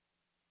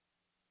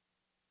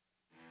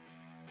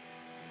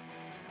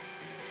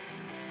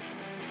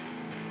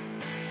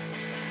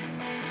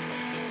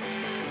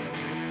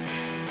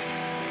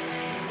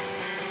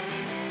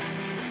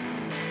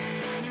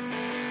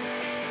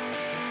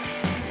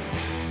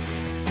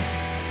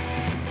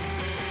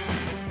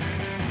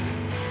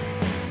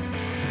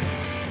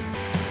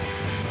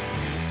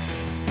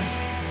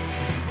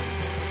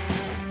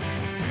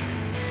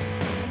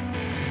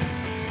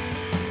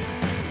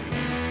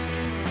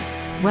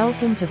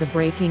Welcome to the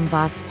Breaking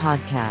Bots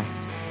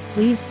podcast.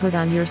 Please put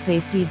on your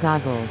safety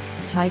goggles,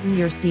 tighten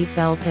your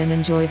seatbelt and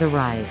enjoy the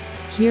ride.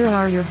 Here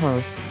are your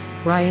hosts,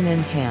 Brian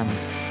and Cam.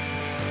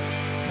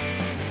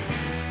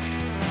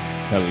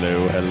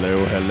 Hello.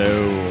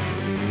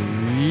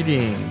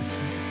 Greetings.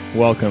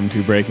 Welcome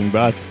to Breaking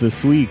Bots.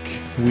 This week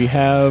we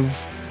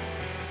have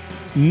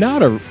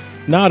not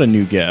a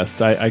new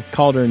guest. I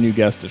called her a new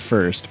guest at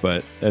first,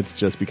 but that's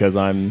just because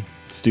I'm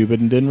stupid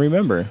and didn't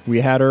remember.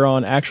 We had her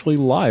on actually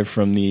live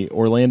from the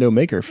Orlando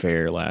Maker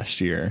Faire last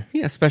year.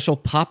 Yeah, special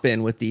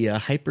pop-in with the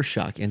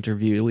Hypershock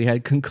interview we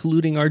had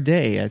concluding our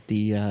day at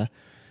the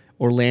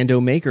Orlando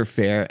Maker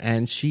Faire,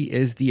 and she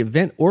is the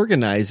event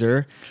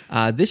organizer.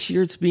 This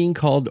year it's being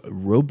called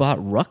Robot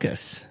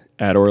Ruckus.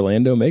 At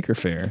Orlando Maker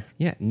Faire.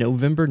 Yeah,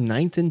 November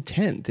 9th and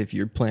 10th, if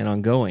you plan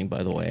on going,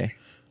 by the way.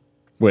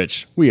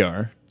 Which we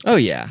are. Oh,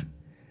 yeah.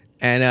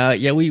 And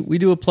we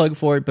do a plug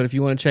for it, but if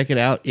you want to check it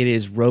out, it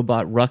is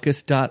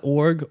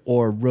robotruckus.org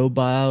or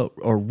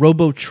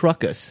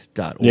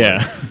robotruckus.org. Yeah.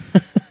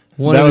 That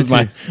was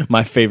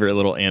my favorite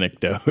little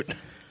anecdote.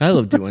 I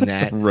love doing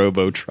that.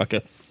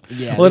 Robotruckus.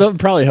 Yeah. Well, it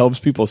probably helps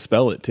people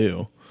spell it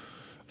too.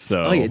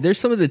 So. Oh, yeah. There's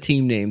some of the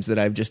team names that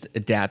I've just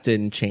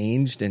adapted and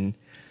changed, and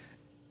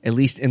at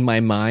least in my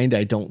mind,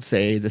 I don't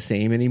say the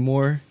same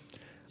anymore.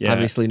 Yeah.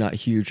 Obviously not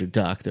Huge or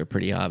Duck. They're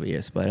pretty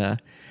obvious,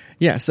 but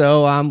yeah,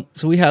 so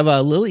we have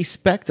Lily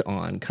Specht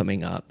on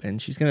coming up,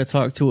 and she's going to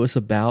talk to us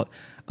about,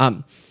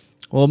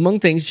 among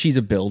things, she's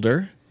a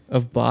builder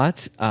of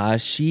bots.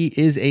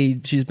 She's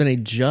been a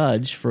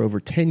judge for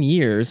over 10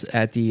 years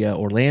at the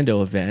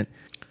Orlando event.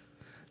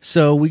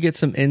 So we get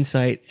some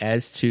insight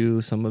as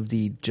to some of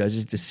the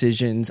judges'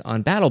 decisions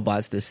on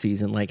BattleBots this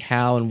season, like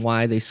how and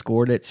why they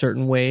scored it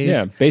certain ways.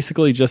 Yeah,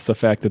 basically just the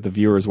fact that the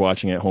viewers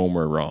watching at home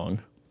were wrong.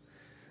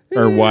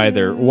 Or why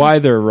they're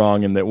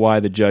wrong, and that why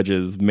the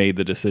judges made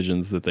the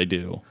decisions that they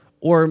do.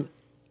 Or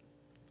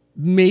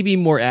maybe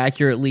more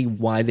accurately,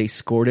 why they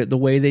scored it the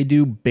way they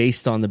do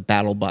based on the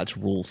BattleBots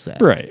rule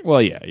set. Right.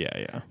 Well,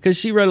 yeah. Because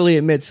she readily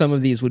admits some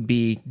of these would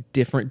be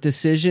different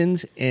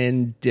decisions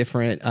in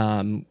different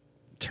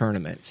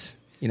tournaments.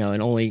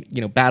 And only,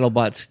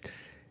 BattleBots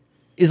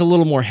is a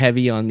little more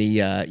heavy on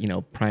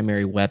the,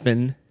 primary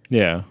weapon.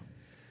 Yeah.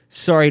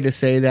 Sorry to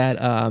say that.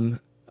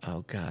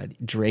 Oh God,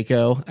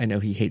 Draco! I know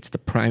he hates the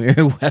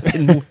primary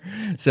weapon.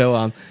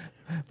 So,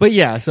 but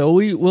yeah. So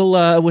we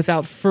will.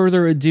 Without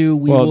further ado,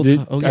 will.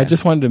 I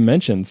just wanted to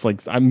mention. It's like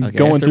I'm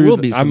going so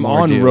through. I'm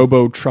on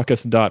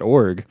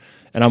robotruckus.org,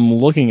 and I'm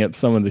looking at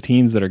some of the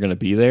teams that are going to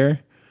be there.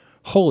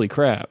 Holy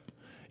crap!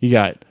 You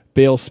got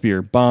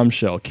Balespear,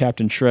 Bombshell,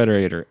 Captain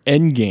Shredderator,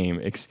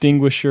 Endgame,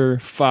 Extinguisher,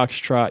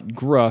 Foxtrot,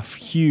 Gruff,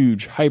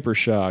 Huge,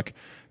 Hypershock,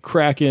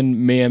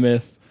 Kraken,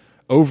 Mammoth.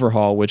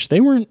 Overhaul, which they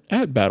weren't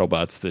at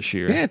BattleBots this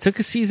year. Yeah, it took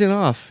a season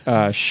off.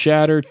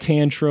 Shatter,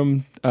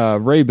 Tantrum,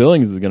 Ray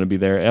Billings is going to be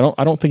there.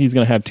 I don't think he's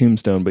going to have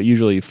Tombstone, but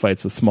usually he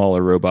fights a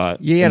smaller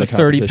robot. Yeah, he had a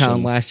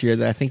 30-pound last year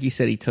that I think he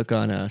said he took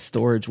on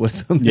storage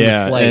with him.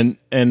 Yeah, in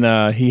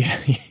and he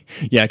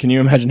can you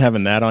imagine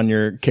having that on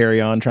your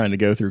carry-on trying to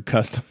go through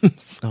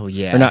customs? Oh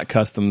yeah, or not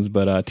customs,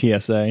 but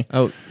TSA.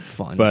 Oh,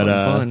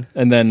 fun.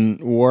 And then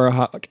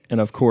Warhawk, and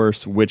of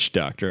course Witch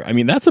Doctor. I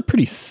mean, that's a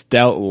pretty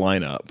stout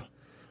lineup.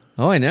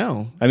 Oh, I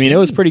know. I mean, it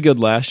was pretty good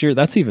last year.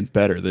 That's even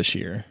better this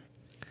year.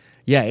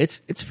 Yeah,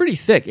 it's pretty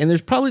thick. And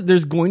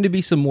there's going to be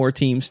some more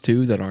teams,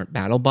 too, that aren't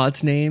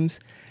BattleBots names.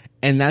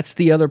 And that's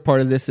the other part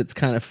of this that's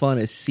kind of fun,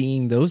 is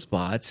seeing those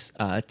bots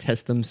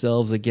test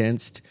themselves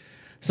against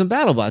some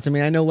BattleBots. I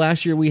mean, I know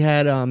last year we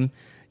had,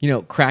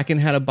 Kraken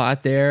had a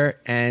bot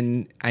there,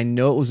 and I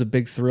know it was a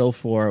big thrill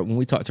for when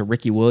we talked to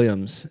Ricky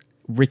Willems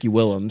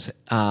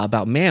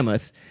about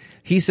Mammoth.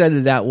 He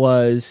said that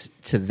was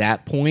to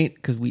that point,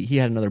 because he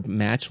had another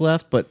match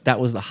left, but that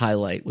was the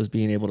highlight, was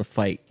being able to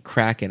fight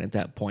Kraken at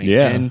that point.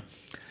 Yeah. And,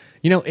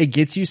 it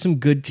gets you some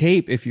good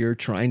tape if you're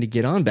trying to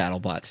get on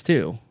BattleBots,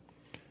 too.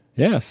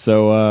 Yeah,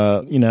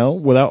 so,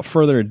 without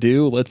further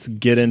ado, let's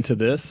get into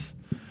this.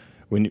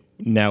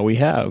 Now we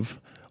have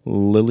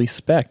Lily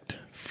Specht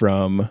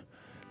from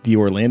the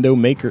Orlando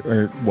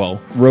Maker,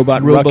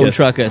 Robot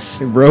Ruckus.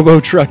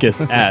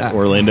 Robotruckus at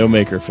Orlando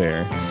Maker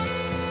Faire.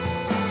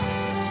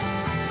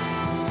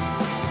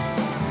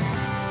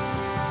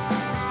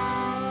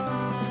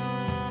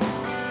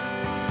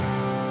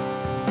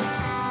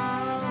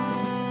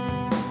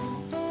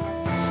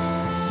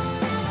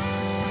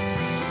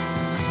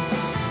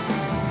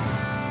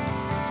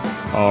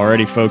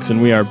 Alrighty, folks,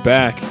 and we are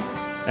back.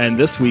 And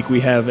this week we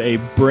have a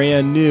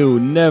brand new,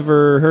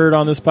 never heard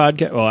on this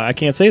podcast. Well, I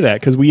can't say that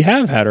because we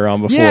have had her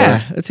on before.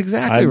 Yeah, that's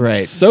exactly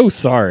right. I'm so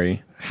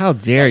sorry. How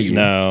dare you?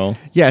 No.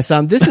 Yes,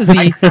 this is the...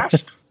 I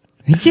crashed.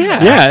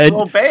 Yeah.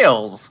 Will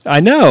Bales.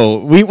 I know.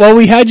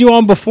 We had you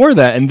on before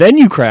that, and then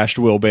you crashed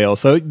Will Bales.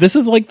 So this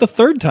is like the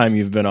third time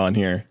you've been on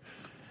here.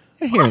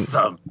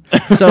 Awesome.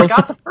 So I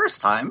got the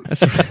first time.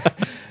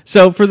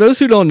 So for those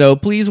who don't know,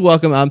 please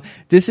welcome.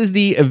 This is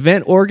the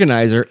event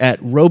organizer at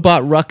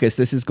Robot Ruckus.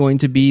 This is going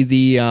to be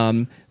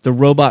the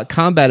robot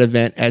combat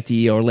event at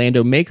the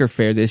Orlando Maker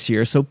Faire this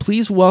year. So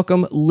please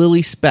welcome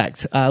Lily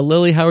Specht.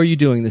 Lily, how are you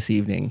doing this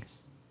evening?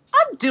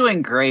 I'm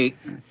doing great.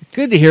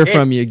 Good to hear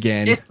from you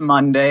again. It's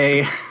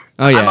Monday.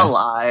 Oh yeah, I'm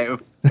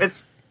alive.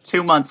 It's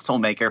 2 months till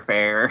Maker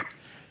Faire.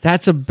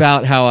 That's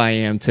about how I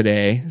am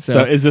today.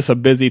 So is this a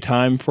busy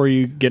time for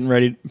you getting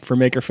ready for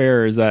Maker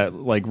Faire, or is that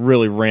like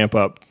really ramp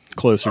up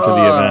closer to the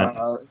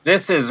event?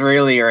 This is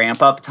really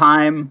ramp up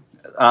time,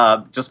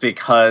 just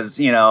because,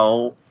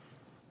 a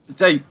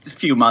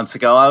few months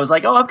ago I was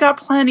like, oh, I've got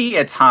plenty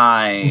of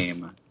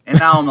time. And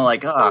now I'm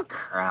like, oh,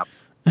 crap.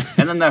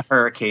 And then the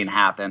hurricane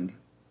happened.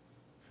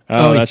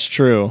 Oh, that's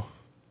true.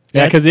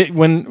 Yeah, because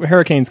when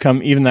hurricanes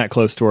come even that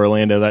close to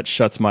Orlando, that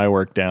shuts my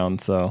work down,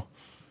 so...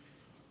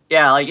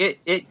 Yeah, like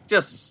it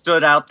just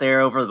stood out there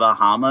over the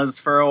Bahamas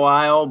for a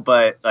while,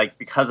 but like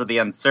because of the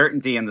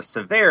uncertainty and the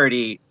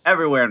severity,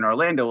 everywhere in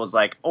Orlando was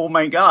like, oh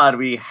my God,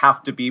 we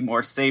have to be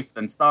more safe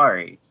than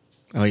sorry.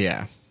 Oh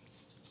yeah.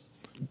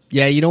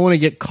 Yeah, you don't want to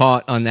get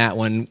caught on that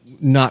one,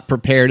 not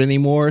prepared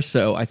anymore.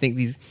 So I think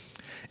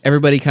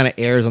everybody kind of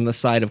errs on the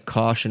side of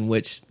caution,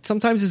 which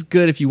sometimes is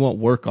good if you want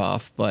work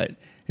off, but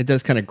it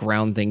does kind of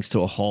ground things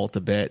to a halt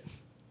a bit.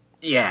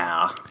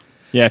 Yeah.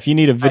 Yeah, if you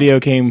need a video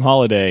game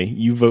holiday,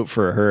 you vote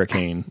for a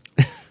hurricane.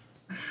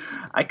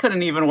 I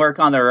couldn't even work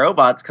on the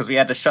robots because we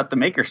had to shut the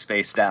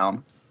makerspace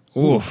down.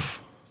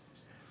 Oof.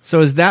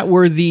 So is that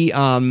where the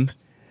okay,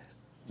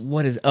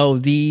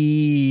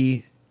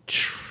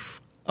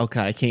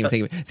 I can't even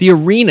think of it. The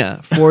arena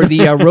for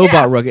the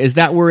Robot Ruck, is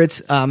that where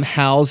it's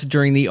housed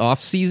during the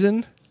off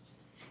season?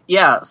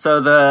 Yeah,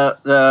 so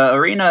the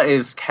arena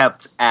is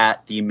kept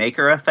at the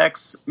Maker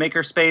Effects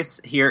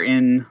makerspace here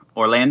in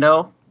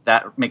Orlando.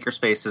 That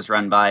makerspace is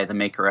run by the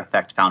Maker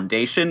Effect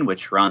Foundation,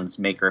 which runs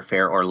Maker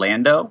Faire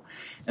Orlando.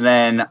 And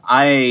then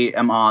I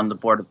am on the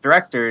board of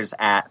directors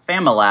at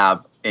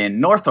Familab in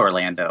North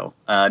Orlando,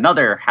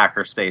 another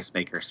hackerspace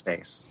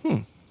makerspace.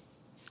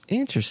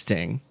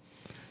 Interesting.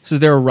 So is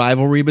there a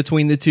rivalry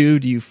between the two?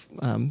 Do you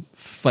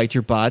fight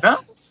your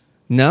bots?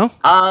 No?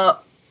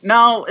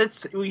 No,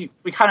 we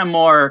kind of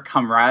more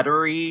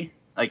camaraderie,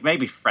 like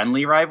maybe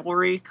friendly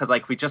rivalry, because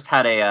like we just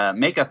had a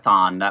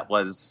Make-a-thon that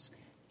was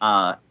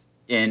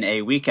in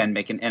a weekend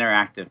make an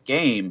interactive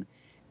game,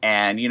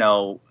 and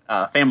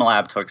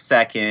Familab took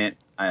second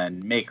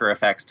and Maker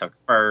Effects took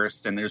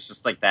first, and there's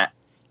just like that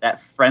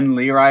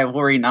friendly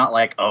rivalry, not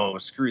like, oh,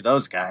 screw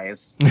those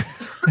guys.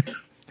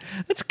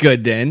 That's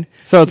good then.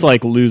 So it's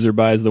like loser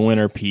buys the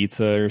winner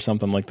pizza or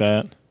something like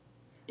that.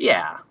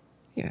 Yeah.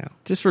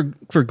 Just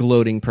for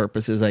gloating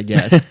purposes, I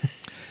guess.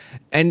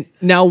 And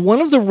now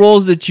one of the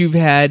roles that you've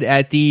had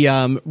at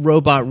the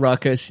Robot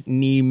Ruckus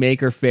NE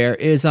Maker Faire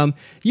is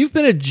you've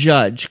been a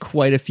judge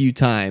quite a few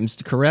times,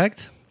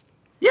 correct?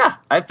 Yeah,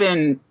 I've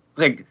been,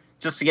 like,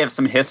 just to give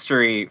some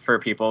history for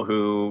people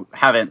who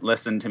haven't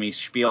listened to me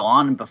spiel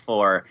on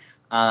before,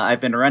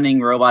 I've been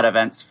running robot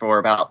events for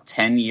about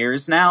 10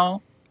 years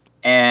now.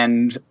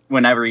 And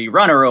whenever you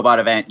run a robot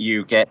event,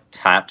 you get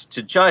tapped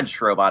to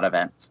judge robot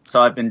events.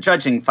 So I've been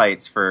judging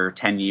fights for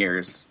 10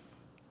 years.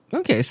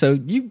 Okay, so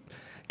you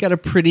got a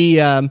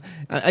pretty, I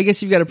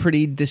guess you've got a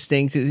pretty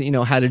distinct,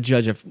 how to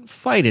judge a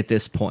fight at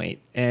this point.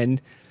 And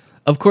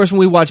of course, when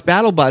we watch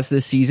BattleBots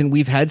this season,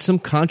 we've had some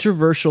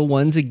controversial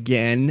ones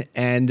again.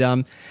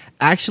 And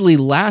actually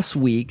last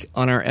week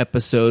on our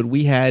episode,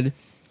 we had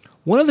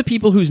one of the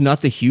people who's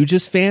not the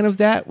hugest fan of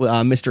that,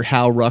 Mr.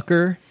 Hal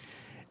Rucker.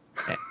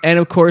 And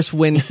of course,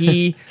 when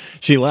she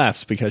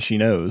laughs because she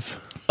knows.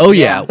 Oh,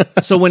 yeah.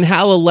 So when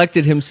Hal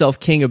elected himself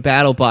king of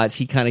BattleBots,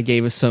 he kind of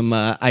gave us some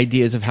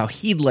ideas of how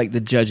he'd like the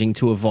judging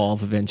to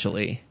evolve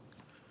eventually.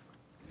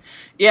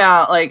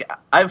 Yeah, like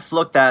I've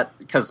looked at,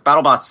 because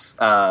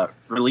BattleBots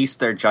released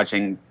their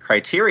judging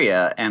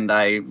criteria, and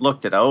I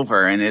looked it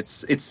over, and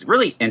it's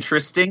really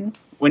interesting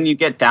when you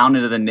get down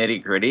into the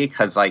nitty gritty,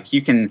 because like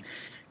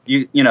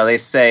they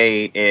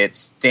say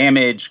it's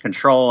damage,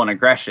 control, and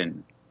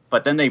aggression,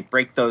 but then they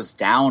break those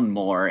down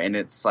more, and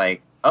it's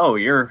like,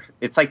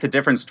 it's like the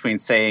difference between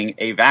saying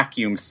a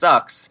vacuum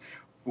sucks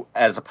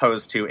as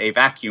opposed to a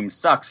vacuum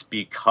sucks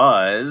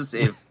because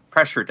of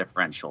pressure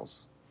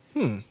differentials.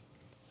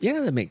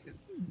 Yeah,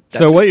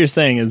 so what you're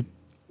saying is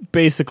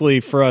basically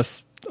for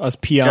us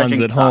peons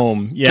judging at home,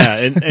 sucks. yeah,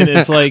 and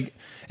it's like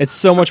it's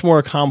so much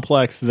more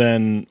complex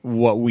than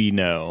what we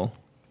know.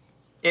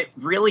 It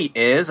really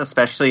is,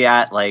 especially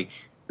at like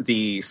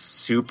the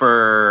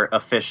super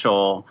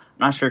official.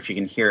 I'm not sure if you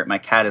can hear it. My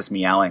cat is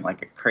meowing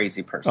like a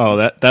crazy person.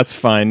 Oh, that's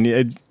fine.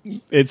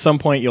 At some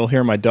point, you'll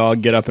hear my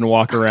dog get up and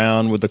walk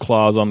around with the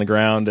claws on the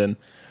ground, and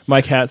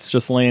my cat's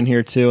just laying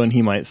here too, and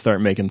he might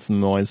start making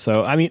some noise.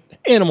 So, I mean,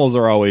 animals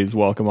are always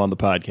welcome on the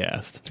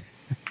podcast.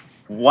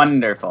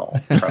 Wonderful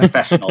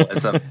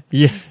professionalism.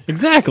 Yeah,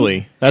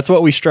 exactly. That's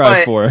what we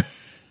strive for.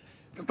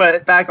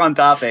 But back on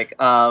topic,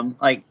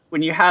 like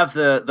when you have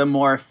the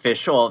more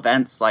official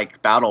events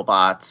like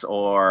BattleBots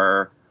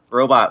or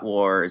Robot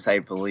Wars, I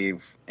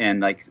believe, and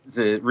like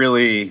the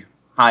really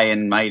high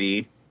and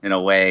mighty in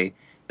a way.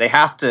 They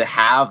have to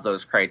have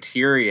those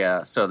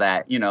criteria so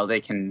that,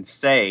 they can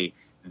say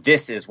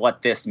this is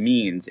what this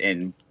means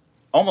in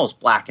almost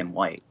black and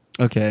white.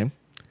 Okay.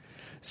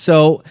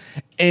 So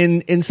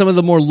in some of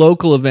the more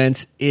local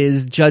events,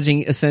 is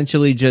judging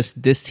essentially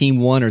just this team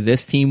won or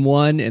this team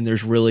won, and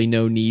there's really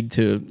no need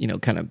to,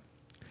 kind of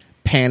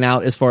pan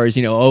out as far as,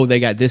 they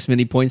got this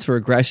many points for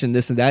aggression,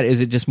 this and that?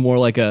 Is it just more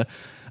like a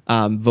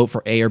vote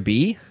for A or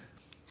B?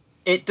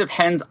 It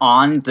depends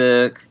on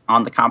the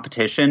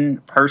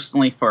competition.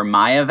 Personally, for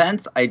my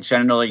events, I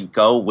generally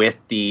go with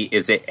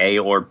is it A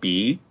or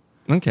B?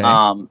 Okay.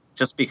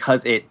 Just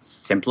because it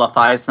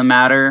simplifies the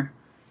matter.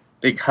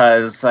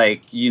 Because,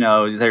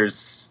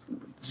 there's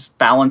just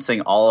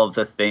balancing all of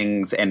the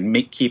things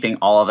and keeping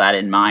all of that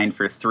in mind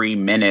for 3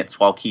 minutes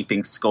while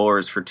keeping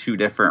scores for 2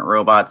 different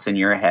robots in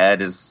your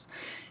head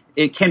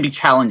it can be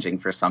challenging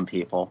for some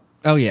people.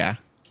 Oh, yeah.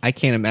 I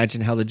can't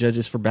imagine how the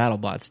judges for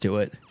BattleBots do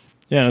it.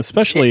 Yeah, and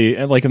especially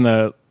like in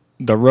the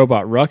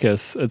Robot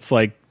Ruckus, it's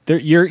like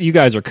you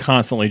guys are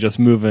constantly just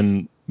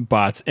moving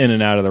bots in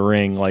and out of the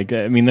ring. Like,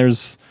 I mean,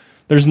 there's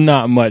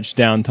not much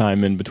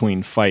downtime in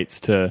between fights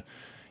to,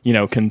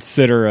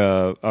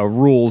 consider a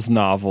rules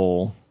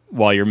novel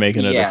while you're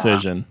making a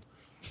decision.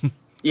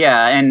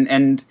 Yeah,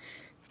 and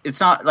it's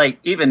not like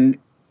even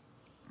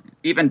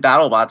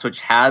BattleBots,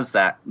 which has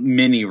that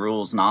mini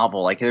rules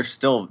novel, like they're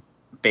still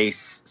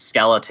base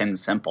skeleton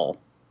simple.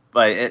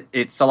 But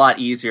it's a lot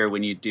easier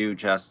when you do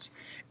just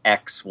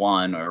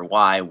X1 or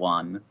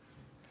Y1.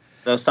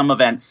 Though some of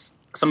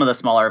the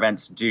smaller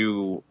events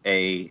do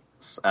a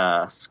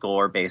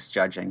score-based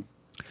judging.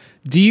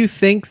 Do you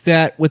think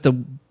that with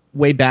the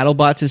way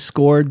BattleBots is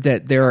scored,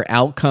 that there are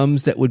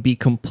outcomes that would be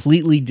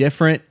completely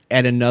different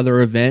at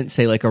another event,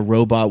 say like a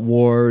Robot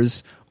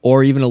Wars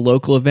or even a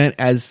local event,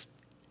 as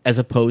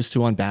opposed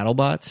to on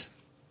BattleBots?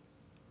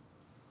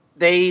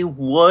 They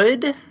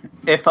would,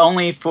 if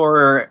only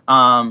for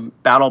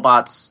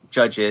BattleBots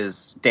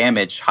judges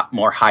damage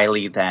more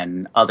highly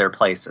than other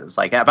places.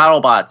 Like at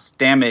BattleBots,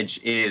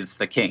 damage is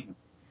the king.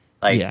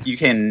 You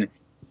can,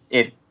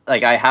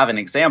 I have an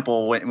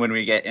example when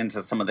we get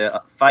into some of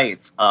the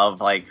fights of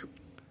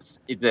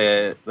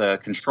the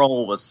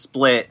control was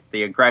split,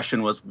 the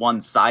aggression was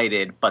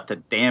one-sided, but the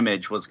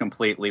damage was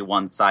completely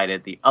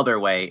one-sided the other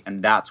way,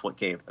 and that's what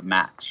gave the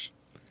match.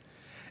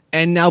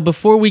 And now,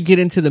 before we get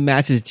into the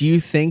matches, do you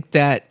think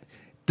that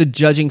the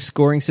judging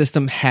scoring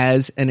system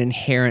has an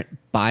inherent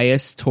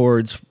bias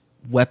towards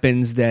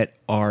weapons that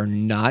are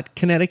not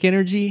kinetic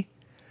energy?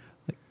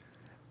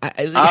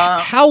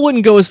 Hal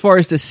wouldn't go as far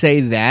as to say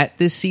that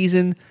this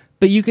season,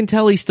 but you can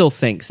tell he still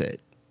thinks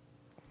it.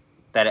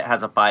 That it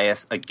has a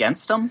bias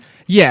against them?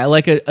 Yeah,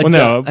 like a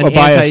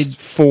bias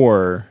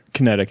for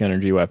kinetic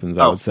energy weapons,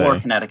 I would say. For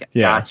kinetic.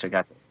 Yeah.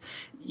 Gotcha.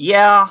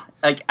 Yeah,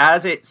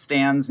 as it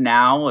stands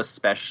now,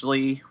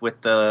 especially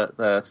with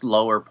the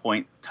lower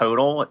point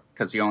total,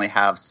 because you only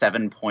have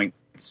 7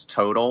 points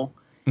total,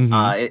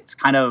 it's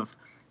kind of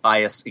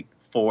biased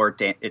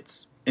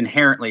it's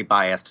inherently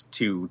biased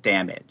to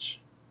damage.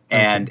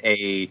 Okay. And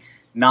a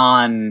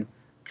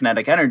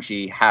non-kinetic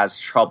energy has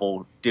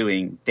trouble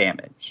doing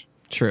damage.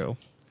 True.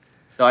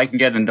 So I can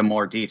get into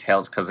more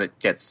details because it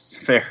gets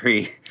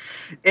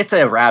it's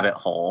a rabbit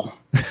hole.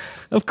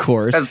 Of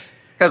course.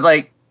 Because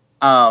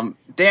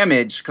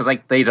damage, because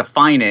they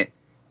define it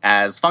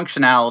as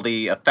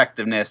functionality,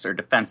 effectiveness, or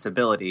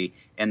defensibility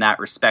in that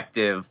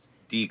respective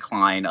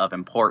decline of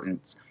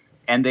importance.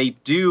 And they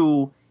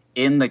do,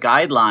 in the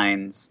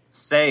guidelines,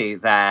 say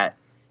that,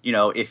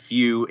 if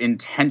you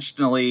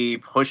intentionally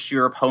push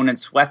your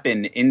opponent's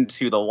weapon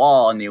into the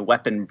wall and the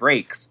weapon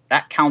breaks,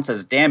 that counts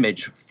as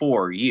damage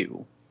for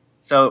you.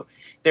 So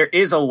there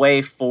is a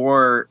way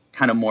for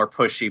kind of more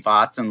pushy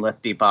bots and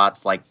lifty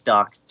bots like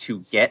Duck to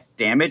get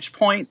damage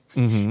points,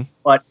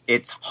 but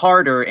it's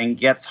harder and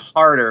gets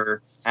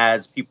harder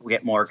as people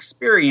get more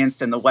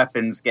experienced and the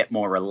weapons get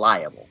more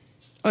reliable.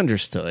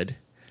 Understood.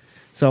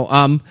 So,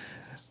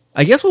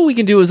 I guess what we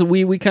can do is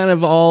we kind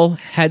of all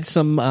had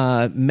some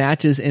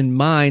matches in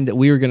mind that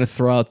we were going to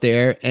throw out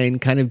there and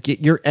kind of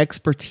get your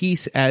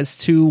expertise as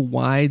to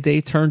why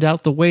they turned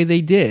out the way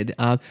they did.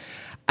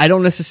 I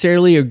don't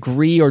necessarily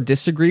agree or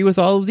disagree with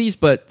all of these,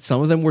 but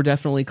some of them were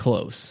definitely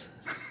close.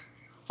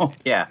 Oh,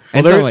 yeah.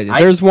 Well,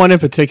 there's one in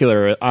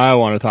particular I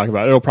want to talk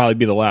about. It'll probably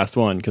be the last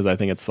one because I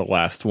think it's the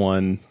last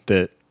one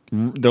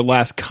the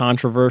last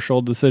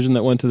controversial decision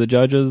that went to the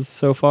judges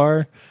so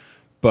far.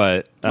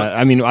 But,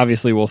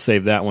 obviously we'll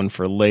save that one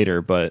for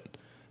later, but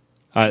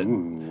I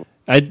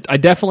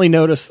definitely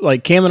noticed,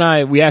 Cam and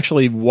I, we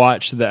actually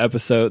watched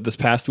this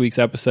past week's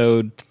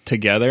episode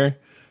together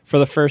for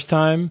the first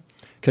time.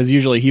 Because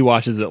usually he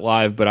watches it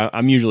live, but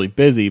I'm usually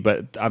busy.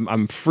 But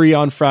I'm free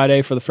on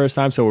Friday for the first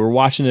time, so we're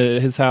watching it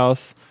at his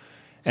house.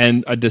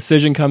 And a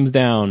decision comes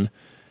down,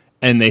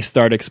 and they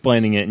start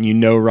explaining it,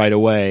 and right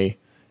away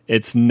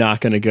it's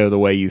not going to go the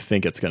way you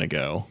think it's going to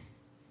go.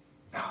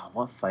 Oh,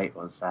 what fight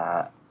was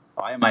that?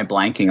 Why am I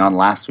blanking on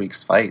last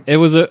week's fight?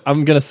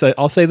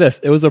 I'll say this.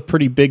 It was a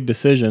pretty big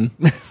decision.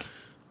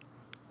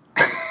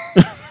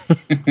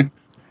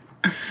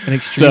 An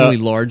extremely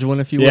large one,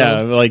 if you will.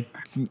 Yeah, like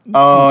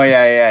Oh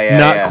yeah.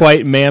 not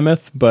quite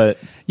mammoth, but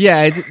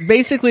Yeah, it's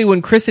basically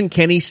when Chris and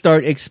Kenny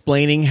start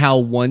explaining how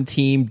one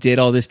team did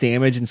all this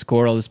damage and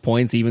scored all this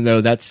points, even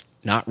though that's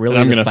not really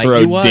I'm the going to fight throw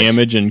you watch.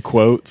 damage in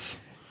quotes.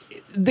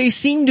 They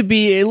seem to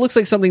be. It looks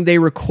like something they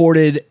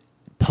recorded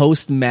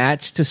post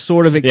match to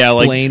sort of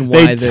explain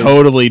why they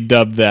totally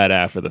dubbed that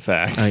after the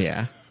fact. Oh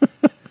yeah.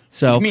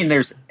 So You mean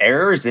there's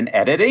errors in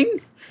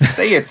editing?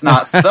 Say it's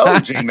not so,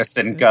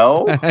 Jameson.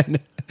 Go.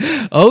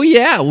 oh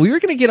yeah, we were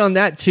going to get on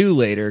that too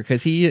later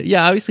because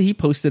obviously he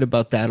posted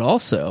about that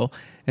also.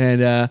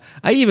 And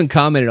I even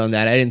commented on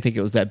that. I didn't think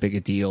it was that big a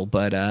deal,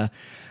 but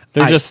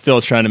They're just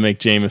still trying to make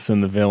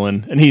Jameson the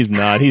villain, and he's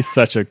not. He's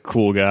such a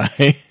cool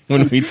guy.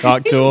 When we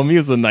talked to him, he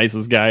was the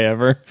nicest guy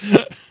ever.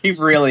 He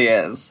really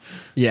is.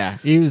 yeah,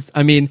 he was.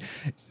 I mean,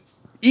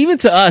 even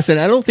to us, and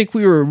I don't think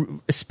we were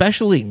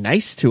especially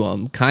nice to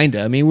him.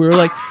 Kinda. I mean, we were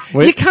like,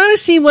 you kind of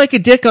seem like a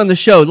dick on the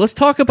show. Let's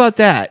talk about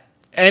that.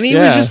 And he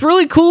was just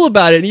really cool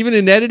about it. And even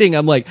in editing,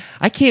 I'm like,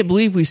 I can't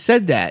believe we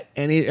said that.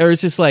 And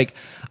it's just like,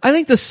 I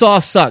think the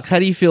sauce sucks. How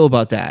do you feel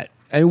about that?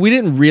 And we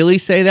didn't really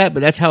say that,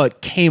 but that's how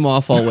it came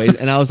off always.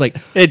 And I was like,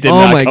 It did oh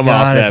not my come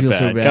God, off I that feel bad.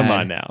 so bad. Come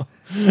on now.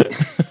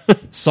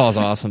 Saw's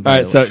awesome. All by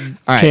right, the so way.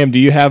 All right. Cam, do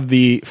you have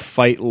the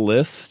fight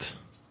list,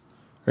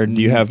 or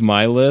do you have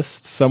my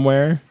list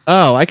somewhere?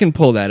 Oh, I can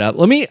pull that up.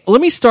 Let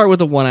me start with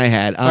the one I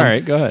had. All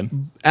right, go ahead.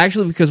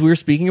 Actually, because we were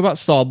speaking about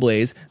Saw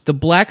Blaze, the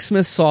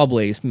Blacksmith Saw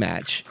Blaze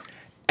match.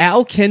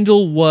 Al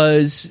Kendall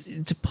was,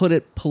 to put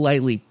it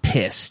politely,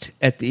 pissed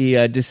at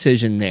the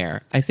decision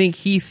there. I think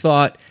he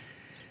thought,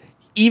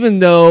 even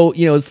though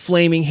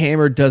Flaming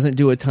Hammer doesn't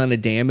do a ton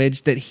of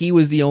damage, that he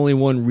was the only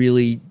one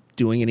really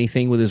doing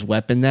anything with his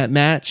weapon that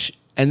match,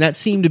 and that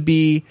seemed to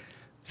be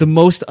the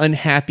most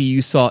unhappy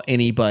you saw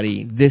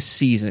anybody this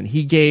season.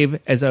 He gave,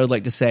 as I would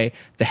like to say,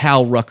 the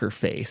Hal Rucker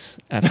face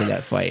after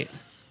that fight.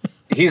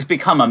 He's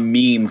become a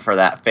meme for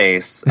that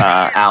face.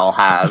 Al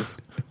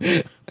has.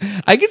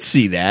 I could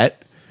see that.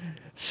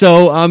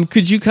 So,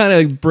 could you kind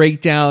of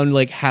break down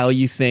like how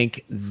you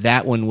think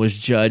that one was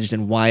judged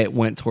and why it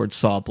went towards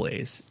Saw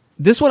Blaze?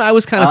 This one I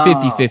was kind of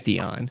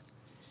 50-50 on.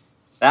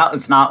 That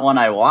was not one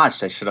I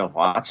watched. I should have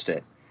watched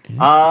it.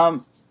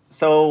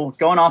 So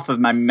going off of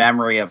my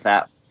memory of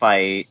that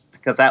fight,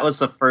 because that was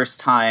the first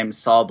time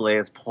Saw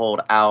Blaze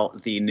pulled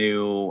out the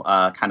new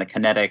kind of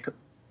kinetic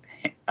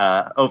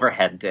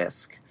overhead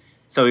disc.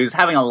 So he was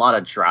having a lot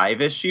of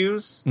drive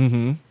issues.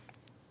 Mm-hmm.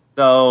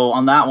 So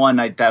on that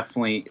one, I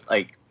definitely,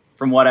 like,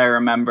 from what I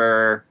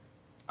remember,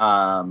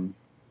 I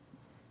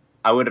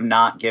would have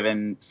not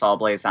given Saw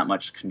Blaze that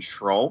much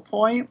control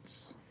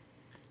points.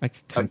 I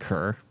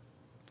concur.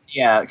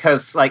 Yeah,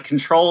 because like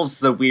control's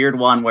the weird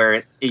one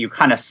where you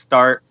kind of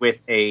start with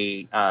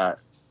a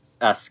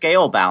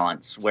scale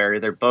balance where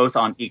they're both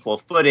on equal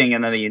footing,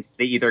 and then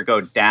they either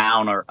go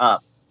down or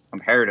up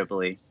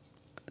comparatively.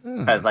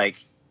 Because like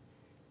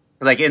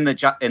in the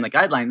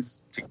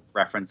guidelines, to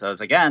reference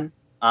those again,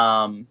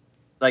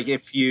 like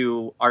if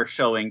you are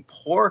showing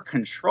poor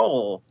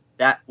control,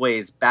 that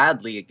weighs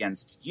badly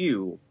against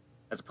you,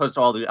 as opposed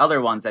to all the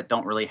other ones that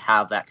don't really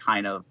have that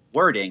kind of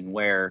wording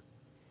where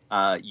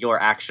your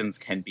actions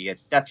can be a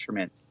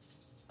detriment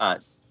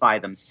by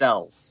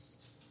themselves.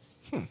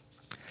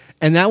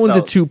 And that one's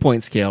a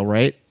 2-point scale,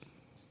 right?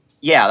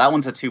 Yeah, that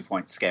one's a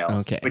 2-point scale.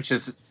 Okay. Which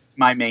is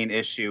my main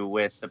issue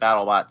with the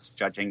BattleBots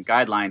judging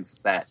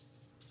guidelines, that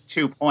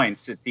 2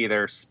 points, it's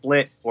either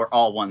split or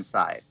all one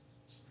side.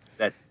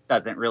 That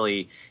doesn't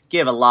really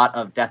give a lot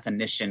of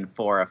definition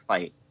for a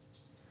fight.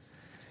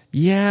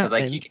 Yeah.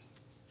 Like,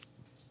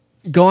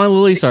 go on,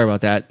 Lily. Sorry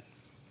about that.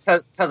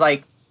 Because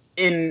like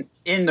in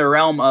the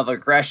realm of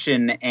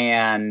aggression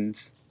and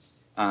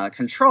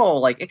control,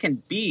 like it can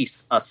be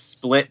a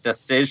split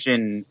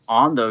decision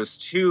on those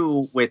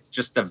two with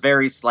just a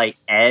very slight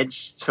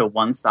edge to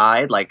one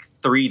side, like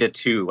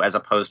 3-2 as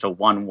opposed to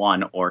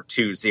 1-1 or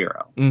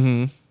 2-0.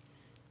 Mm-hmm.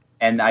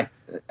 And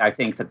I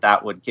think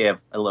that would give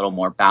a little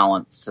more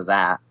balance to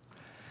that.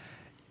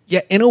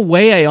 Yeah, in a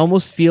way, I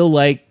almost feel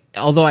like,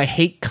 although I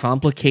hate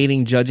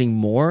complicating judging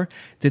more,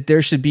 that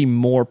there should be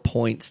more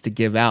points to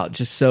give out,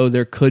 just so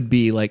there could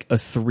be like a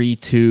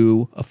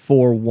 3-2, a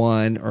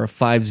 4-1, or a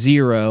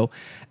 5-0,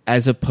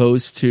 as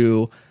opposed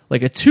to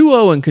like a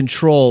 2-0 in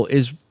control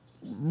is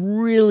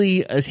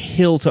really a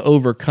hill to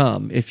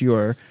overcome if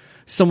you're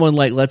someone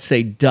like, let's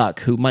say,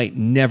 Duck, who might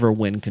never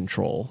win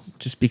control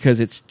just because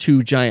it's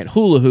two giant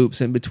hula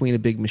hoops in between a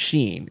big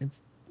machine.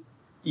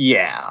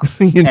 Yeah.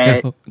 You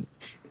know?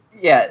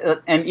 Yeah,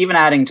 and even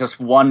adding just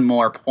one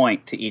more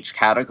point to each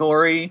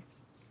category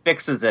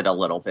fixes it a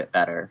little bit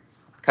better.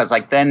 Because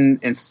like then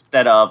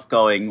instead of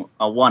going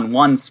a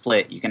 1-1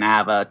 split, you can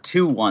have a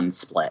 2-1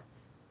 split.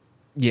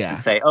 Yeah. And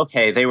say,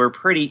 okay, they were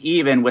pretty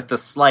even with the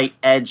slight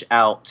edge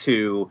out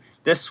to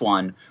this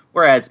one.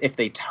 Whereas if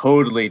they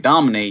totally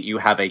dominate, you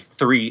have a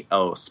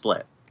 3-0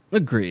 split.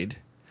 Agreed.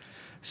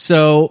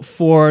 So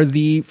for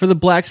the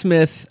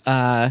Blacksmith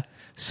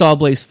Saw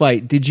Blaze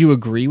fight, did you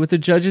agree with the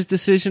judge's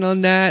decision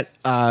on that?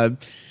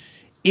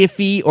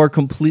 Iffy or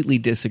completely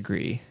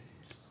disagree?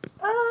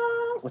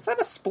 Was that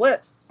a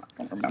split? I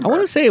don't remember. I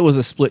want to say it was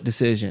a split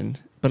decision,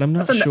 but I'm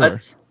not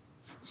sure.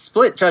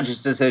 Split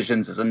judges'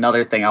 decisions is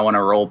another thing I want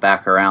to roll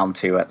back around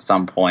to at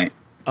some point.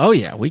 Oh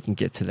yeah, we can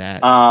get to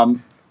that.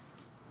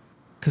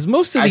 Because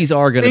most of these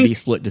are going to be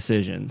split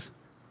decisions.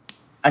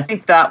 I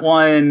think that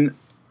one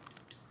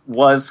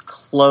was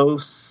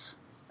close.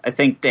 I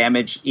think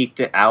Damage eked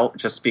it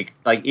out.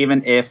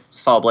 Even if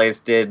Saw Blaze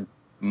did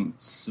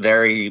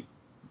very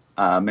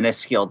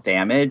minuscule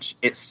damage,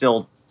 it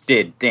still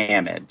did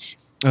damage.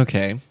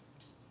 Okay.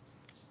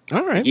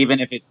 All right. Even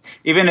if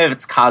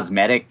it's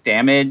cosmetic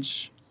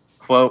damage,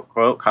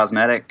 quote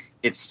cosmetic,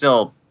 it's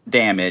still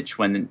damage.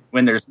 When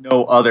there's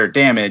no other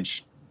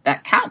damage,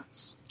 that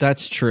counts.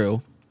 That's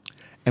true.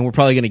 And we're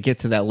probably going to get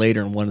to that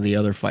later in one of the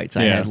other fights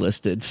I had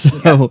listed.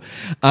 So,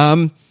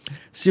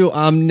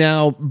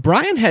 now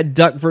Brian had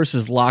Duck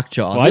versus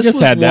Lockjaw. Well, I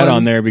just had that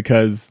on there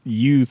because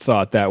you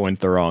thought that went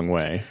the wrong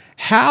way.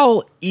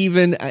 Hal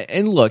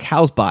and look,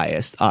 Hal's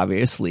biased,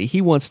 obviously. He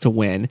wants to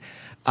win.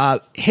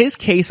 His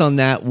case on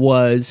that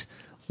was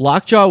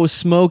Lockjaw was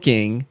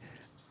smoking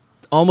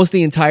almost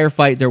the entire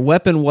fight. Their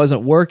weapon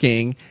wasn't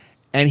working,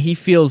 and he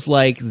feels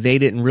like they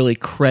didn't really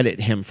credit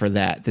him for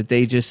that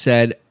they just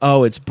said,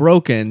 oh, it's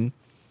broken.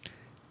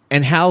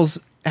 And Hal's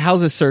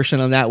assertion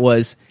on that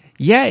was,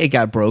 yeah, it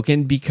got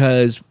broken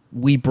because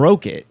we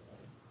broke it.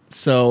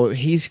 So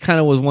he's kind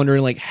of was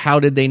wondering, like, how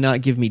did they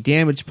not give me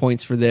damage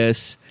points for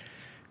this?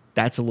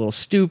 That's a little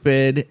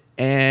stupid.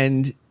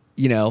 And,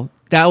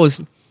 that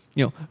was,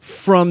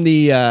 from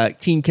the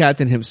team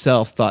captain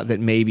himself thought that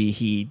maybe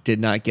he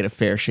did not get a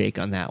fair shake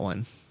on that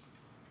one.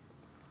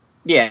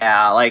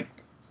 Yeah, like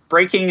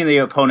breaking the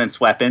opponent's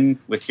weapon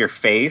with your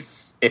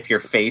face, if your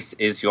face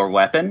is your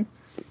weapon,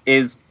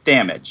 is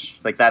damage.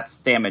 Like, that's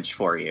damage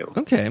for you.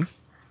 Okay.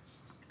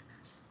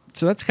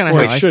 So that's kind of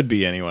how it should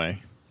be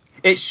anyway.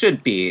 It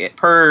should be.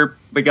 Per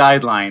the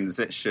guidelines,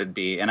 it should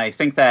be. And I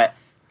think that,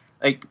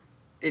 like,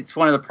 it's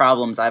one of the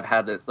problems I've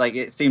had that, like,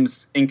 it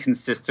seems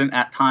inconsistent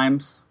at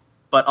times.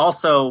 But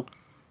also,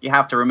 you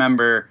have to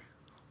remember,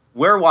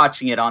 we're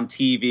watching it on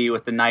TV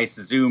with a nice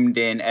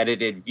zoomed-in,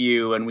 edited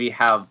view, and we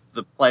have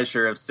the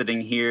pleasure of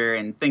sitting here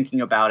and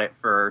thinking about it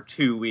for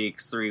 2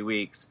 weeks, 3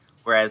 weeks.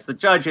 Whereas the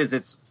judges,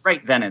 it's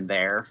right then and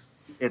there.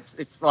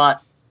 It's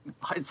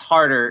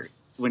harder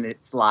when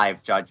it's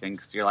live judging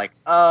because you're like,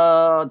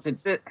 how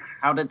did that?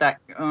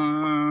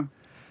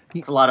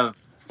 It's a lot of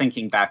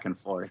thinking back and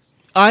forth.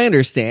 I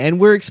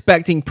understand. We're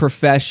expecting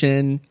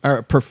perfection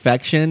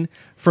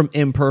from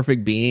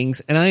imperfect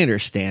beings, and I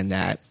understand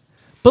that.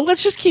 But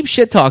let's just keep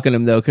shit talking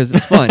them though, because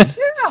it's fun.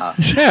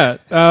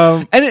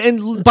 Yeah.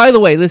 And by the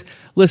way,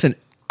 listen.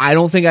 I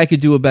don't think I could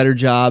do a better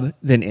job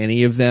than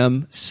any of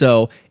them.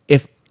 So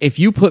if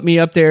you put me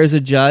up there as a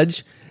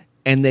judge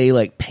and they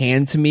like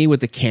pan to me with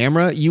the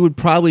camera, you would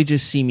probably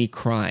just see me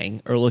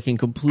crying or looking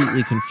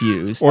completely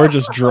confused. Or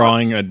just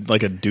drawing a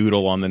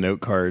doodle on the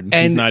note card.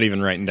 And he's not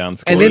even writing down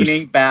scores. And then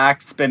leaning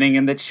back, spinning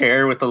in the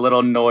chair with a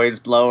little noise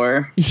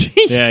blower.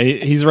 Yeah,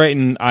 he's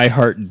writing I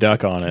Heart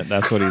Duck on it.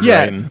 That's what he's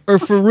writing. Or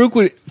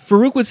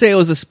Farouk would say it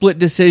was a split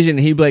decision.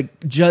 He'd be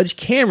like, Judge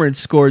Cameron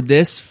scored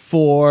this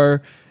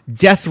for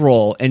Death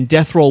Roll, and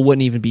Death Roll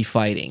wouldn't even be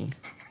fighting.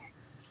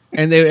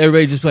 And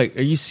everybody just be like,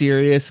 are you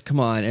serious? Come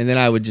on. And then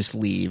I would just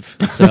leave.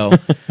 So,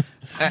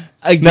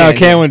 again, no,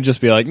 Cam would just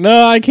be like,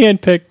 no, I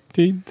can't pick.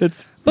 We're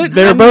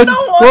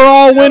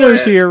all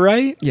winners here,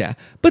 right? Yeah.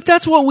 But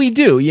that's what we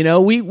do.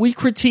 We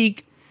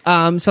critique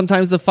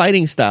sometimes the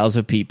fighting styles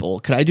of people.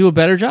 Could I do a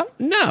better job?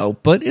 No.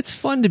 But it's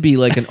fun to be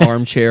like an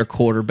armchair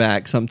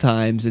quarterback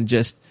sometimes and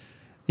just,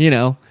 we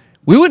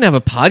wouldn't have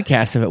a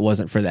podcast if it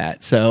wasn't for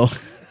that. So...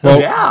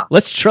 Well,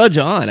 let's trudge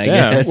on, I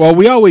guess. Well,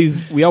 we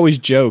always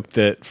joke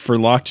that for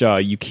Lockjaw,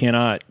 you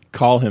cannot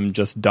call him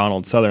just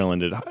Donald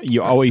Sutherland.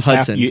 You always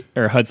Hudson.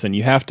 Hudson.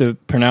 You have to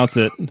pronounce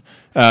it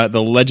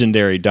the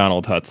legendary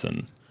Donald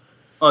Hudson.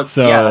 Well,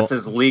 that's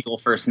his legal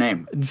first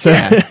name. So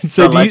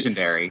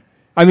legendary.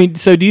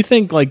 So do you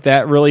think like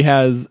that really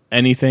has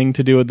anything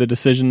to do with the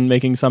decision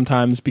making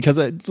sometimes? Because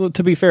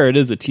to be fair, it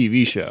is a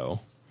TV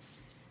show.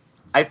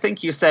 I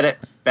think you said it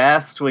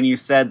best when you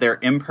said they're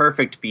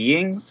imperfect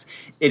beings.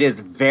 It is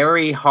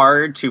very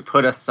hard to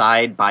put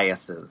aside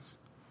biases.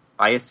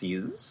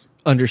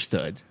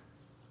 Understood.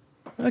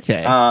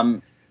 Okay.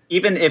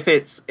 Even if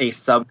it's a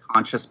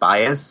subconscious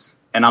bias,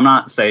 and I'm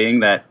not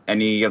saying that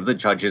any of the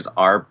judges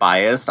are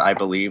biased. I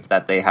believe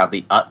that they have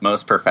the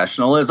utmost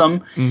professionalism.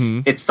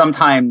 Mm-hmm. It's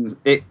sometimes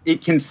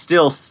it can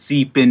still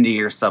seep into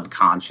your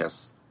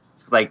subconscious.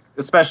 Like,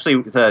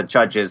 especially the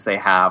judges they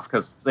have,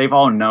 because they've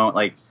all known,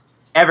 like,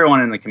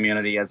 everyone in the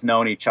community has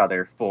known each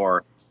other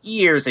for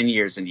years and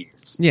years and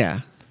years. Yeah.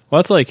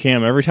 Well, that's like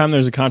him. Every time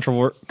there's a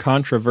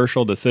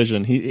controversial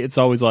decision, it's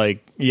always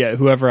like, yeah,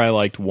 whoever I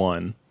liked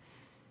won.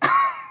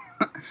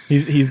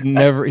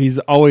 He's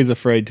always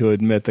afraid to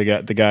admit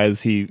the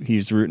guys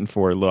he's rooting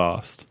for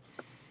lost.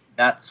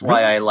 That's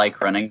why I like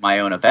running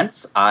my own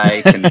events.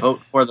 I can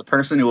vote for the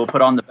person who will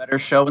put on the better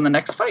show in the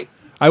next fight.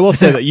 I will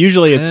say that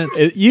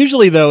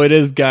usually though it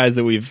is guys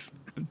that we've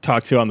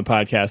talked to on the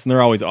podcast, and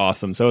they're always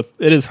awesome. So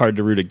it is hard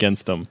to root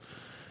against them.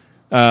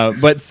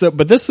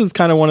 But this is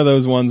kind of one of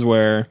those ones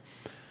where.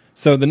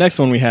 So the next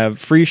one we have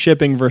free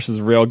shipping versus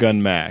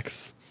Railgun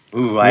Max.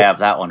 Ooh, I have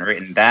that one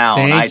written down.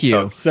 Thank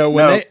you. So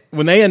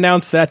when they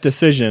announced that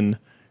decision,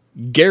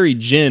 Gary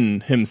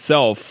Jin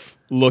himself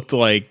looked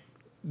like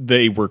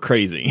they were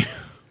crazy.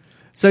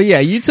 So yeah,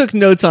 you took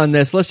notes on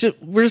this.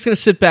 We're just going to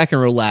sit back and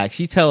relax.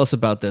 You tell us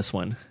about this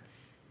one.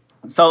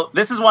 So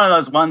this is one of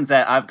those ones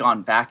that I've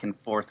gone back and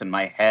forth in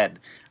my head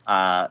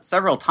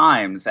several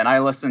times, and I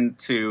listened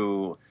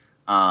to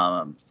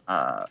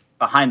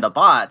Behind the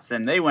Bots,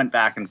 and they went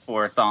back and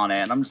forth on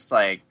it, and I'm just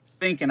like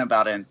thinking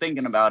about it.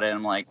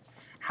 I'm like,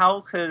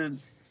 how could?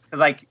 Because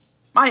like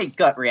my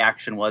gut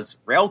reaction was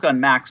Railgun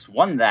Max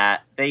won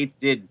that. They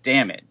did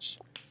damage,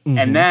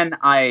 and then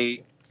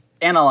I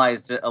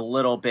analyzed it a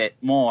little bit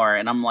more,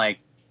 and I'm like,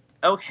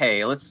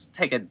 okay, let's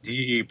take a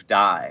deep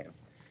dive.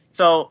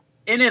 So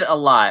in it a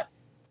lot,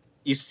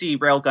 you see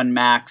Railgun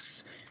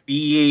Max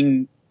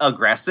being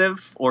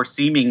aggressive or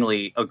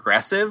seemingly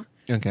aggressive.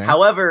 Okay.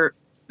 However,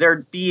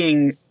 they're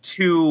being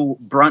too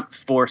brunt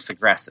force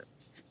aggressive.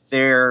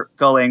 They're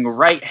going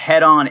right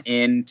head on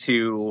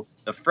into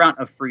the front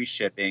of free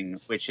shipping,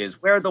 which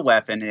is where the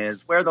weapon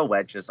is, where the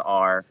wedges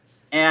are,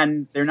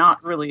 and they're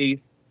not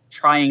really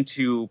trying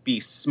to be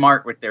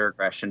smart with their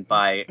aggression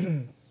by,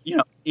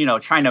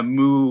 trying to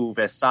move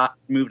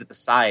to the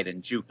side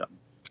and juke them.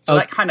 So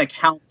that kind of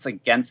counts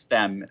against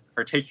them,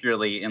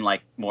 particularly in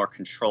like more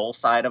control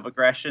side of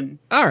aggression.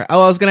 All right.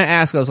 Oh, I was going to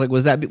ask. I was like,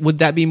 would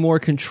that be more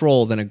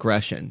control than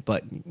aggression?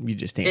 But you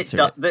just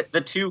answered it.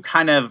 The two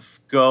kind of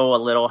go a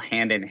little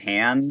hand in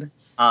hand,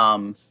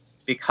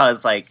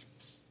 because like,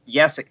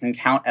 yes, it can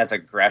count as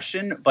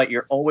aggression, but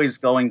you're always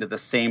going to the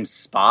same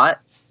spot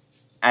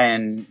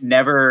and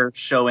not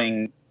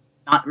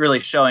really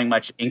showing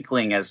much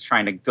inkling as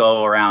trying to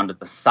go around to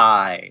the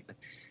side,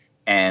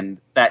 and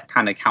that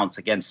kind of counts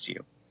against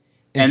you.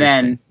 And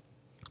then,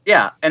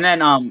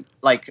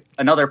 like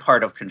another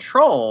part of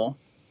control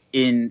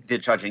in the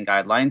judging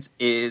guidelines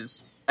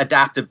is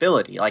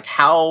adaptability. Like,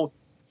 how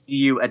do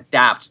you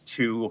adapt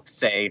to,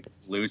 say,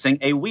 losing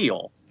a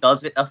wheel?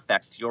 Does it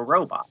affect your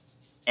robot?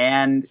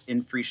 And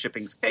in free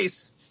shipping's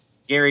case,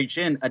 Gary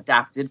Jin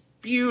adapted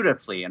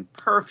beautifully and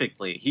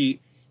perfectly.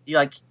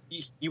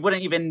 You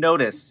wouldn't even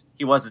notice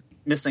he wasn't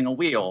missing a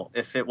wheel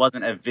if it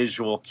wasn't a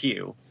visual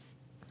cue.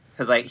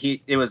 Because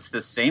it was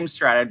the same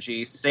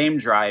strategy, same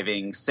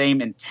driving, same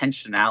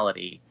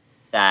intentionality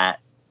that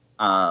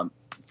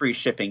free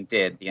shipping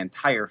did the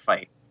entire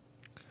fight.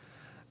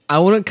 I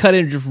want to cut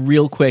in just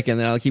real quick, and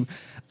then I'll keep.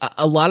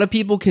 A lot of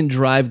people can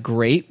drive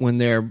great when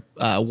their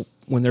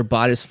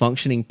bot is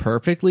functioning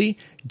perfectly.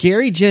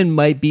 Gary Jin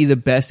might be the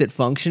best at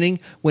functioning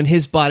when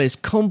his bot is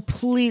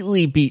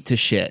completely beat to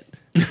shit.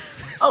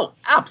 Oh,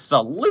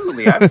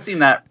 absolutely. I've seen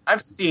that.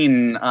 I've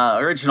seen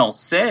Original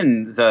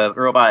Sin, the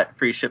robot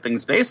free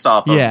shipping's based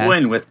off of,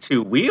 win with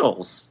two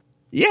wheels.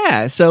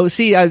 Yeah. So,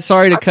 see, I'm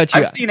sorry to cut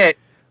you. I've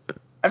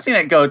seen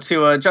it go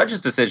to a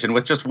judge's decision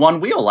with just one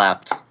wheel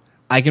left.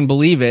 I can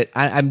believe it.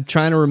 I'm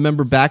trying to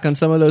remember back on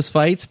some of those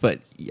fights,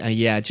 but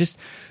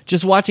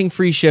just watching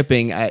free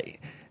shipping,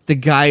 the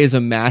guy is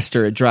a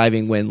master at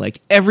driving when like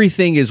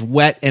everything is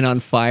wet and on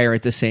fire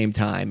at the same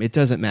time. It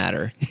doesn't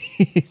matter.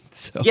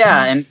 So.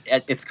 Yeah, and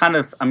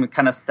I'm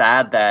kind of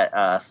sad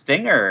that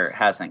Stinger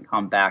hasn't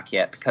come back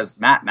yet, because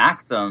Matt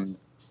Maxim,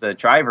 the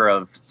driver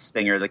of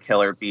Stinger, the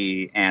Killer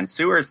Bee, and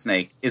Sewer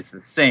Snake, is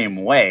the same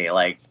way.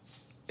 Like,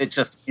 it's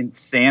just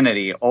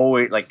insanity.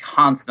 Always like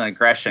constant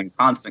aggression,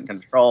 constant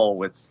control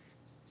with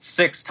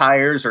 6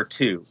 tires or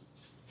 2.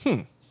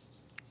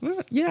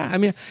 Well, yeah, I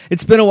mean,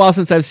 it's been a while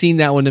since I've seen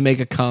that one to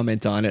make a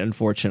comment on it,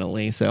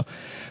 unfortunately. So,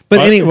 but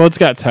anyway, it's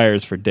got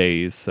tires for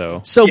days.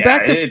 So yeah,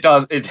 back to it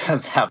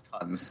does have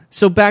tons.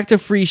 So back to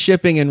free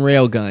shipping and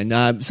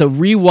Railgun. So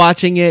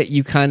rewatching it,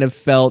 you kind of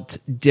felt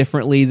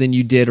differently than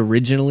you did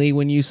originally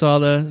when you saw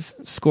the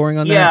scoring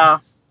on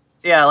that.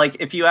 Yeah. Like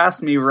if you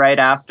asked me right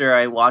after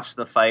I watched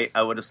the fight,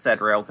 I would have said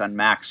Railgun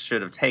Max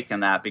should have taken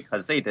that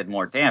because they did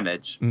more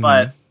damage.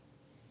 Mm-hmm.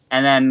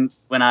 And then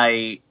when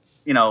I,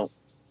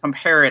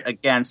 compare it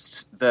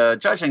against the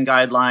judging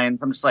guidelines,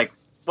 I'm just like,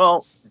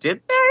 well, did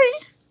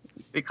they?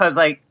 Because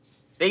like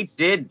they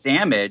did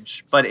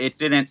damage, but it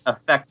didn't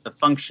affect the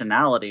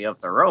functionality of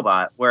the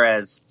robot,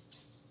 whereas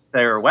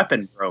their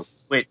weapon broke,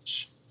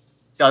 which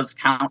does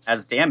count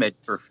as damage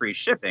for free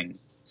shipping.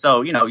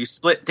 So, you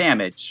split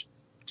damage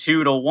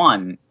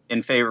 2-1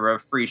 in favor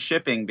of free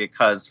shipping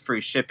because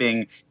free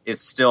shipping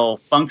is still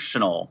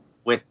functional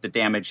with the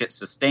damage it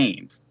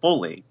sustained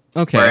fully.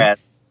 Okay.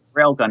 Whereas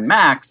Railgun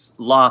Max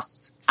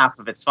lost half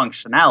of its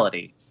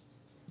functionality.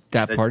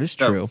 That part is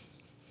true.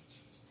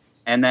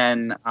 And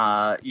then,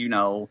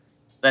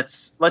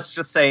 let's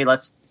just say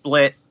let's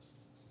split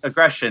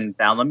aggression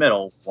down the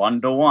middle,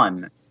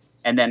 1-1,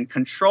 and then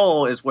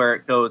control is where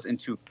it goes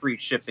into free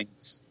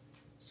shipping's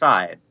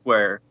side,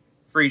 where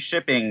free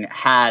shipping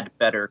had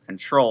better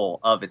control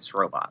of its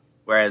robot,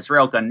 whereas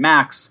Railgun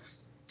Max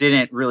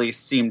didn't really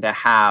seem to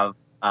have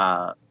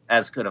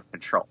as good of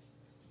control.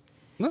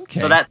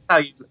 Okay. So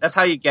that's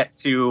how you get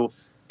to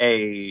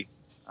a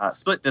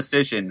split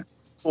decision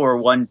for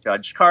one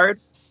judge card,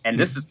 and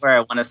this is where I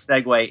want to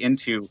segue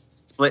into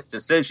split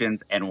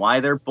decisions and why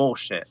they're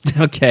bullshit.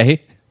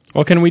 Okay.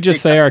 Well, can we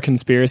just say our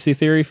conspiracy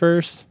theory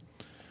first?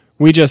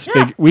 We just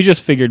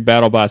figured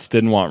BattleBots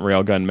didn't want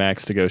Railgun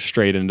Max to go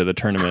straight into the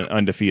tournament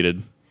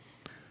undefeated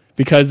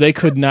because they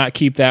could not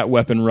keep that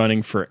weapon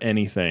running for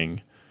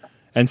anything.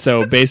 And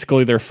so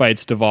basically their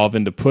fights devolve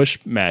into push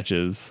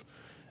matches.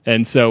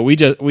 And so we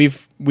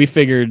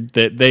figured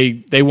that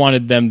they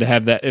wanted them to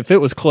have that. If it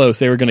was close,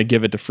 they were going to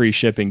give it to free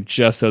shipping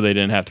just so they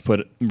didn't have to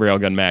put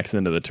Railgun Max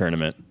into the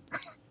tournament.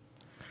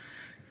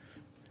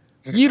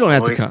 You don't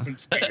have to come.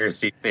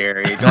 Conspiracy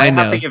theory. Do I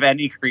have to give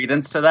any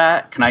credence to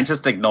that? Can I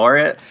just ignore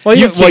it? Well,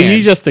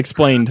 you just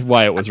explained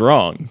why it was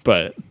wrong,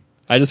 but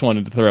I just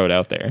wanted to throw it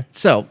out there.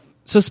 So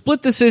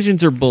split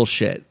decisions are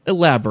bullshit.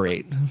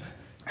 Elaborate.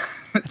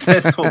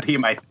 This will be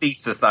my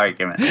thesis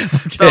argument.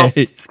 Okay. So,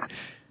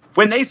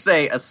 when they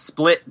say a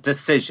split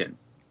decision,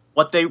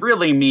 what they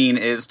really mean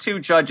is two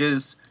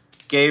judges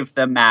gave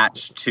the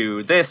match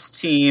to this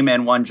team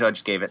and one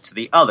judge gave it to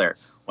the other.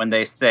 When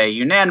they say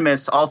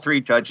unanimous, all three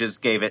judges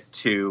gave it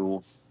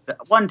to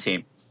one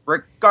team,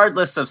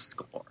 regardless of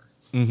score.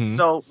 Mm-hmm.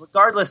 So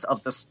regardless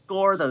of the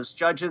score those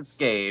judges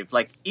gave,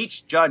 like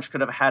each judge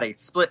could have had a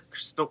split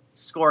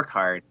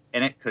scorecard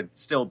and it could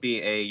still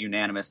be a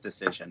unanimous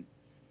decision.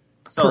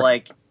 So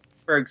like,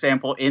 for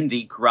example, in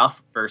the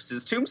Gruff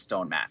versus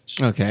Tombstone match.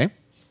 Okay.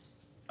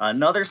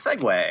 Another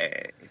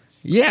segue.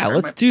 Yeah,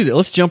 let's do that.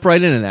 Let's jump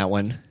right into that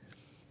one.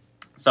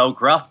 So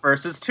Gruff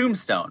versus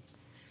Tombstone.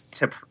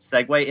 To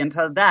segue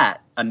into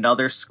that,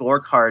 another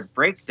scorecard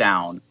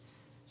breakdown.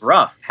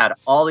 Gruff had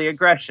all the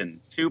aggression,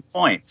 2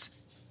 points.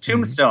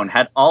 Tombstone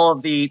had all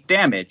of the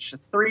damage,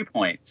 3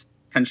 points.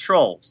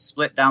 Control,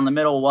 split down the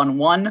middle,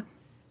 1-1.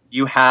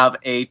 You have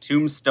a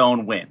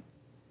Tombstone win.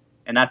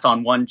 And that's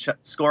on one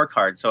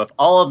scorecard. So if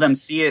all of them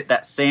see it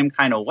that same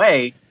kind of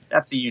way,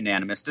 that's a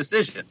unanimous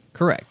decision.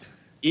 Correct.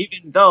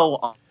 Even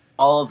though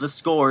all of the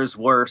scores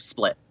were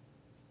split.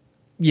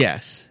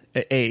 Yes.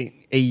 A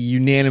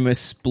unanimous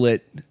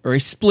split, or a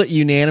split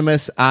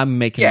unanimous, I'm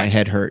making my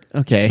head hurt.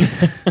 Okay.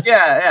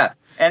 Yeah.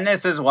 And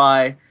this is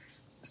why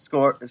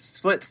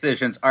split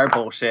decisions are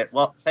bullshit.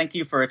 Well, thank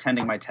you for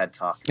attending my TED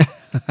Talk.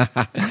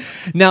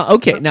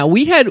 Now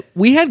we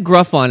had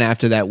Gruff on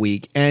after that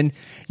week, and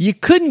you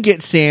couldn't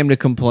get Sam to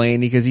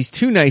complain because he's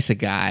too nice a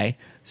guy.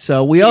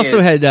 So we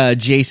also had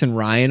Jason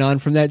Ryan on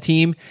from that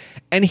team,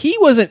 and he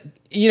was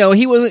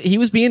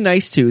being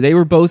nice too. They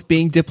were both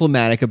being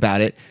diplomatic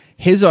about it.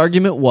 His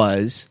argument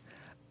was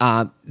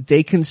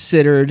they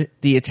considered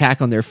the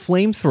attack on their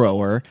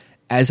flamethrower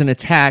as an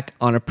attack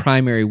on a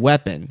primary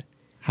weapon.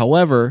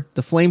 However,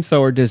 the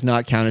flamethrower does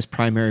not count as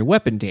primary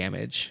weapon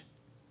damage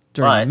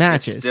during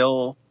matches.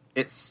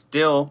 It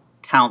still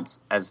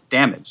counts as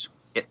damage.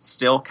 It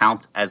still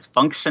counts as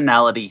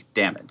functionality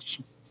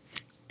damage.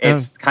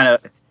 It's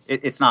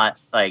it's not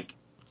like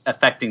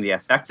affecting the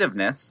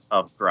effectiveness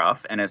of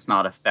Gruff, and it's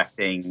not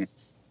affecting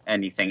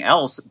anything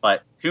else,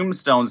 but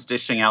Tombstone's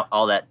dishing out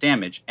all that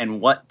damage.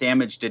 And what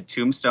damage did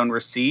Tombstone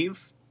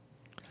receive?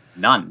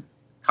 None.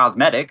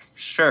 Cosmetic,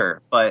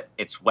 sure, but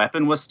its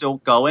weapon was still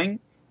going.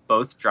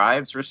 Both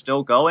drives were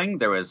still going.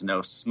 There was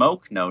no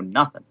smoke, no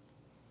nothing.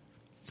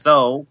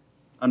 So,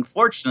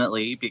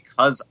 unfortunately,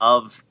 because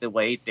of the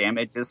way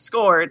damage is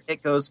scored,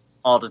 it goes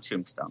all to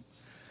Tombstone.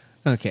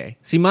 Okay.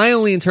 See, my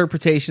only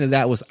interpretation of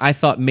that was I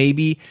thought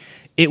maybe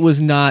it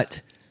was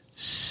not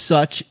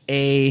such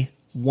a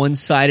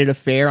one-sided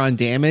affair on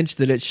damage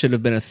that it should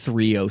have been a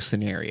 3-0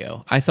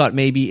 scenario. I thought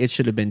maybe it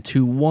should have been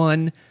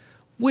 2-1,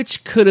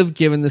 which could have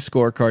given the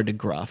scorecard to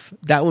Gruff.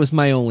 That was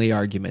my only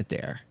argument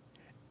there.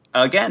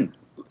 Again,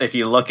 if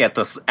you look at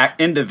the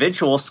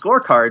individual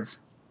scorecards,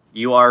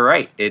 you are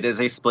right. It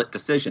is a split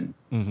decision.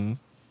 Mm-hmm.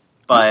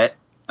 But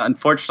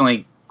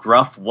unfortunately,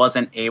 Gruff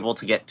wasn't able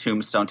to get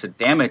Tombstone to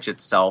damage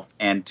itself,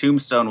 and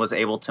Tombstone was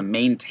able to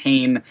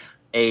maintain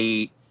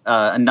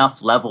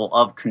enough level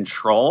of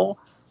control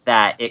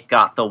that it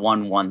got the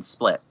 1-1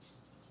 split.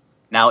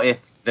 Now,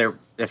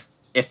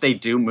 if they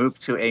do move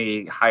to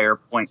a higher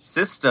point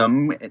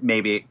system,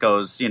 maybe it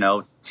goes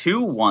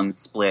 2-1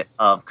 split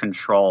of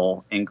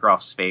control in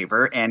Gruff's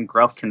favor, and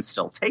Gruff can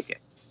still take it.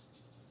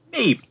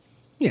 Maybe.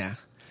 Yeah.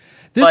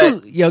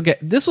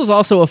 This was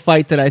also a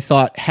fight that I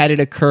thought, had it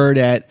occurred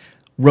at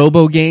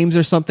Robo Games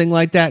or something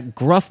like that,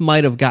 Gruff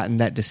might have gotten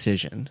that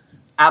decision.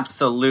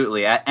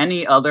 Absolutely. At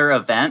any other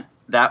event,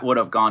 that would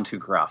have gone to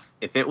Gruff.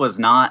 If it was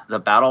not the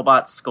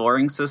BattleBot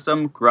scoring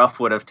system, Gruff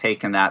would have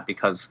taken that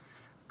because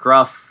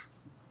Gruff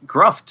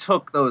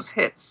took those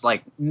hits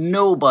like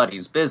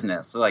nobody's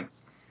business. Like,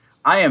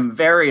 I am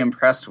very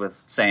impressed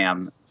with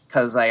Sam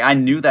because I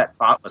knew that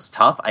bot was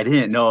tough. I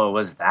didn't know it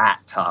was that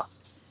tough.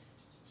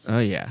 Oh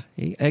yeah,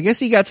 I guess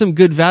he got some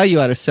good value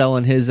out of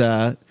selling his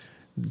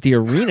the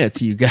arena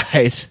to you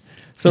guys.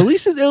 So at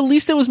least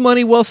it was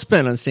money well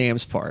spent on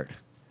Sam's part.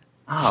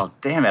 Oh,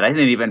 damn it. I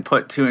didn't even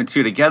put 2 and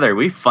 2 together.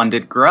 We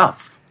funded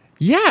Gruff.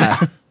 Yeah.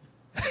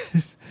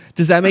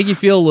 Does that make you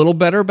feel a little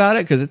better about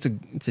it? Because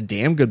it's a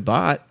damn good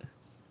bot.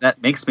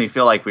 that makes me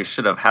feel like we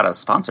should have had a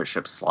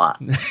sponsorship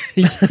slot.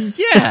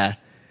 Yeah.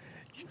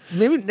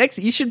 Maybe next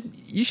you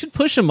should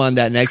push him on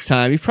that next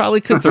time. You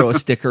probably could throw a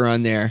sticker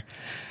on there.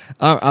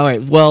 All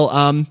right.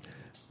 Well,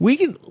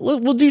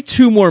 we'll do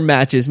 2 more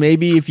matches.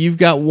 Maybe if you've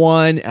got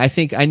one,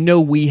 I know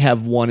we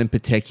have one in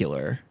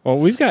particular. Well,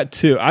 we've got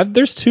 2.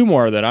 There's 2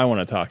 more that I want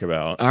to talk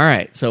about. All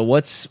right. So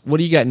what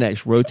do you got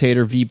next?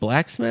 Rotator v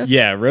Blacksmith?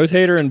 Yeah,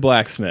 Rotator and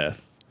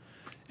Blacksmith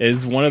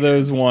is one of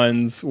those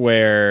ones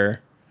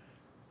where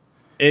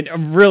it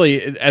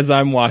really, as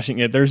I'm watching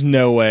it, there's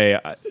no way,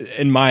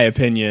 in my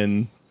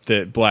opinion,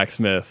 that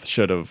Blacksmith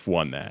should have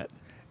won that.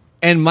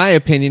 And my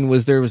opinion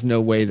was there was no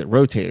way that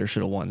Rotator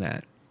should have won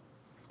that.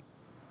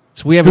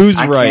 So we have Who's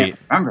I right? can't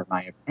remember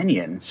my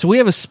opinion. So we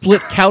have a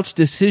split couch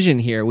decision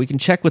here. We can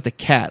check with the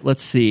cat.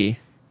 Let's see.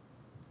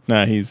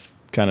 Nah, he's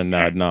kind of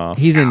nodding off.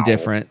 He's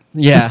indifferent.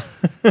 Yeah,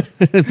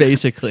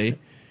 basically.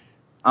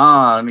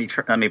 Let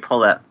me pull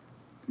that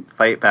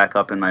fight back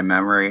up in my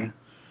memory.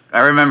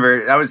 I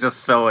remember I was just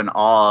so in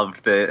awe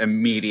of the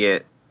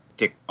immediate,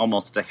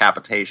 almost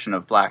decapitation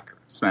of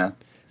Blacksmith.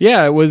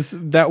 Yeah, it was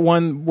that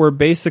one where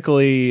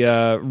basically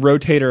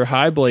Rotator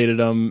high-bladed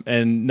him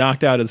and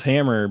knocked out his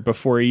hammer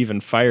before he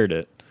even fired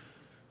it.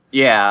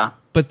 Yeah.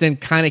 But then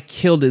kind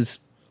of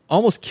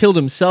almost killed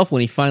himself when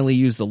he finally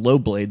used the low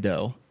blade,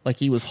 though. Like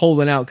he was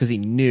holding out because he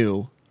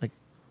knew, like,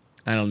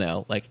 I don't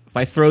know, like if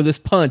I throw this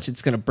punch,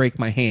 it's going to break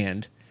my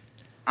hand.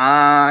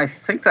 I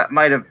think that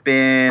might have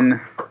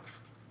been,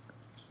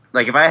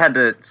 like, if I had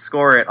to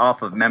score it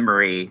off of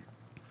memory,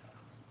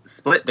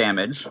 split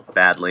damage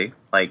badly,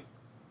 like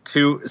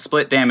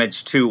split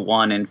damage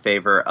 2-1 in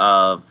favor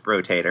of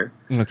Rotator.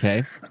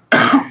 Okay.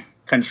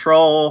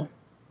 Control,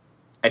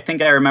 I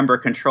think I remember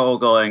Control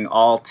going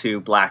all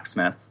to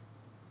Blacksmith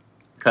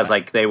because,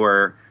 like,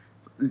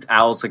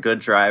 Al's a good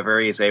driver.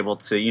 He's able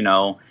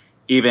to,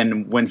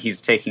 even when he's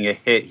taking a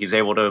hit, he's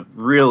able to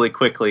really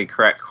quickly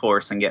correct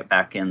course and get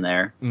back in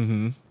there.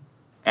 Mm-hmm.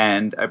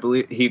 And I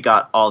believe he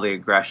got all the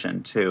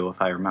aggression, too,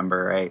 if I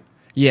remember right.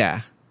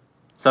 Yeah.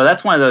 So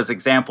that's one of those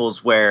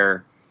examples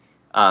where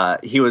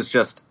he was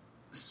just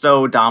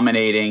so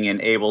dominating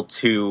and able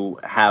to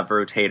have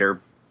Rotator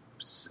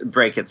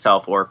break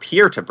itself or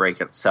appear to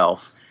break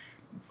itself,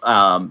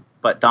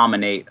 but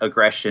dominate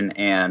aggression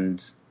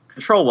and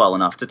control well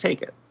enough to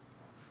take it.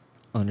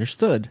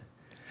 Understood.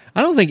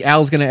 I don't think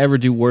Al's going to ever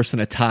do worse than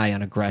a tie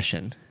on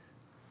aggression.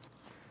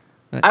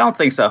 I don't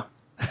think so.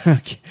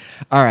 Okay.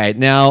 All right.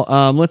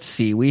 Now, let's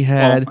see. We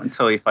had... Well,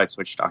 until he fights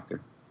Witch Doctor.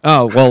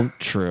 Oh, well,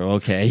 true.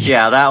 Okay.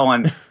 Yeah, that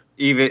one,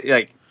 even,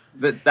 like,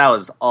 that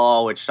was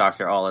all Witch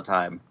Doctor all the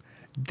time.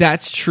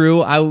 That's true.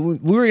 We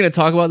were going to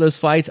talk about those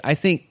fights. I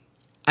think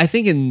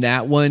in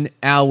that one,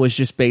 Al was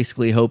just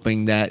basically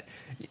hoping that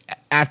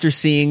after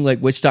seeing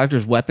like Witch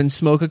Doctor's weapon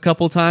smoke a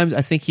couple times,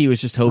 I think he was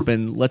just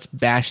hoping, let's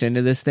bash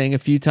into this thing a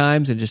few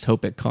times and just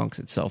hope it conks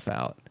itself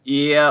out.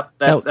 Yep,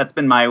 that's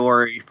been my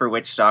worry for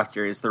Witch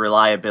Doctor is the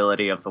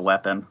reliability of the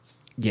weapon.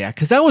 Yeah,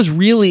 because that was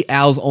really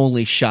Al's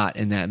only shot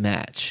in that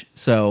match.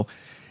 So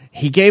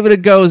he gave it a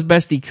go as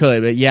best he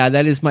could. But yeah,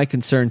 that is my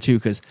concern too,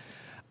 because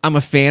I'm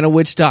a fan of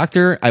Witch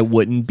Doctor. I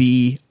wouldn't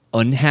be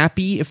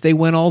unhappy if they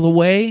went all the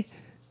way.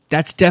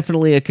 That's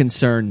definitely a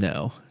concern,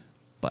 though.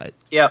 But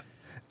yep.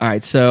 All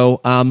right,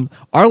 so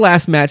our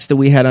last match that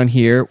we had on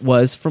here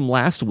was from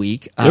last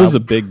week. It was a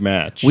big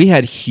match. We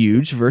had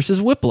Huge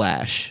versus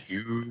Whiplash.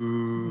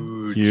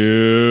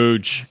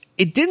 Huge.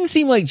 It didn't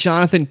seem like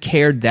Jonathan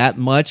cared that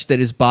much that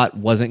his bot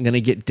wasn't going to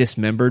get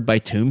dismembered by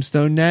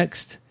Tombstone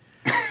next.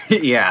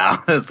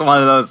 Yeah, it's one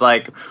of those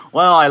like,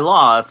 well, I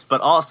lost, but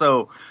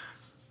also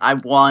I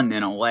won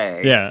in a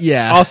way.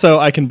 Yeah. Also,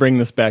 I can bring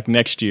this back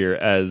next year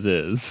as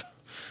is.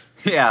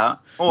 Yeah,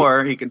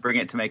 or he can bring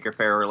it to Maker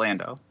Faire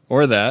Orlando.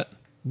 Or that.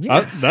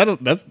 Yeah.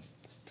 That's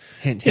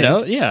Hint, you hint.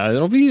 know, yeah,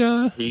 it'll be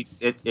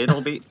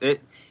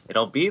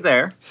It'll be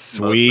there.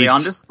 Sweet. Mostly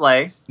on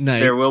display.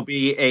 Nice. There will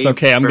be a It's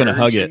okay, I'm gonna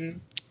hug it.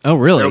 version- Oh,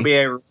 really?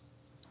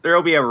 There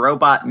will be a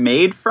robot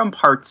made from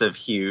parts of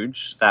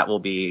Huge that will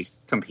be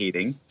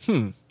competing.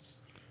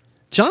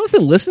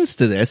 Jonathan listens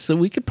to this, so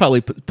we could probably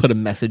put a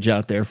message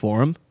out there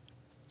for him.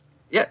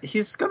 Yeah,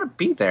 he's gonna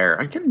be there.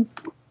 I can.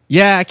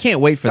 Yeah, I can't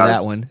wait for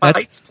that one.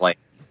 Fights play.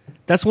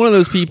 That's one of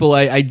those people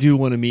I do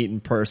want to meet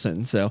in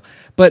person. So,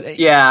 but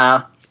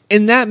Yeah.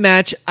 in that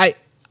match, I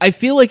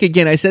feel like,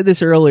 again, I said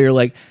this earlier,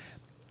 like,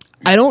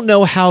 I don't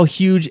know how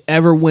Huge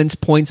ever wins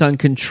points on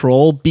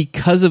Control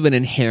because of an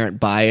inherent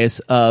bias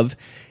of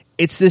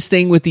it's this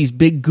thing with these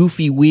big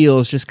goofy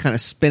wheels just kind of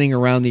spinning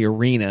around the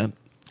arena.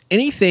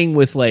 Anything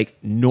with like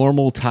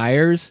normal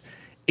tires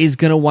is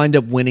going to wind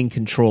up winning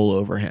Control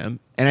over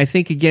him. And I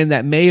think, again,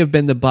 that may have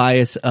been the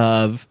bias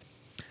of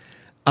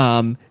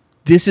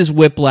this is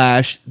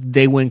Whiplash.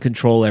 They win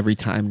Control every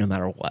time, no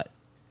matter what.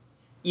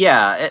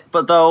 Yeah,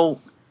 but though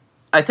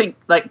I think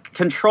like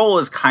Control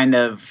is kind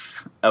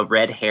of a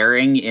red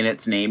herring in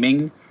its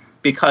naming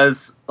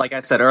because, like I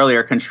said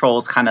earlier, Control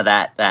is kind of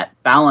that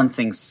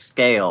balancing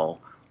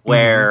scale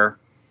where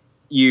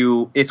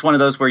it's one of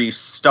those where you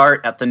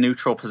start at the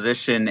neutral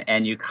position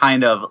and you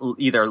kind of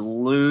either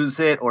lose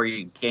it or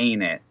you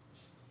gain it.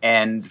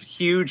 And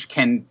Huge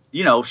can,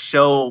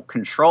 show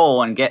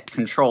control and get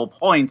control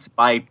points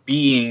by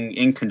being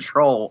in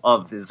control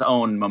of his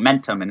own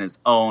momentum and his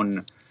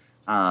own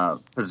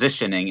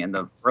positioning in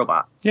the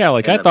robot. Yeah,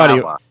 like I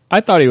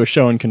thought he was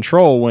showing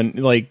control when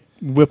like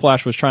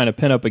Whiplash was trying to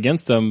pin up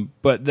against him,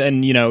 but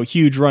then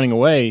Huge running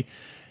away.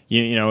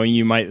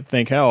 You might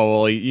think, oh,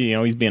 well,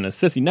 he's being a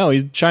sissy. No,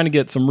 he's trying to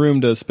get some room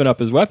to spin up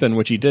his weapon,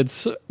 which he did,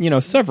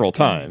 several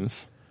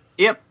times.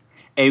 Yep.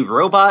 A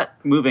robot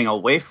moving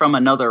away from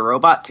another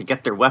robot to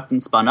get their weapon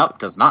spun up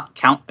does not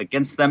count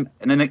against them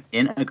in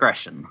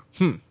aggression.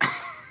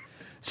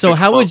 So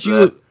how would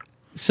you...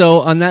 So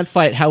on that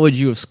fight, how would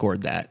you have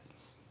scored that?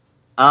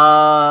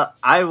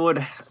 I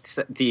would...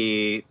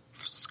 The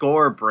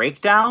score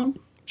breakdown?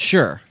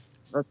 Sure.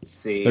 Let's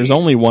see. There's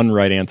only one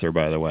right answer,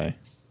 by the way.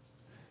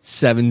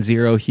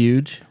 7-0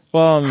 Huge.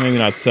 Well, maybe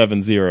not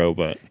 7-0,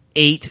 but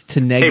 8 to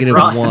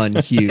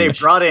 -1 Huge. They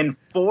brought in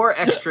 4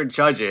 extra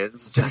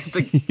judges just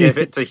to give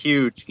it to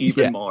Huge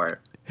even more.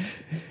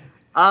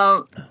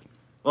 Well,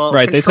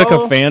 right. They took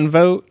a fan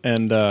vote,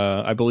 and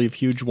I believe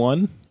Huge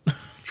won.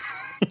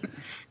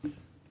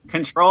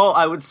 Control,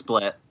 I would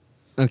split.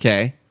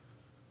 Okay.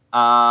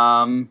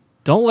 Don't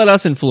let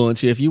us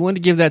influence you. If you want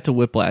to give that to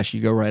Whiplash,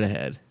 you go right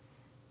ahead.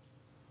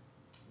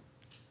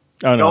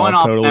 Oh no,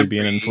 I'll totally be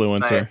an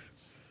influencer.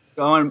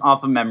 Going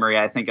off of memory,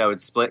 I think I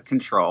would split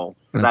Control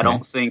because I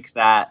don't think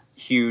that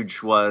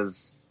Huge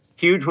was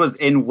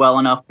in well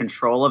enough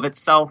control of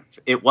itself.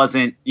 It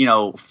wasn't,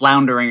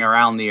 floundering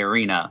around the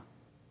arena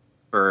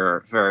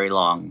for very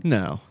long.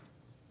 No.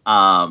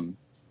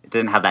 It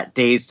didn't have that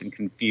dazed and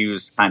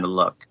confused kind of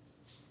look.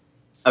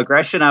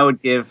 Aggression I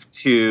would give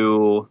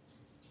to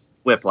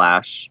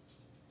Whiplash.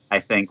 I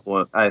think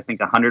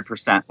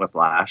 100%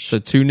 Whiplash. So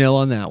 2-0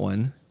 on that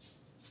one.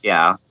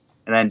 Yeah.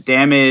 And then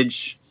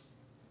damage,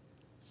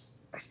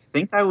 I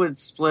think I would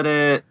split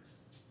it.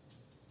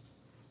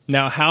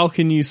 Now, how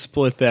can you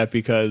split that?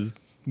 Because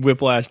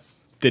Whiplash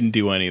didn't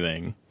do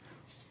anything.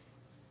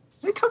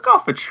 They took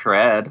off a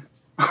tread.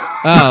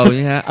 Oh,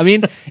 yeah. I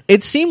mean,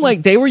 it seemed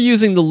like they were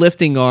using the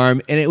lifting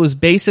arm, and it was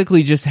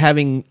basically just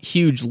having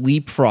Huge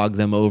leapfrog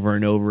them over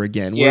and over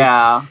again.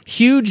 Yeah.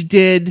 Huge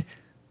did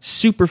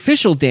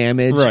superficial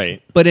damage,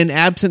 right? But in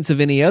absence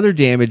of any other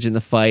damage in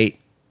the fight,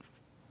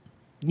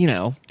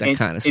 that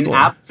kind of score. In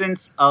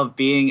absence of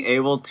being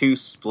able to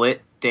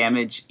split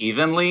damage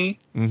evenly,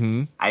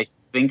 I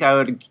think I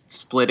would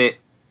split it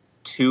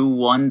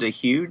 2-1 to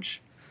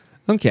Huge.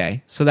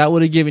 Okay, so that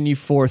would have given you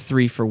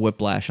 4-3 for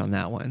Whiplash on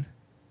that one.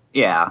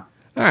 Yeah.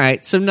 All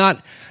right, so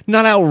not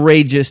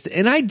outrageous,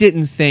 and I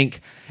didn't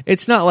think...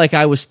 It's not like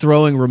I was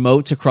throwing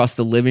remotes across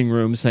the living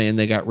room saying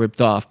they got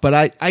ripped off,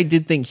 but I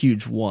did think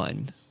Huge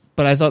won.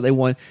 But I thought they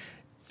won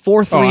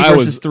 4-3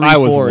 versus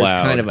 3-4 is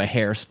kind of a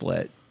hair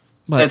split.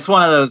 But it's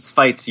one of those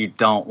fights you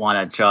don't want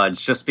to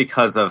judge just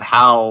because of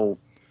how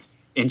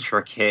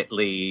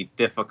intricately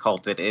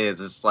difficult it is.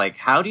 It's like,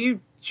 how do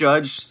you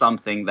judge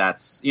something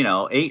that's,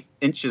 8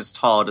 inches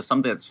tall to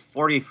something that's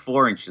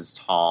 44 inches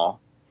tall?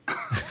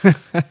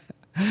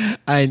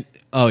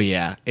 Oh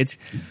yeah, it's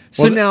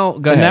so now.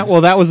 Go ahead.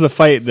 That was the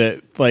fight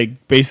that,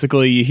 like,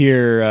 basically you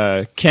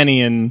hear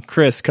Kenny and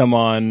Chris come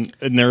on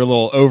in their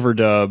little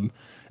overdub,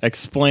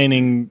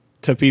 explaining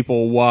to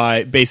people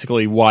why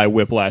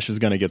Whiplash is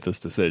going to get this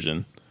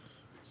decision.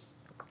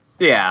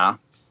 Yeah,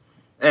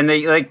 and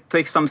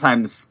they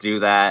sometimes do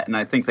that, and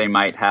I think they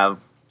might have.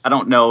 I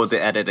don't know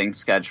the editing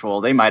schedule.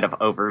 They might have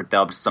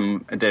overdubbed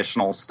some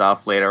additional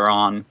stuff later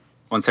on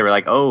once they were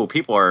like, "Oh,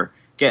 people are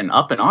getting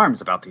up in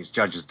arms about these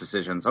judges'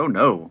 decisions. Oh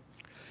no."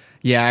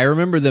 Yeah, I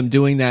remember them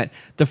doing that.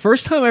 The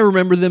first time I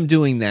remember them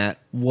doing that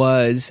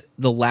was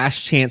the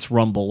Last Chance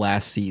Rumble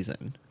last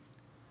season,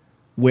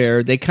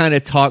 where they kind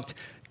of talked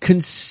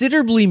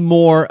considerably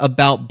more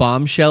about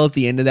Bombshell at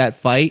the end of that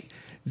fight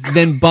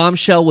than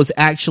Bombshell was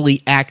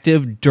actually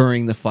active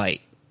during the fight.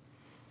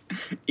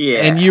 Yeah.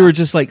 And you were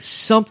just like,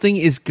 something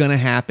is going to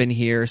happen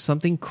here.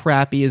 Something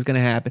crappy is going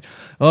to happen.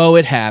 Oh,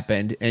 it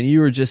happened. And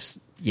you were just,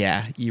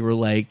 you were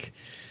like...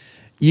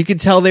 You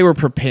could tell they were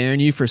preparing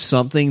you for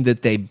something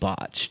that they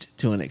botched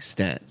to an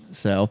extent.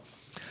 So,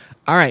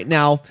 all right,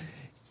 now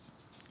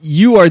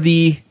you are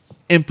the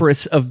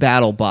Empress of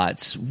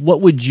BattleBots.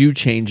 What would you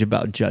change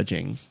about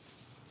judging,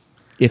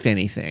 if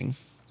anything?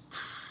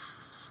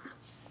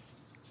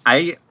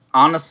 I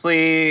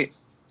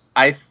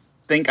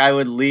think I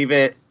would leave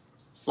it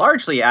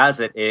largely as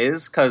it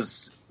is,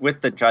 because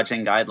with the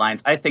judging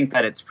guidelines, I think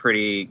that it's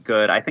pretty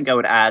good. I think I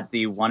would add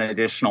the 1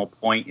 additional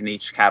point in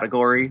each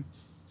category.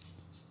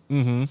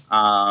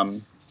 Mm-hmm.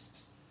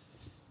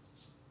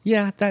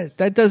 Yeah,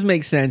 that does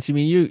make sense. I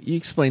mean, you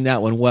explained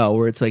that one well,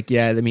 where it's like,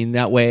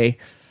 that way,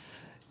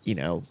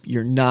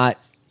 you're not.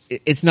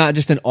 It's not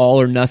just an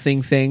all or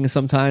nothing thing.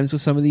 Sometimes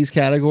with some of these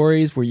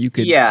categories, where you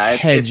could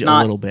hedge a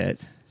little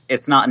bit.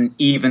 It's not an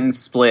even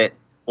split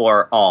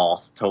or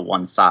all to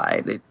one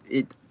side.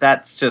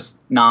 That's just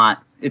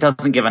not. It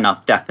doesn't give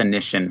enough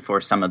definition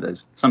for some of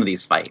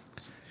these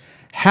fights.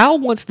 How,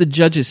 once the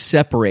judges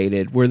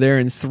separated, where they're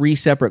in 3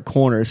 separate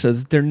corners so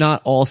that they're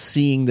not all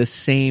seeing the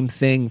same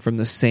thing from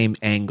the same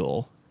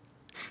angle?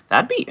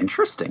 That'd be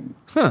interesting.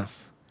 Huh.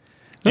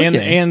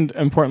 Okay. And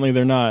importantly,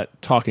 they're not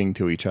talking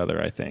to each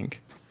other, I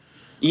think.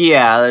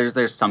 Yeah,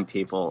 there's some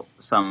people,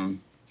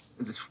 some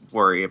just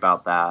worry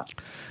about that.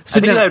 So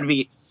I think now- that would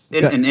be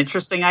an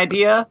interesting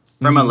idea.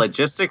 From a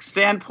logistics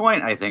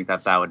standpoint, I think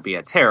that would be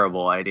a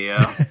terrible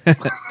idea.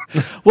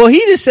 Well, he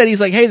just said,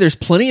 he's like, hey, there's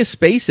plenty of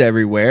space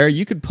everywhere.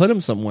 You could put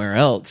them somewhere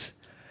else.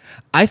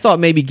 I thought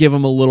maybe give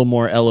them a little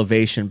more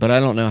elevation, but I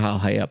don't know how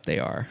high up they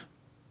are.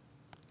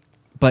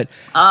 But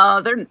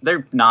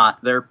they're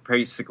not. They're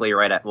basically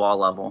right at wall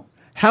level.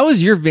 how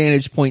is your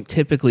vantage point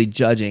typically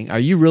judging? Are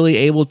you really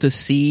able to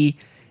see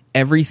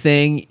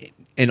everything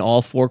in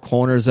all 4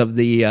 corners of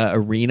the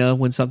arena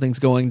when something's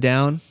going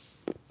down?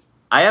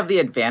 I have the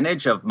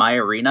advantage of my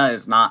arena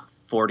is not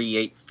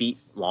 48 feet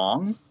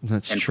long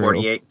That's and true.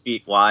 48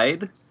 feet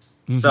wide.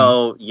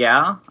 So,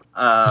 yeah.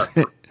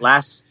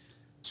 Last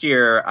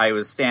year, I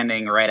was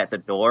standing right at the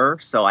door,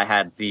 so I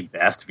had the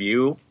best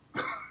view.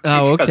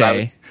 Oh, because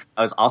okay.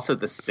 I was also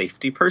the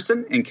safety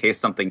person in case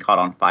something caught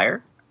on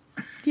fire.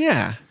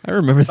 Yeah, I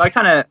remember So I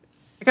kind of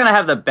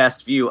have the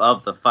best view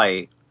of the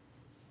fight.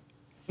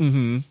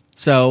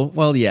 So,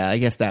 well, yeah, I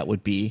guess that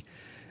would be...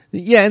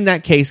 Yeah, in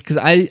that case, because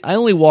I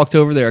only walked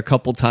over there a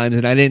couple times,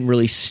 and I didn't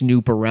really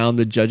snoop around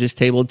the judges'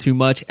 table too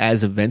much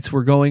as events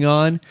were going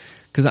on,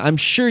 because I'm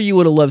sure you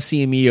would have loved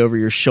seeing me over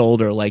your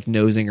shoulder, like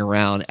nosing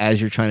around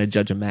as you're trying to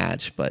judge a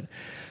match. But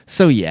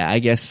so, yeah, I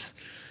guess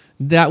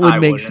that would I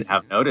make wouldn't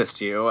have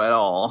noticed you at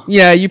all.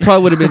 Yeah, you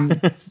probably would have been,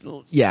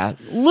 a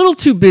little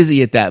too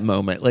busy at that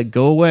moment. Like,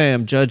 go away,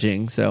 I'm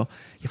judging. So,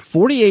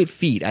 48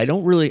 feet. I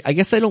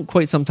guess I don't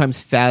quite sometimes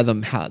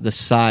fathom how the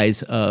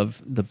size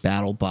of the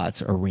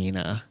BattleBots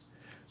arena.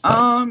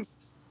 About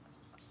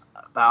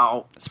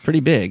It's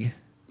pretty big.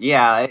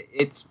 yeah,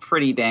 it's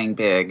pretty dang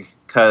big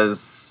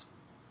because,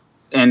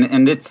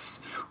 and it's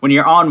when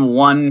you're on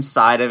one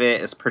side of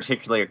it, it's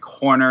particularly a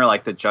corner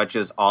like the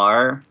judges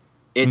are.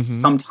 It's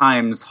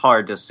sometimes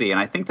hard to see, and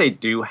I think they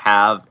do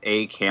have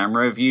a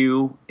camera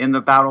view in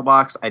the battle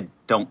box. I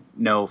don't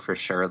know for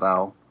sure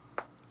though,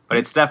 but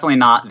it's definitely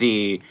not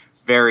the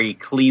very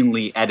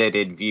cleanly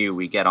edited view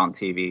we get on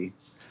TV.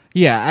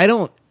 Yeah, I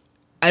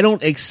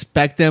don't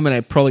expect them, and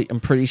I'm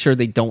pretty sure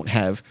they don't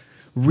have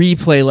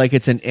replay like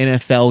it's an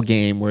NFL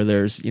game where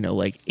there's,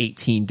 like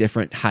 18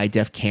 different high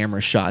def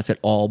camera shots at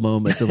all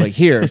moments of like,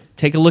 here,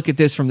 take a look at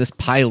this from this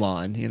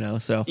pylon,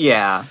 so.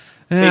 Yeah.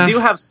 Yeah. They do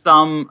have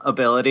some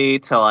ability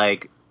to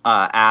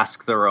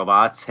ask the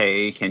robots,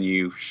 hey, can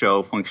you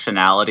show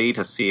functionality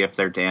to see if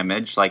they're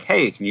damaged? Like,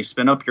 hey, can you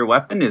spin up your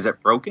weapon? Is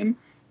it broken?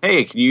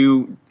 Hey,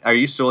 are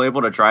you still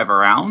able to drive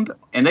around?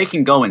 And they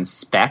can go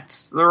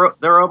inspect the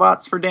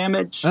robots for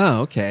damage.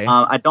 Oh, okay.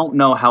 I don't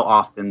know how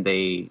often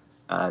they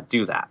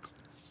do that.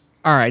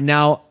 All right.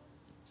 Now,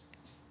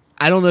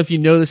 I don't know if you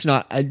know this or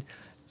not.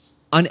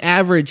 On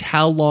average,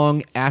 how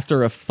long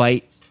after a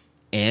fight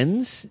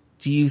ends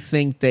do you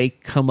think they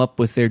come up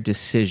with their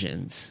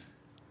decisions?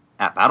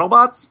 At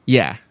BattleBots?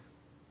 Yeah.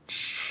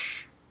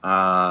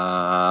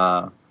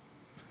 Uh,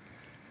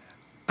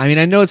 I mean,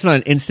 I know it's not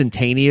an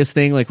instantaneous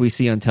thing like we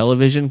see on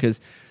television because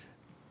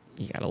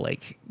you got to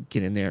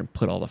get in there and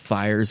put all the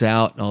fires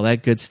out and all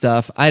that good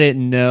stuff. I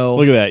didn't know.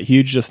 Look at that.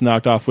 Huge just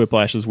knocked off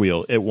Whiplash's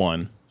wheel. It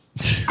won.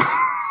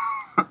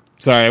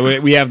 Sorry,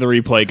 we have the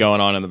replay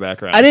going on in the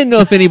background. I didn't know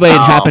if anybody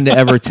had happened to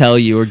ever tell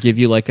you or give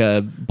you a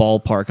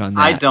ballpark on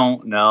that. I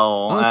don't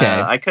know.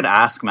 Okay. I could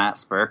ask Matt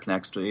Spurk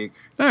next week.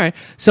 All right.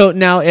 So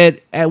now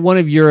at one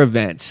of your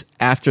events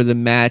after the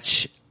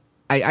match,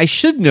 I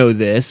should know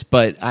this,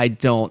 but I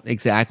don't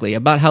exactly.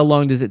 About how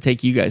long does it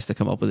take you guys to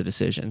come up with a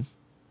decision?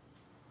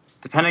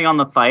 Depending on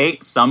the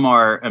fight, some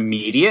are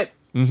immediate.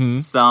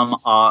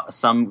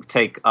 Some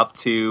take up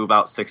to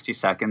about 60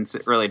 seconds.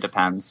 It really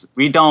depends.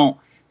 We don't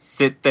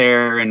sit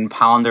there and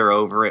ponder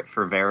over it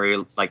for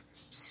very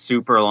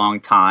super long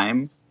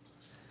time.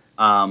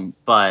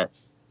 But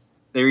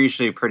they're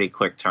usually a pretty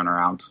quick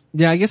turnaround.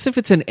 Yeah, I guess if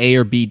it's an A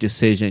or B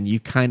decision, you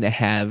kind of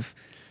have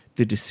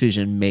the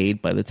decision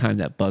made by the time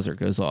that buzzer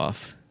goes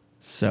off.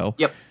 So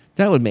Yep.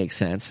 that would make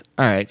sense.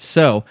 All right.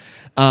 So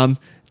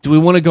do we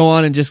want to go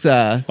on and just...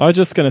 I was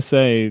just going to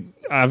say,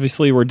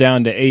 obviously we're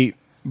down to 8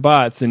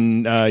 bots,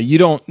 and you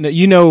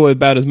know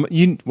about as much.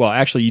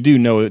 Actually, you do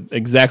know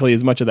exactly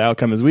as much of the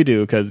outcome as we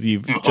do because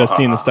you've just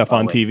seen the stuff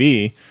on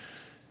TV.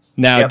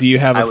 Now, Yep. do you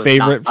have I a was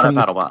favorite not from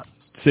at the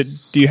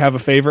BattleBots. Do you have a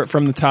favorite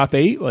from the top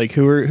 8? Like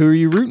who are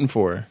you rooting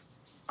for?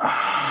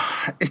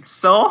 It's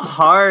so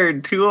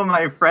hard. 2 of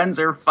my friends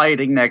are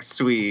fighting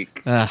next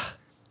week.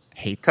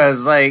 hate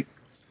Because,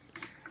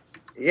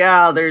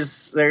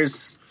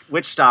 there's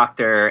Witch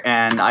Doctor,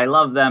 and I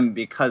love them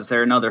because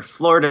they're another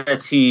Florida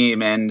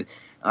team, and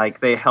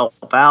they help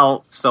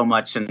out so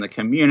much in the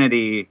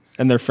community.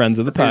 And they're friends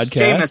of the There's podcast.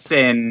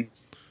 Jameson.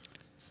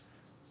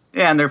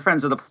 Yeah, and they're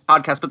friends of the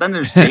podcast. But then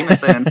there's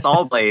Jameson and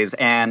Sawblaze,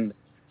 and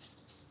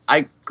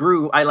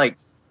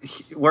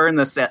we're in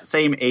the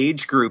same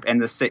age group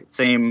and the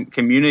same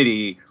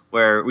community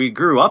where we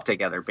grew up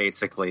together,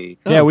 basically.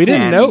 Yeah, we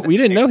didn't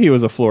And- know he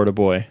was a Florida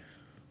boy.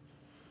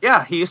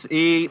 Yeah,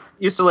 he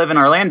used to live in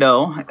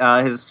Orlando.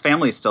 His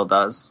family still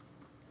does.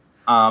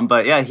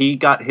 But yeah, he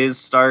got his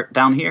start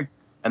down here,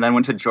 and then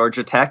went to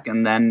Georgia Tech,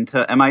 and then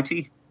to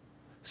MIT.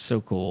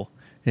 So cool.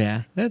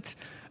 Yeah, that's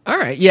all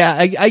right. Yeah,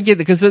 I get it,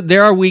 because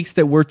there are weeks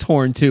that we're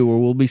torn too, where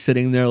we'll be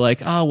sitting there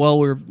like, oh well,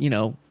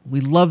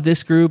 we love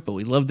this group, but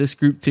we love this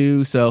group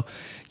too. So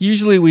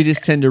usually we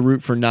just tend to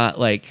root for not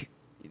like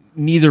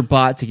neither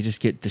bot to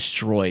just get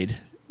destroyed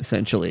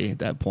essentially at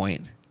that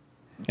point.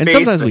 And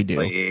sometimes we do.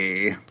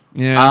 Basically.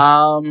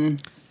 Yeah.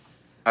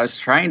 I was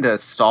trying to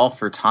stall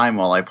for time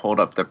while I pulled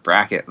up the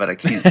bracket, but I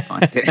can't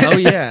find it. Oh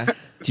yeah.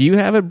 Do you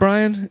have it,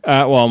 Brian?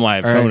 Well,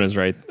 my phone right. is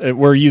right.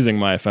 We're using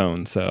my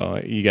phone,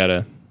 so you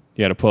gotta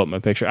pull up my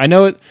picture. I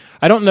know it.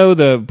 I don't know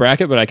the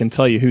bracket, but I can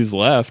tell you who's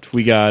left.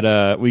 We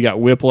got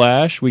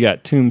Whiplash, we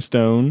got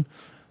Tombstone,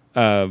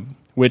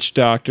 Witch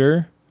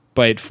Doctor,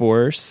 Bite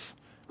Force,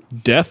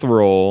 Death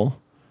Roll,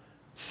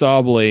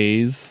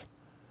 Sawblaze.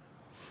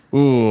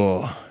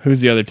 Ooh,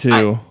 who's the other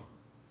two?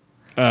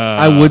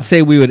 I would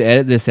say we would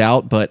edit this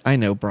out, but I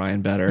know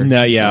Brian better.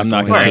 No, He's yeah, I'm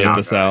not going going to We're edit not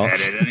this gonna out.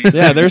 edit anything.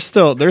 Yeah, there's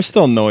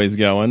still noise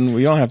going.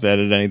 We don't have to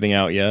edit anything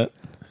out yet.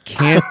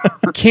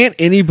 Can't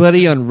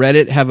anybody on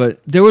Reddit have a?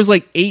 There was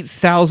like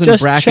 8,000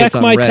 Just brackets check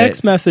on my Reddit.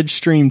 text message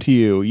stream to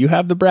you. You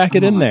have the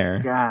bracket in there.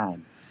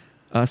 God.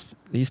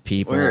 These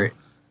people. Where?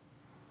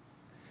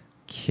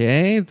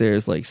 Okay,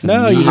 there's like some.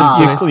 No, you memes.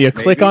 just you Maybe.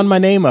 click on my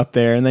name up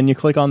there, and then you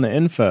click on the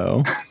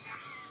info,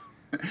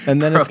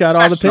 and then it's got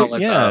all the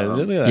pictures. Yeah, Professionalism.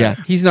 look at that.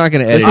 Yeah, he's not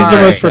going to edit. This is the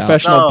it most out.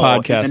 professional So,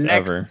 podcast the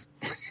ever. next,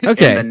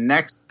 Okay. The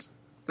next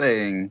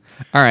thing,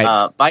 All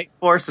right. Bite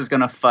Force is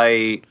going to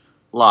fight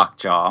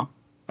Lockjaw.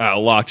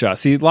 Lockjaw.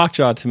 See,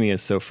 Lockjaw to me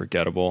is so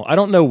forgettable. I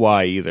don't know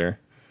why either.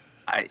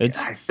 I It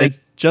think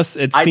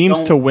I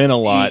seems to don't win a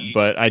lot, see-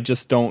 but I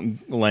just don't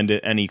lend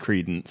it any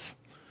credence.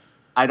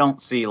 I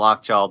don't see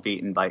Lockjaw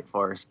beating Bite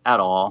Force at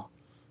all.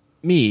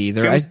 Me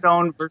either.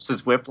 Tombstone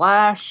versus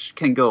Whiplash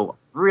can go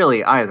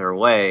really either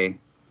way.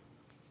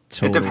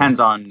 Totally. It depends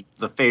on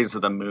the phase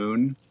of the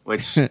moon,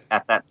 which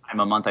at that time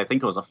of month, I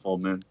think it was a full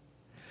moon.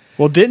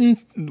 Well,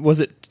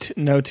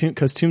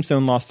 because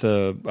Tombstone lost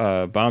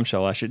to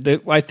Bombshell last year.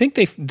 I think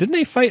didn't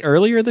they fight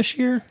earlier this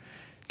year?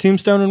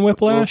 Tombstone and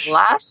Whiplash.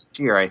 Last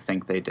year, I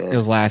think they did. It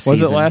was last Was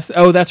season. it last?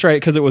 Oh, that's right,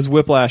 because it was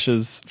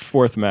Whiplash's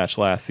fourth match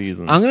last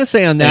season. I'm going to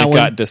say on that and it one,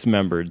 got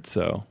dismembered.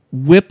 So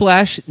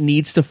Whiplash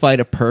needs to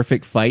fight a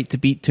perfect fight to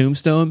beat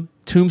Tombstone.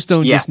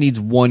 Tombstone Yeah. just needs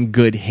one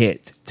good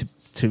hit to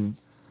kill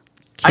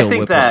I think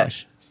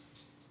Whiplash.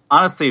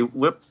 Honestly,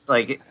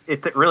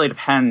 it really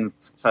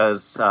depends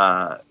because,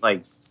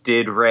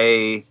 did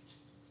Ray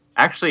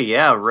actually?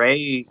 Yeah,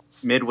 Ray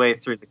midway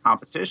through the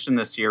competition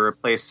this year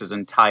replaced his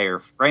entire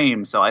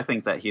frame, so I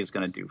think that he's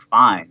going to do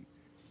fine.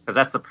 Because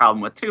that's the problem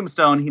with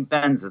Tombstone; he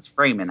bends his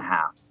frame in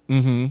half.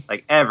 Mm-hmm.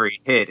 Like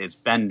every hit is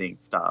bending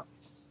stuff.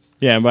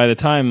 yeah, and by the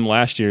time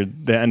last year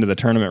the end of the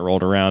tournament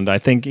rolled around, I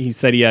think he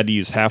said he had to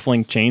use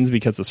half-link chains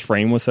because his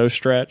frame was so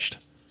stretched.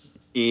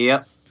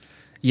 Yep.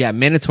 Yeah,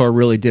 Minotaur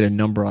really did a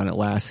number on it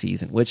last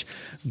season, which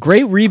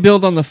great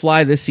rebuild on the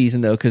fly this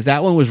season, though, because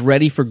that one was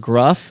ready for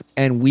Gruff,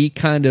 and we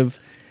kind of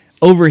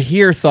over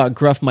here thought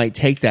Gruff might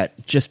take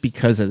that just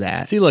because of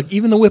that. See, look,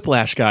 even the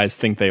Whiplash guys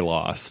think they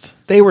lost.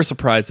 They were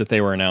surprised that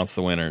they were announced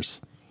the winners.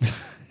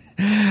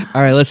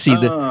 All right, let's see.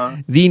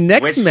 The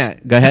next match.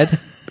 Go ahead.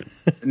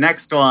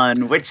 Next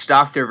one: Witch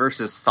Doctor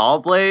versus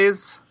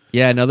Sawblaze.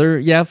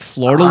 Yeah,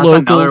 Florida That's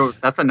locals.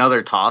 That's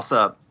another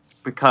toss-up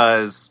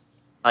because,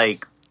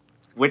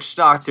 Witch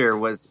Doctor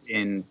was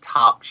in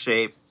top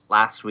shape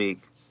last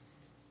week,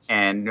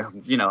 and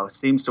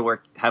seems to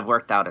have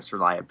worked out his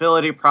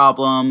reliability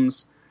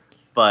problems.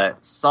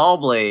 But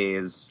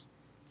Sawblaze,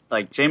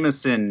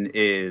 Jameson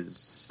is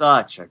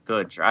such a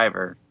good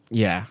driver.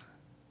 Yeah,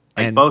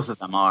 And both of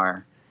them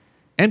are.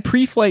 And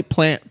pre-fight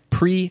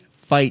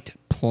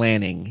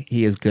planning,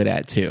 he is good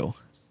at too.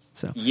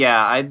 So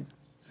Yeah,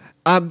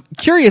 I'm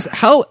curious,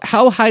 how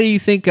high do you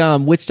think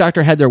Witch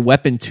Doctor had their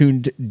weapon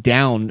tuned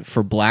down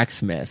for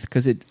Blacksmith?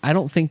 Because I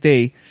don't think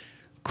they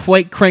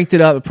quite cranked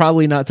it up.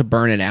 Probably not to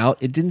burn it out.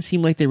 It didn't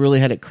seem like they really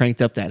had it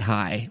cranked up that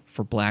high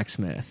for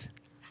Blacksmith.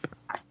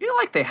 I feel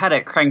like they had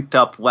it cranked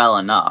up well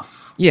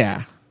enough.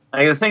 Yeah,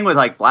 The thing with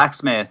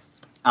Blacksmith,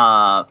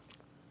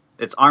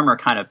 its armor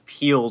kind of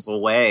peels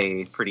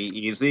away pretty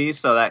easy,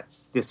 so that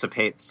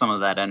dissipates some of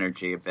that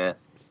energy a bit.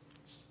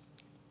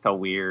 It's a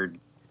weird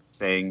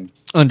thing.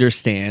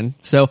 understand.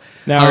 So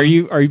Now, are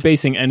you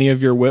basing any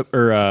of your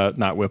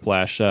not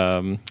Whiplash,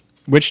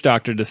 Witch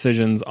Doctor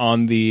decisions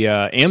on the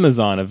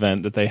Amazon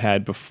event that they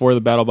had before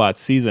the BattleBots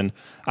season?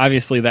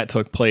 Obviously, that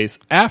took place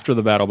after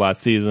the BattleBots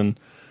season,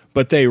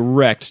 but they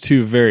wrecked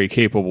two very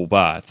capable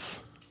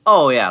bots.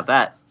 Oh yeah,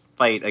 that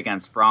fight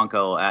against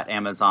Bronco at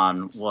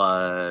Amazon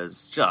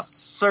was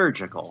just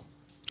surgical.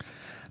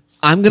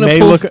 I'm gonna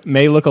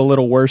May look a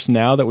little worse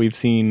now that we've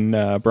seen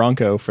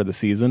Bronco for the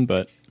season,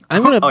 but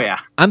Oh yeah.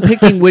 I'm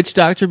picking Witch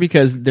Doctor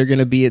because they're going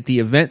to be at the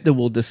event that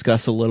we'll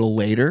discuss a little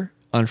later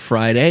on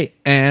Friday,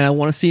 and I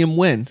want to see him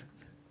win.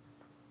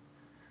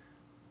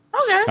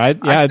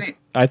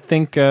 I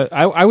think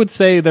I would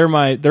say they're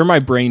my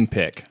brain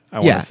pick. I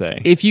want to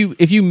say if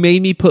you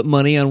made me put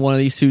money on one of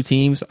these two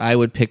teams, I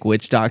would pick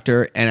Witch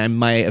Doctor, and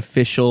my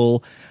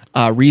official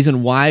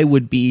reason why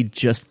would be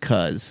just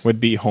cause would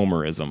be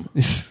homerism.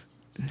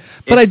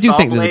 But I do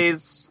think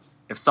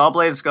if Saw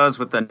Blaze goes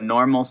with the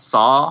normal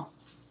Saw,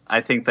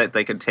 I think that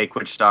they could take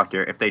Witch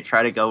Doctor. If they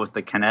try to go with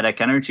the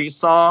kinetic energy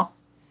Saw,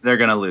 they're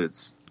going to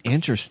lose.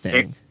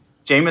 Interesting.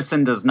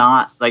 Jameson does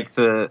not like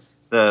the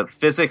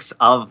physics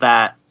of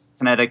that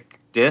kinetic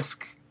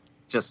disc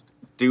just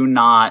do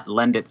not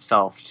lend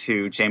itself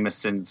to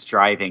Jameson's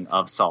driving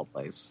of Saw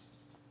Blaze.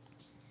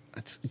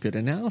 That's good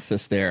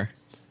analysis there.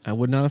 I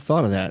would not have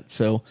thought of that.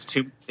 So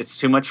it's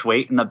too much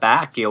weight in the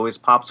back. He always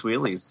pops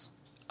wheelies.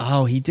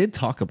 Oh, he did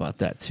talk about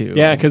that too.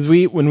 Yeah, because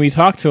when we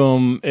talked to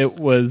him, it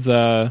was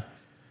we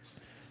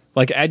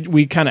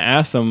kind of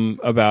asked him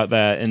about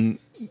that, and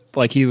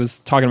like he was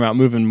talking about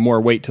moving more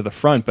weight to the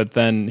front, but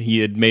then he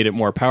had made it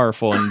more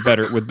powerful and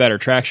better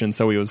traction,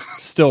 so he was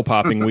still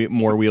popping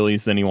more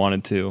wheelies than he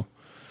wanted to.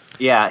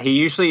 Yeah, he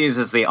usually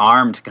uses the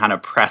arm to kind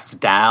of press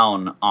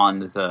down on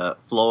the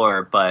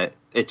floor, but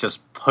it just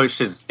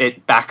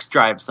back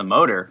drives the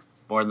motor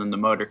more than the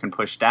motor can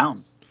push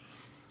down.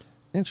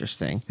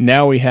 Interesting.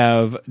 Now we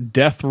have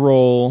Death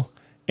Roll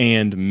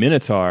and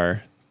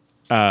Minotaur.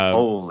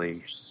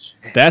 Holy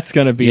shit. That's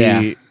going to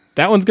be...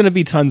 That one's going to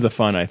be tons of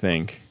fun, I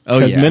think. Oh,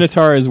 because yeah.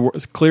 Minotaur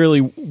has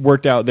clearly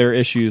worked out their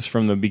issues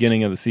from the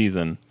beginning of the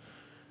season.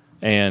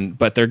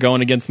 But they're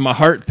going against my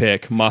heart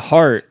pick. My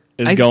heart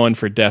is going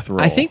for Death Roll.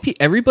 I think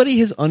everybody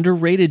has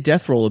underrated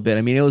Death Roll a bit.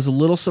 I mean, it was a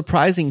little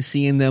surprising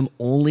seeing them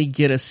only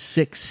get a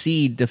 6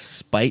 seed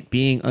despite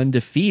being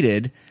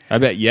undefeated. I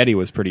bet Yeti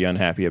was pretty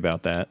unhappy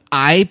about that.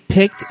 I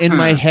picked in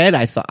my head.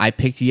 I thought I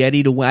picked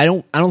Yeti to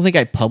win. I don't think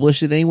I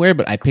published it anywhere,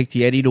 but I picked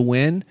Yeti to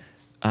win.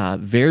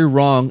 Very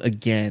wrong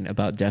again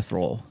about Death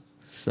Roll.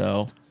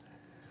 So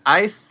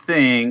I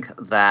think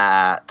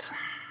that.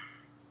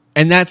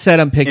 And that said,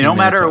 I'm picking. No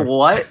matter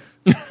what,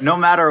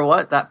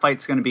 that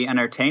fight's going to be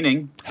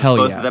entertaining. Hell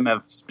Both yeah. of them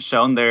have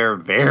shown they're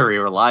very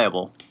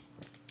reliable.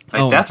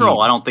 Death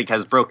Roll, I don't think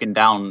has broken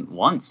down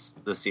once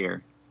this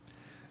year.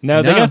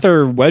 No, they got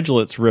their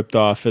wedgelets ripped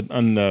off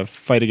on the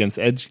fight against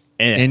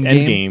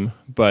Endgame,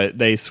 but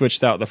they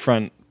switched out the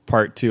front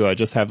part to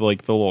just have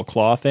like the little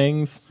claw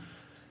things.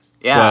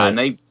 Yeah, and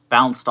they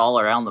bounced all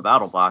around the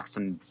battle box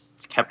and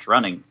kept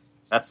running.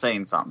 That's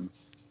saying something.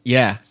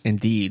 Yeah,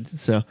 indeed.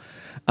 So,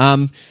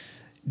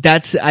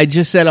 I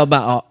just said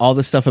about all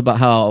the stuff about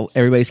how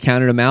everybody's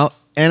counted them out,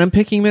 and I'm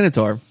picking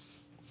Minotaur.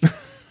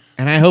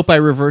 And I hope I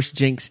reverse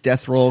jinx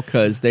Death Roll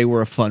because they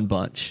were a fun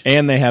bunch.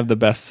 And they have the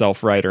best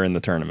self-rider in the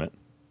tournament.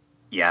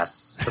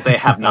 Yes, but they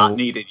have not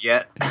needed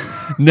yet.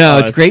 No,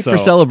 it's great for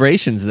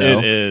celebrations, though.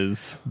 It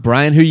is.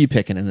 Brian, who are you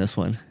picking in this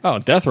one? Oh,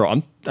 Death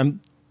Roll.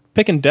 I'm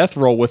picking Death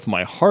Roll with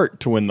my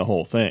heart to win the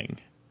whole thing.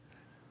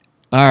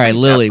 All right,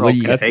 Lily, what do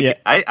you got?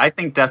 I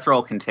think Death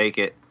Roll can take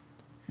it.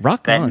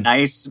 Rock on.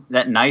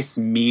 That nice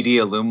meaty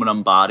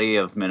aluminum body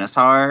of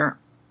Minotaur,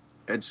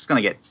 it's just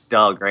going to get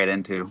dug right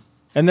into.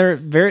 And they're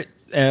very...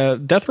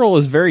 Death Roll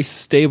is very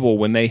stable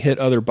when they hit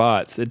other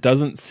bots. It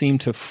doesn't seem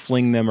to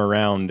fling them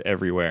around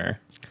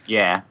everywhere.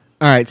 Yeah.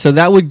 All right, so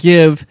that would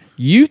give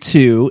you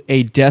two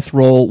a Death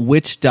Roll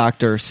Witch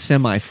Doctor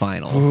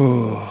semifinal.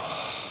 Ooh.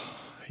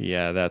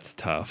 Yeah, that's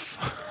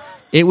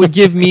tough. It would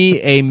give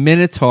me a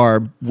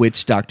Minotaur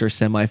Witch Doctor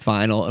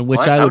semifinal, in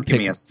which I would pick give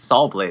me a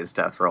Saw Blaze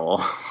Death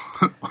Roll,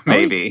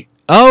 maybe.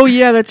 Oh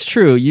yeah, that's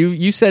true.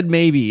 You said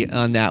maybe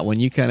on that one.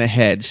 You kind of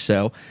hedged.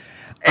 So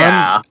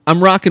yeah,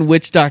 I'm rocking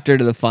Witch Doctor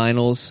to the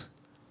finals.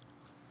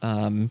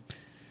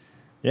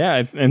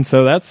 Yeah, and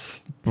so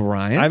that's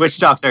Brian. Witch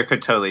Doctor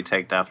could totally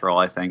take Death Roll,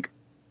 I think.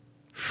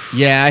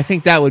 Yeah, I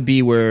think that would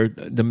be where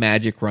the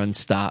magic run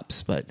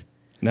stops. But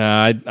no,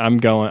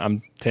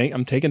 I'm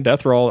taking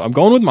Death Roll. I'm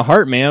going with my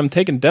heart, man. I'm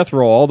taking Death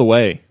Roll all the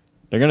way.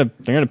 They're gonna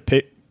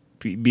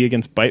be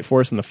against Bite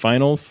Force in the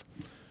finals.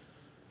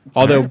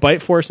 Although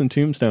Bite Force and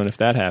Tombstone, if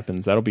that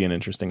happens, that'll be an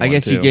interesting one. I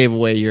guess too. you gave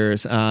away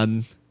yours.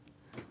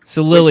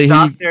 So Lily,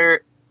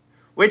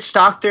 Witch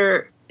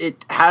Doctor,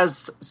 it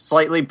has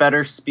slightly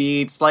better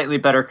speed, slightly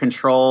better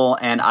control,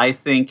 and I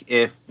think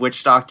if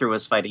Witch Doctor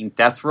was fighting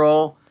Death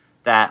Roll,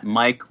 that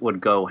Mike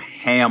would go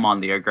ham on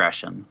the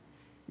aggression.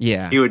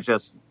 Yeah. He would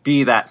just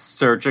be that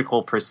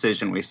surgical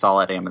precision we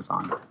saw at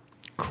Amazon.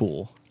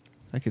 Cool.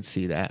 I could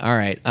see that. All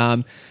right.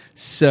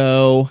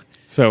 So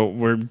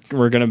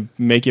we're gonna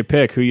make you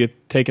pick who you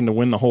taking to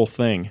win the whole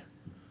thing.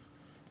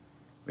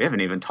 We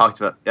haven't even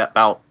talked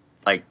about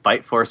like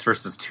Bite Force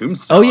versus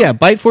Tombstone. Oh yeah,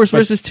 Bite Force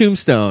versus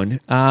Tombstone.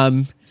 It's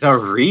a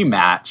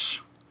rematch.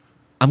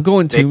 I'm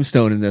going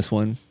Tombstone in this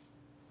one.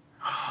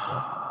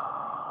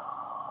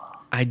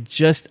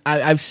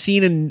 I've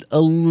seen a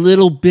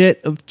little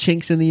bit of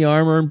chinks in the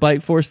armor in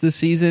Bite Force this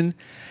season,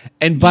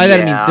 and by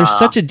that I mean there's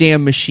such a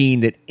damn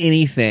machine that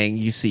anything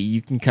you see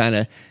you can kind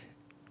of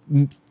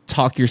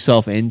talk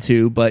yourself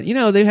into. But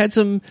they've had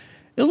a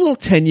little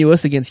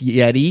tenuous against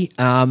Yeti.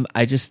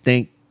 I just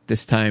think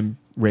this time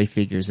Ray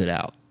figures it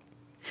out.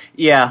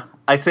 Yeah,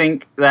 I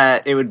think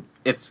that it would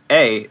it's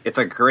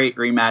a great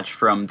rematch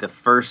from the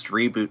first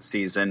reboot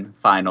season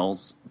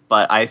finals,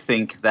 but I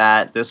think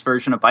that this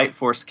version of Bite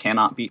Force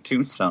cannot beat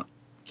Tombstone.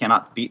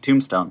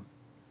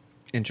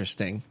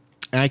 Interesting.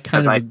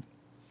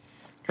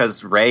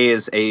 Because Ray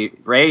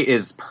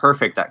is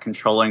perfect at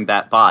controlling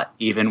that bot,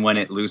 even when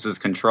it loses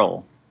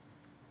control.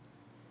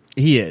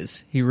 He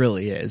is. He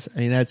really is. I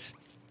mean, that's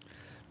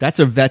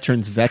a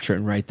veteran's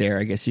veteran right there,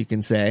 I guess you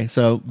can say.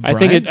 So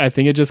Brian? I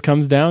think it just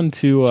comes down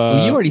to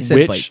well, you already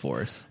said Bite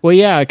Force. Well,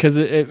 yeah, because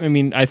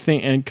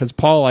because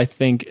Paul, I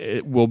think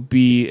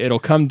it'll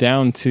come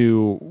down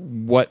to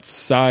what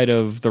side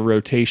of the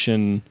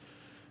rotation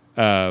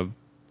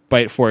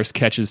Bite Force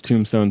catches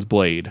Tombstone's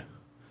blade,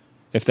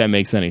 if that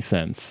makes any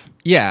sense.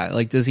 Yeah,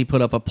 like does he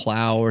put up a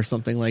plow or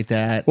something like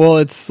that? Well,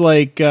 it's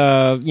like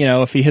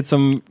if he hits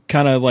him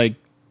kind of like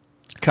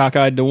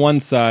cockeyed to one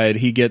side,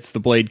 he gets the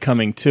blade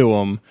coming to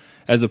him,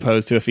 as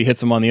opposed to if he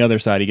hits him on the other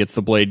side, he gets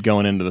the blade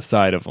going into the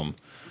side of him.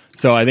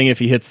 So I think if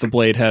he hits the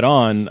blade head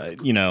on,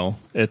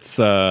 it's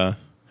I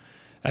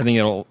think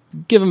it'll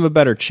give him a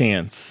better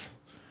chance.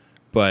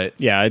 But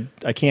yeah,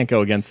 I can't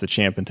go against the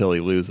champ until he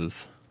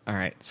loses. All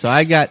right. So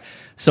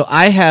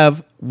I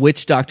have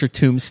Witch Doctor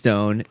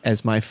Tombstone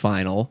as my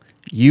final.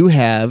 You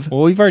have...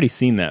 Well, we've already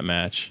seen that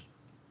match.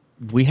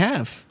 We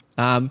have.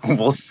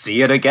 We'll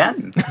see it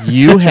again.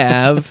 You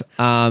have...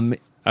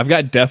 I've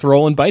got Death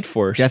Roll and Bite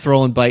Force. Death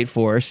Roll and Bite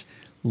Force.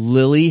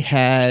 Lily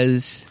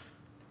has...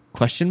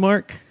 Question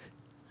mark?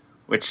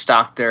 Witch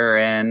Doctor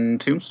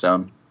and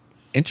Tombstone.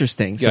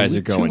 Interesting. You guys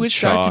are going Witch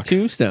chalk. Doctor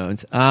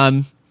Tombstones.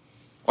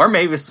 Or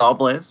maybe Saw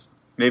Blaze.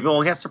 Maybe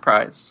we'll get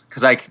surprised.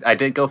 Because I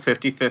did go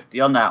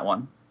 50-50 on that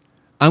one.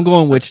 I'm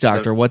going Witch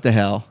Doctor. What the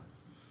hell?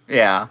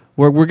 Yeah.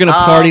 We're going to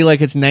party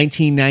like it's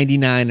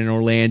 1999 in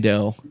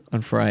Orlando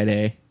on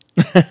Friday.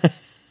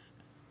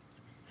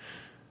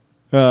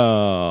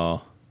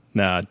 Oh,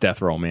 nah,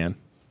 Death Roll, man.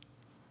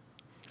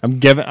 I'm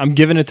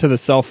giving it to the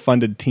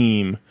self-funded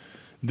team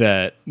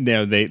that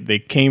they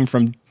came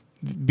from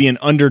being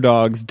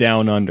underdogs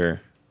down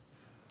under.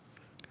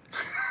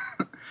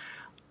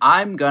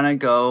 I'm gonna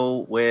go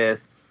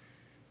with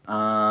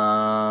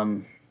Duck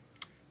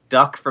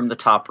from the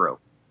top rope.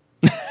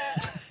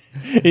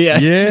 Yeah.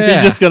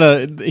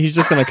 He's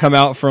just gonna come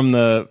out from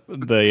the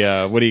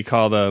what do you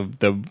call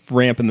the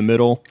ramp in the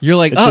middle? You're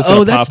like, it's just oh,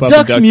 gonna that's pop up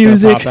Duck's and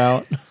music. Pop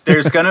out.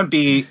 There's gonna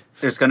be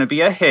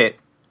a hit.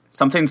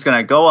 Something's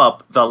gonna go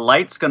up. The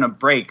light's gonna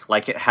break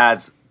like it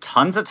has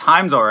tons of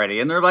times already,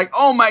 and they're like,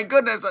 "Oh my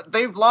goodness,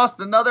 they've lost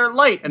another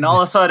light!" And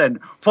all of a sudden,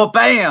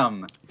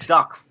 bam!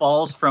 Duck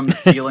falls from the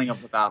ceiling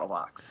of the battle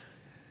box.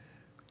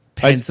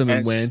 Pins him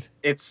and wins.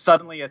 It's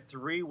suddenly a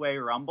 3-way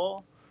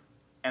rumble,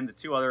 and the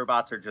two other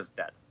robots are just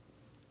dead.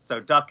 So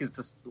Duck is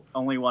just the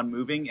only one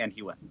moving, and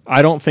he wins.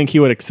 I don't think he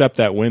would accept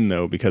that win,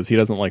 though, because he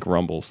doesn't like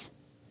rumbles.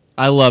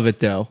 I love it,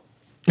 though.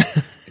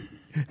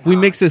 If we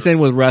mix this in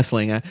with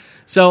wrestling.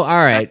 So,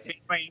 all right. I changed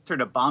my answer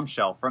to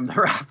Bombshell from the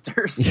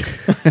Raptors.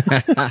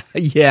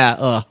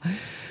 Yeah.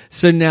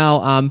 So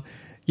now,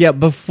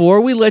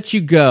 before we let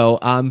you go,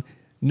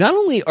 not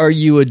only are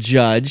you a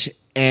judge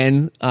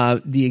and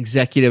the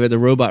executive at the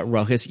Robot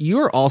Ruckus,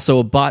 you're also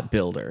a bot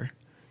builder.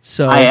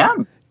 So I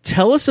am.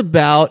 Tell us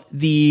about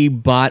the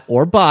bot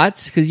or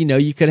bots, because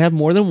you could have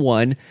more than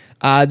one,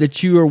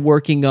 that you are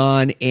working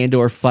on and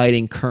or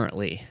fighting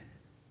currently.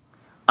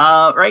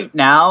 Right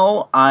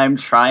now, I'm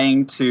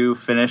trying to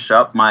finish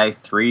up my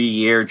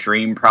 3-year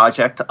dream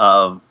project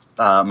of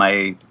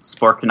my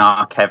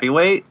Sporkanock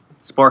Heavyweight.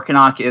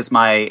 Sporkanock is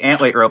my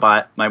Antweight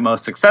robot, my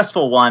most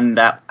successful one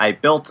that I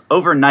built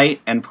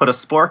overnight and put a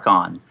spork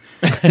on.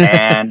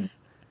 And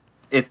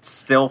it's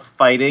still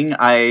fighting.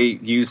 I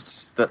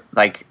used the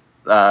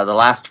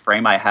last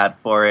frame I had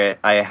for it,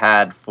 I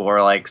had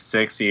for like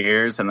 6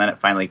 years, and then it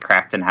finally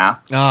cracked in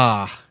half.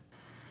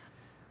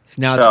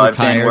 So now so it's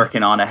retired. I've been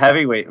working on a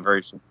heavyweight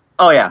version.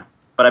 Oh yeah,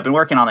 but I've been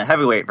working on a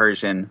heavyweight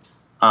version,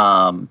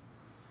 and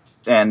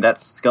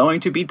that's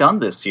going to be done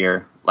this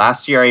year.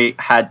 Last year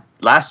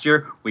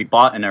we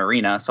bought an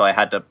arena, so I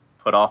had to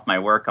put off my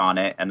work on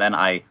it, and then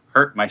I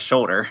hurt my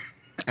shoulder.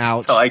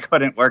 Ouch. So I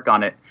couldn't work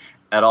on it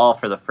at all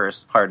for the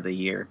first part of the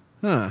year.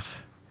 Huh.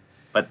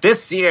 But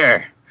this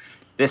year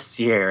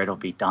it'll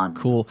be done.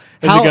 Cool.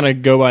 Is it going to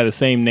go by the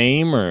same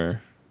name,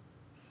 or?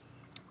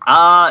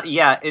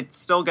 Yeah, it's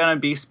still going to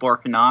be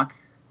Sporkanock,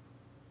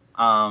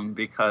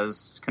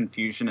 because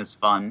confusion is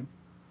fun.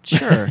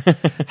 Sure.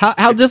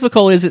 How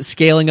difficult is it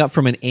scaling up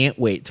from an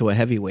Antweight to a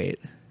heavyweight?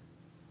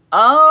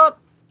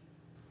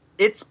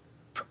 It's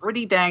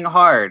pretty dang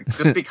hard,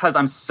 just because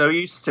I'm so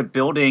used to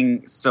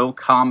building so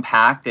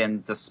compact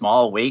in the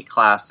small weight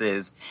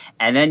classes,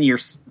 and then you're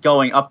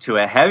going up to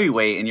a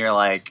heavyweight, and you're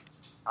like,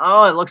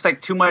 oh, it looks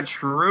like too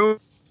much room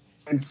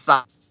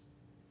inside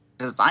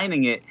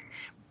designing it.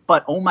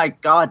 But oh my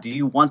god, do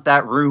you want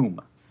that room?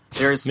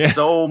 There's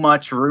so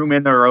much room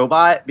in the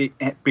robot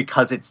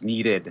because it's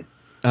needed.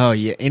 Oh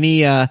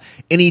yeah.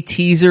 Any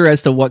teaser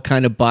as to what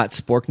kind of bot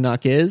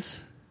Sporkanock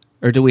is,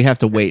 or do we have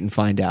to wait and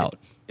find out?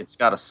 It's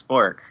got a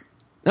spork.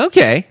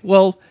 Okay.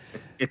 Well,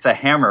 it's a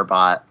hammer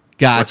bot.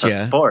 Gotcha. With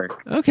a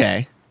spork.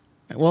 Okay.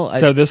 Well,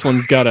 So this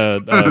one's got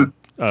a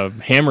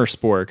hammer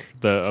spork,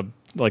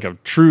 like a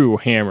true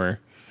hammer.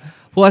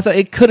 well, I thought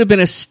it could have been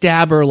a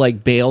stabber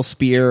like Bale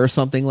Spear or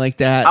something like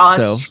that. Oh,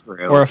 so that's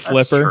true. Or a That's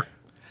flipper. true.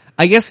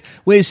 I guess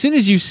as soon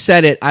as you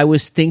said it, I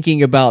was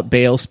thinking about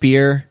Bale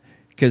Spear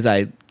because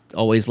I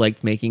always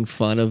liked making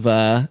fun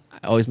of.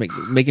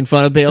 Making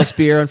fun of Bale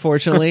Spear,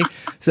 unfortunately.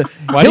 So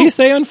Why do you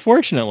say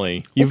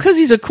unfortunately? Because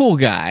he's a cool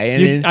guy,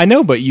 and I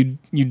know, but you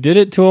did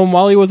it to him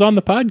while he was on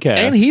the podcast.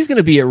 and he's going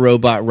to be at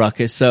Robot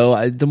Ruckus.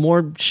 So the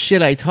more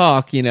shit I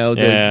talk, the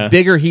Yeah.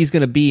 bigger he's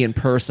going to be in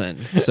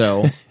person.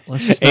 So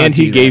let's just not and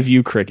he do gave that.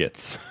 you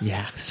crickets.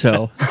 Yeah.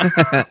 So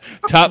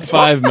Top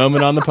 5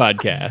 moment on the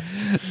podcast.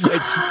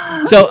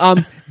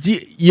 do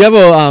you have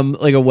a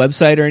like a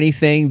website or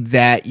anything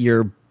that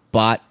your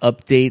bot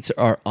updates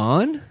are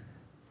on?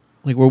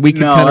 Like where we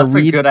can No, kind of that's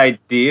read. a good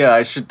idea.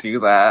 I should do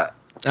that.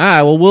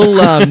 Well,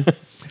 we'll. I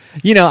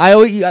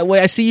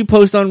see you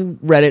post on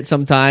Reddit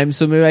sometimes,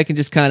 so maybe I can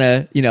just kind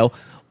of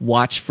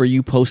watch for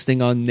you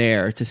posting on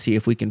there to see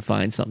if we can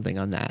find something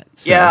on that.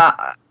 So,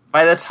 Yeah,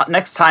 by the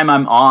next time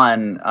I'm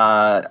on,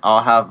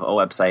 I'll have a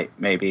website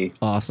maybe.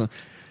 awesome,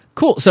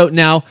 cool. So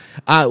now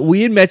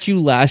we had met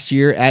you last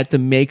year at the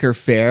Maker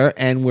Faire,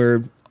 and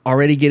we're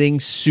already getting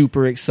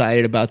super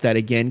excited about that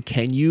again.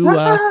 Can you?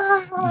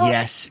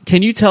 Yes.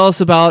 Can you tell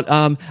us about,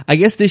 I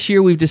guess this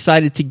year we've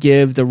decided to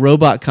give the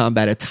Robot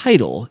Combat a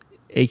title,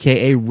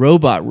 aka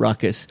Robot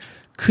Ruckus.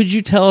 Could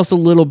you tell us a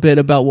little bit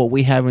about what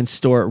we have in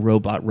store at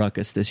Robot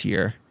Ruckus this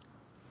year?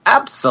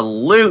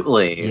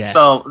 Absolutely. Yes.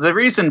 So the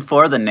reason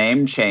for the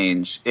name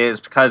change is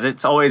because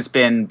it's always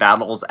been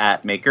Battles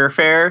at Maker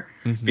Faire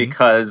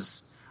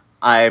because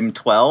I'm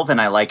 12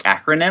 and I like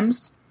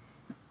acronyms.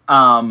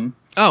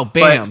 Oh,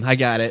 bam. I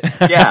got it.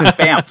 Yeah,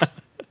 BAMF.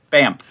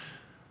 BAMF.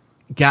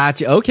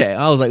 Gotcha. Okay.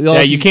 I was like, well,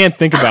 Yeah, you can't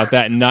think about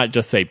that and not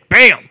just say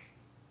BAM.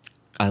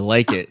 I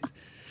like it.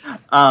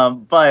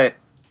 But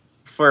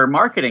for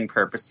marketing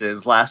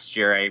purposes, last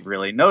year I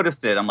really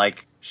noticed it. I'm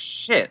like,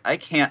 shit, I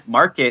can't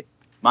market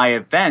my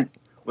event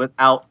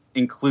without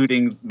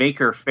including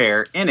Maker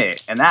Faire in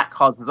it. And that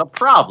causes a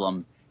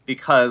problem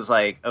because,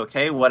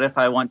 okay, what if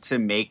I want to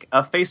make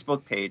a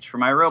Facebook page for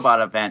my robot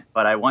event,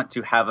 but I want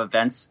to have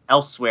events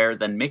elsewhere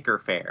than Maker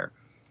Faire?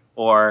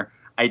 Or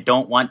I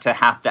don't want to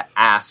have to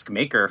ask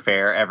Maker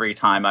Faire every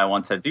time I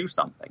want to do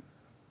something.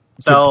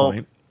 So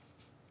point.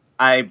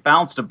 I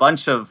bounced a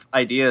bunch of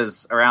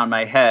ideas around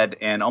my head,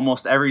 and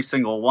almost every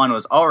single one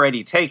was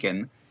already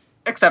taken,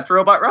 except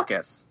Robot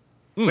Ruckus,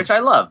 which I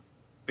love,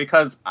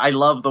 because I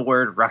love the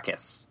word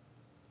ruckus.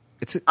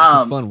 It's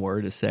a fun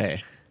word to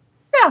say.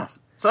 Yeah,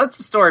 so that's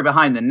the story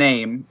behind the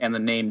name and the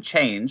name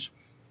change.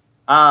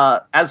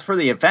 As for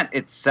the event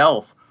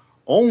itself,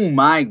 oh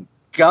my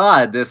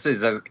God, this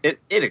is it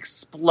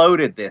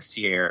exploded this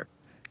year.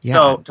 Yeah.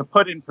 So to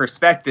put in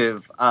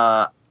perspective,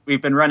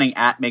 we've been running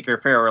at Maker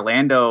Faire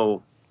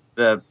Orlando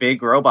the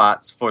big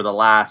robots for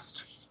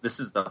this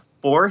is the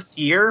 4th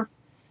year.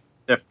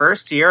 The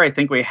first year, I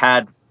think we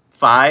had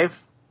 5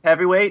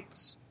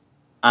 heavyweights.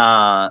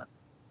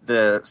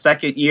 The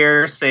second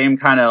year, same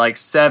kind of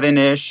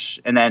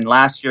 7-ish. And then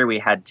last year we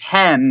had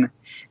 10.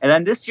 And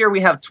then this year we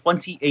have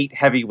 28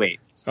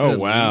 heavyweights. Oh, Good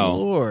wow.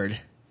 Lord.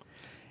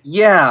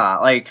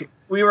 Yeah,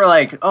 we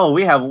were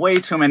we have way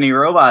too many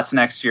robots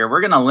next year. We're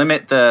going to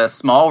limit the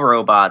small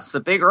robots. The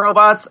big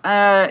robots,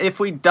 if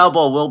we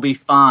double, we'll be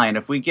fine.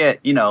 If we get,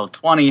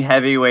 20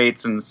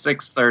 heavyweights and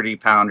 6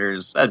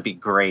 30-pounders, that'd be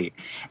great.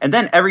 And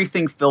then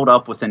everything filled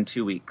up within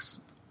 2 weeks.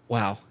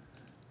 Wow.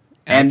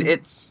 And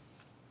it's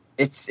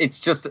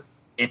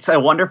a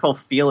wonderful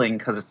feeling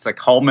because it's the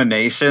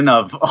culmination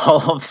of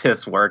all of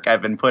this work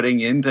I've been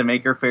putting into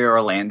Maker Faire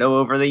Orlando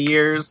over the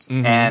years.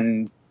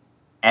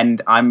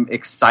 And I'm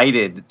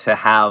excited to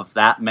have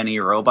that many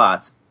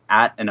robots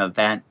at an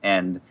event,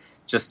 and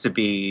just to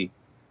be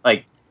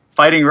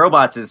fighting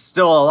robots is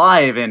still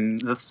alive in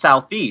the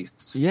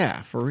Southeast.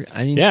 Yeah.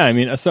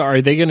 So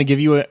are they going to give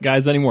you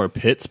guys any more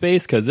pit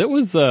space? Because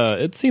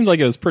it seemed like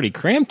it was pretty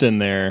cramped in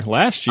there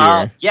last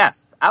year.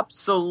 Yes,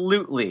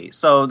 absolutely.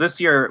 So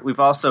this year we've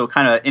also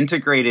kind of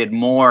integrated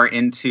more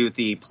into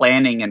the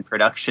planning and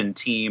production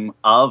team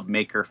of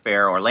Maker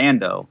Faire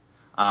Orlando.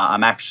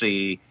 I'm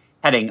actually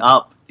heading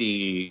up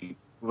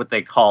what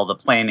they call the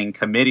planning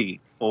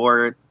committee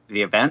for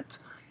the event.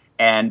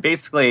 And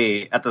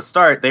basically at the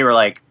start, they were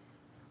like,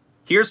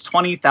 here's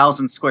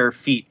 20,000 square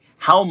feet.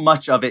 How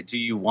much of it do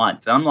you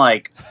want? And I'm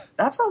like,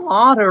 that's a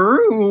lot of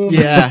room.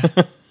 Yeah.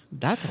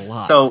 That's a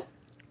lot. So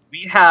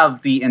we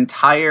have the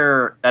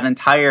entire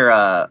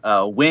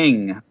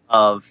wing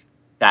of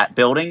that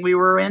building we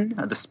were in,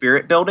 the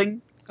Spirit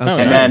building.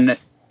 Okay.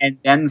 And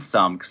then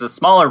some, because the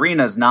small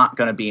arena is not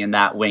going to be in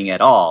that wing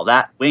at all.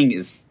 That wing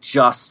is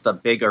just the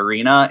big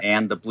arena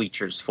and the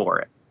bleachers for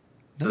it.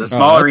 So the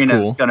small arena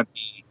is going to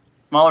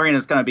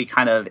be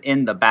kind of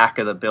in the back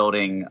of the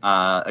building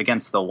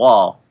against the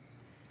wall.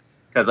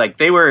 Because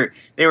they were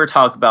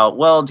talking about,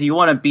 well, do you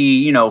want to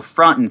be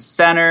front and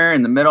center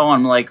in the middle?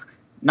 I'm like,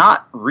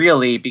 not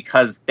really,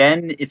 because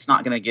then it's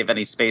not going to give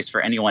any space for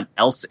anyone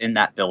else in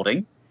that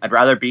building. I'd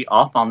rather be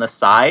off on the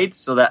side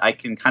so that I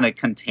can kind of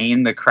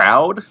contain the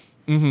crowd.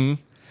 Mm-hmm.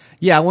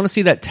 Yeah, I want to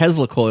see that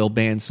Tesla coil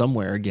band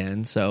somewhere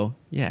again. So,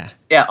 yeah.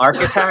 Yeah, Arc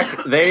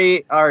Attack,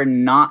 they are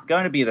not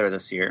going to be there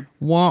this year.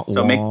 Wah,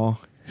 so wah.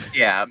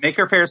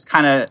 Maker Fair's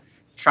kind of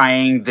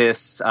trying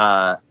this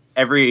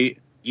every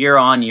year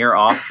on, year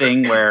off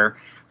thing where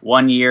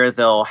one year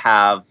they'll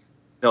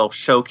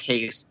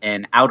showcase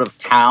an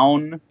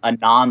out-of-town, a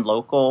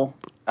non-local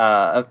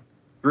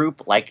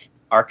group like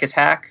Arc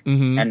Attack,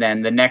 and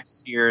then the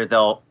next year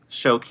they'll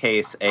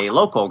showcase a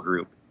local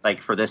group. Like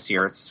for this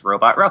year, it's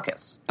Robot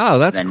Ruckus. Oh,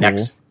 that's cool.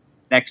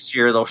 Next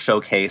year, they'll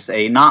showcase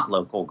a not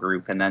local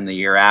group, and then the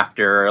year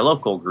after, a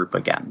local group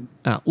again.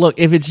 Look,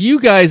 if it's you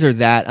guys or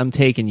that, I'm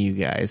taking you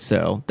guys,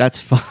 so that's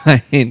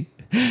fine.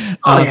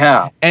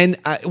 Yeah. And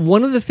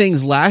one of the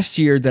things last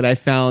year that I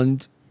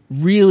found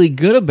really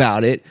good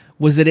about it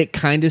was that it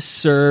kind of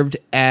served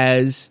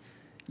as,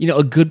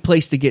 a good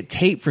place to get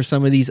tape for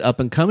some of these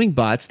up-and-coming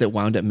bots that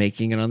wound up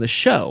making it on the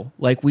show.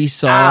 Like we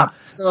saw...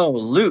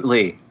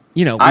 Absolutely.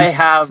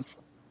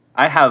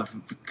 I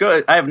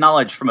have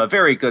knowledge from a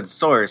very good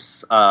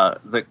source,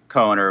 the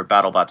co-owner of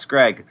BattleBots,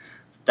 Greg,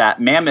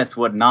 that Mammoth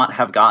would not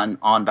have gotten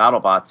on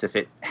BattleBots if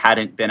it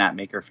hadn't been at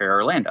Maker Faire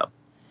Orlando.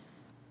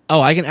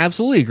 Oh, I can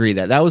absolutely agree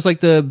that was like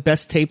the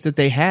best tape that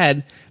they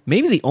had,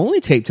 maybe the only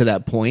tape to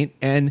that point,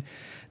 and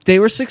they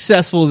were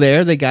successful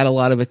there. They got a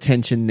lot of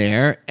attention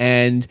there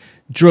and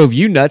drove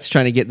you nuts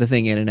trying to get the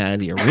thing in and out of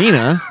the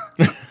arena.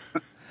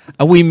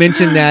 We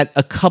mentioned that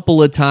a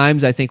couple of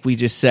times. I think we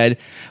just said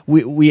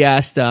we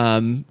asked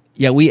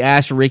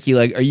Ricky,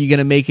 like, are you going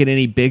to make it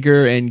any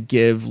bigger and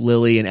give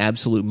Lily an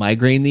absolute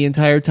migraine the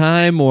entire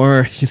time?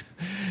 Or,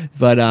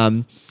 but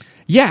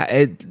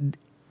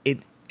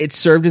it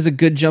served as a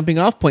good jumping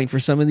off point for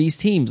some of these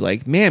teams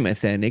like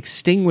Mammoth and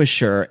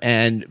Extinguisher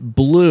and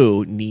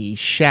Blue Knee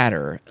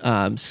Shatter.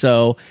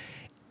 So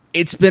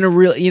it's been a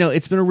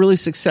really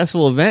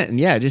successful event,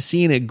 and just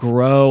seeing it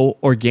grow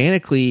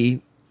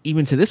organically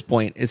even to this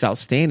point is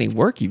outstanding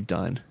work you've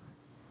done.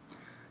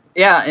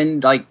 Yeah,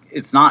 and like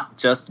it's not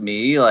just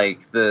me.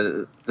 Like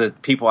the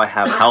people I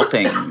have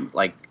helping,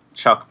 like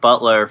Chuck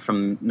Butler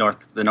from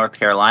the North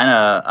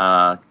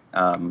Carolina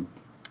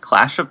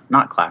Clash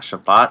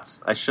of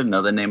Bots. I should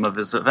know the name of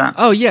his event.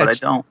 Oh yeah, but I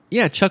don't.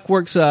 Yeah, Chuck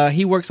works.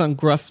 He works on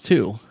Gruff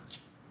too.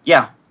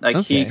 Yeah,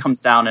 he comes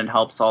down and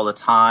helps all the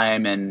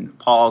time, and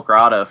Paul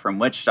Grotta from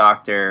Witch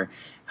Doctor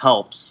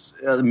helps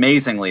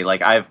amazingly.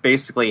 Like I've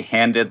basically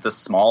handed the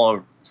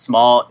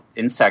small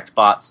insect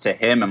bots to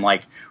him. I'm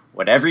like,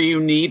 whatever you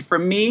need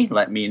from me,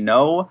 let me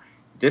know.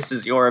 This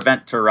is your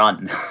event to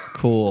run.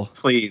 Cool.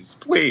 Please.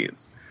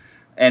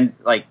 And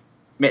like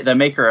the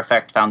Maker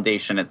Effect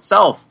Foundation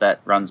itself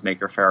that runs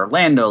Maker Faire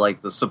Orlando,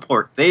 like the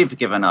support they've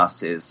given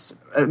us is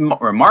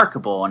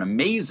remarkable and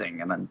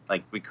amazing. And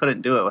like we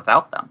couldn't do it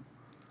without them.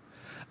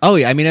 Oh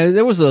yeah. I mean,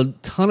 there was a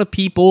ton of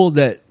people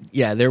that,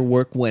 their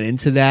work went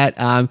into that.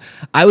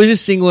 I was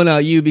just singling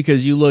out you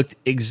because you looked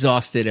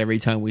exhausted every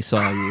time we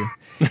saw you.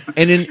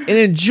 And in an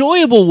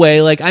enjoyable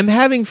way, like I'm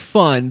having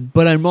fun,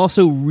 but I'm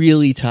also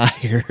really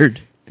tired.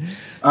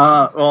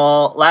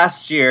 Well,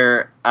 last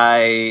year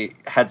I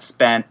had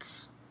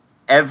spent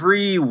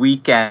every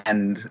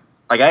weekend,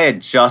 like I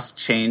had just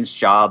changed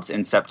jobs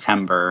in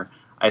September.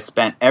 I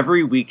spent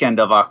every weekend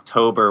of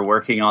October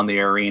working on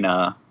the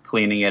arena,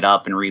 cleaning it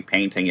up and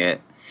repainting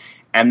it.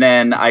 And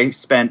then I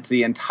spent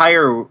the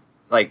entire,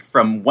 like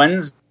from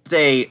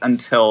Wednesday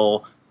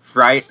until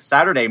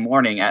Saturday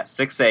morning at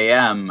 6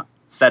 a.m.,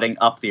 setting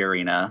up the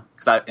arena,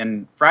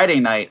 and Friday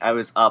night I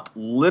was up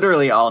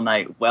literally all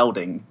night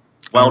welding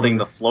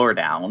the floor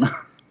down.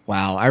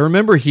 Wow, I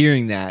remember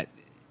hearing that.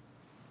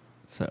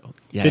 So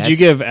did you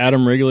give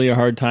Adam Wrigley a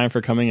hard time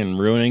for coming and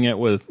ruining it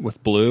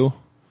with Blue?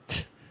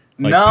 Like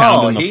no,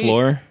 pounding the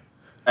floor.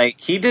 Like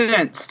he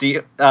didn't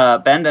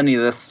bend any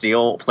of the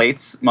steel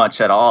plates much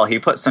at all. He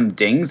put some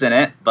dings in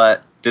it,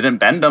 but didn't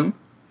bend them.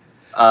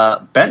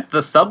 Bent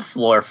the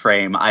subfloor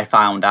frame. I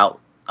found out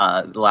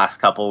the last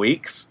couple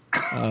weeks.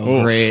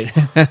 Oh, great.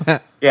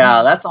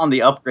 Yeah, that's on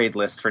the upgrade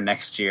list for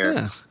next year.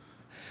 Yeah.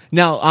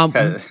 Now,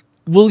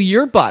 will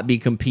your bot be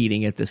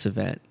competing at this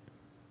event?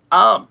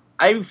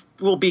 I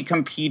will be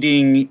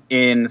competing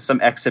in some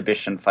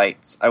exhibition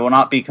fights. I will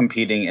not be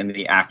competing in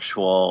the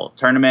actual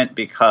tournament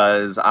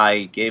because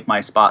I gave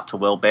my spot to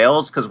Will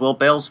Bales because Will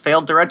Bales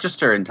failed to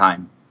register in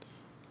time.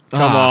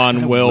 Come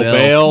on, Will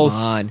Bales.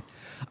 Come on.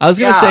 I was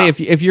going to say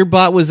if your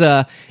bot was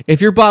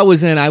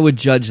in, I would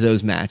judge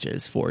those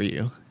matches for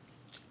you.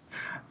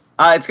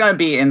 It's going to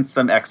be in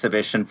some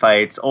exhibition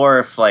fights, or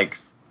if like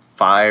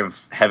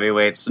 5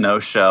 heavyweights no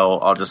show,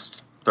 I'll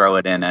just throw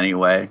it in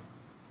anyway.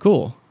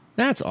 Cool.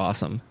 That's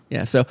awesome.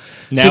 Yeah. So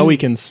now we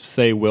can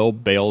say Will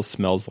Bales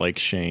smells like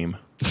shame.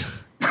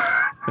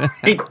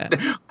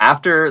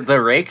 After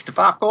the rake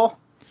debacle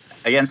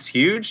against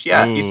Huge,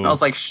 he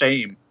smells like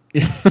shame.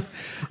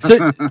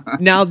 So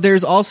now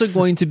there's also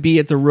going to be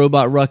at the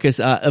Robot Ruckus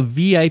a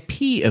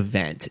VIP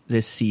event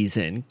this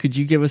season. Could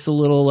you give us a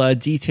little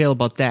detail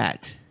about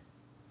that?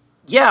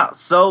 Yeah,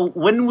 so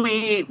when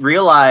we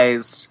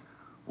realized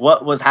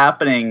what was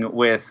happening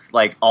with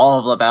like all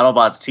of the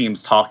BattleBots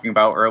teams talking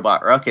about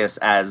Robot Ruckus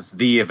as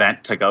the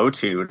event to go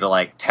to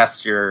like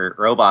test your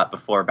robot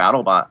before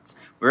BattleBots.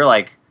 We were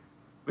like,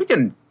 we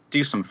can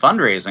do some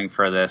fundraising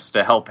for this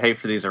to help pay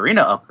for these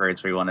arena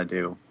upgrades we want to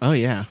do. Oh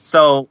yeah.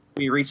 So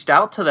we reached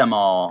out to them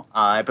all.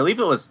 I believe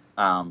it was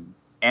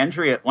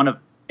Andrea, one of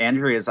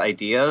Andrea's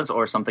ideas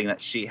or something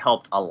that she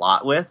helped a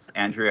lot with,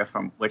 Andrea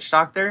from Witch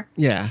Doctor.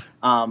 Yeah.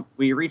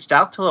 We reached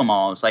out to them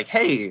all. It was like,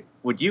 hey,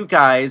 would you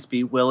guys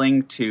be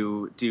willing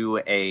to do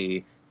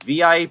a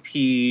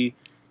VIP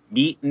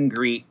meet and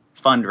greet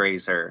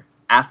fundraiser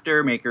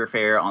after Maker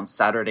Faire on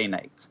Saturday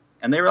night?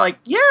 And they were like,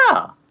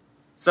 yeah.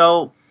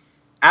 So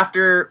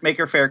after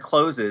Maker Faire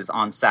closes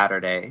on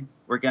Saturday,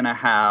 we're going to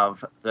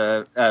have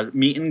the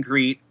meet and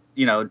greet,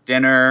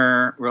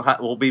 dinner.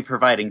 We'll be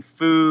providing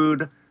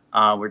food.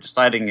 We're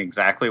deciding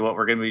exactly what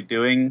we're going to be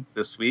doing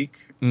this week.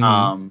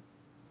 Mm-hmm.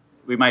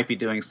 We might be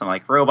doing some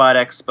like robot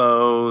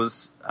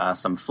expos,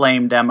 some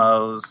flame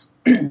demos.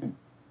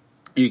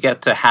 You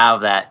get to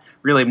have that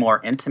really more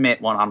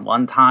intimate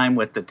one-on-one time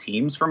with the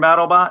teams from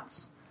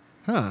BattleBots.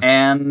 Huh.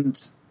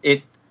 And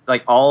it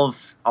like all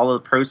of the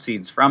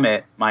proceeds from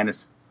it,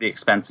 minus the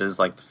expenses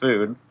like the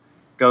food,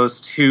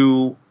 goes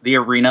to the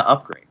arena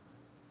upgrades.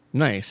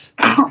 Nice.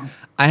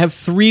 I have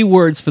 3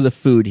 words for the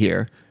food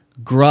here.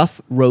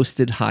 Gruff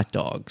roasted hot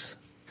dogs.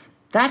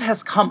 That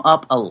has come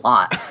up a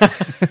lot.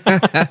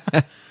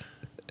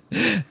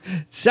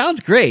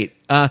 Sounds great.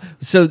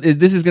 So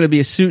this is going to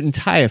be a suit and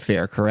tie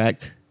affair,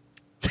 correct?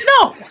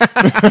 No.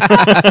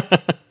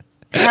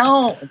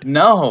 Hell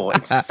no.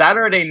 It's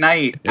Saturday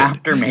night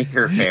after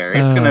Maker Faire.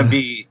 It's going to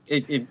be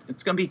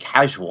it's going to be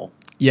casual.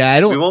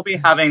 Yeah, We will be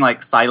having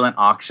like silent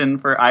auction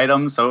for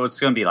items, so it's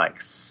going to be like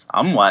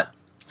somewhat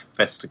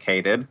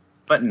sophisticated,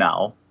 but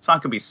no. It's not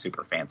going to be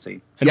super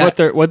fancy. And Yeah.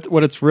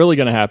 what it's really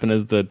going to happen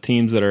is the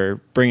teams that are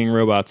bringing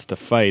robots to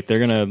fight, they're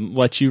going to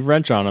let you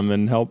wrench on them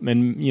and help,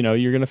 and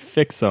you're going to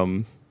fix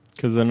them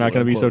because they're not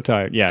going to be so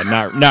tired. Yeah,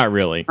 not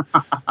really.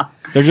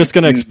 They're just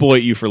going to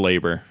exploit you for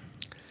labor.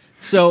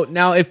 So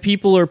now, if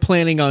people are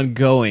planning on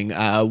going,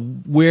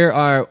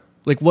 what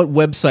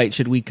website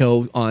should we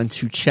go on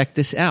to check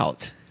this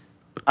out?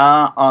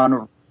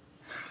 On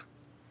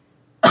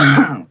Or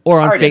on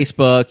Pardon.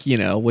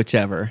 Facebook,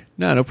 whichever.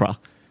 No problem.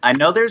 I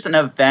know there's an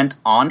event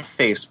on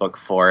Facebook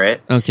for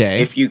it.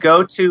 Okay. If you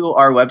go to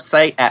our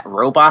website at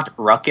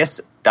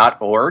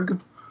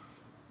robotruckus.org,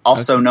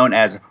 also known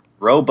as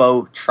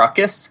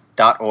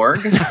robotruckus.org,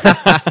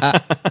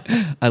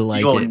 I like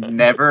you will it.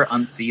 never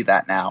unsee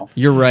that now.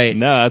 You're right.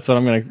 No, that's what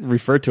I'm going to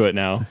refer to it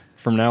now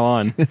from now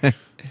on.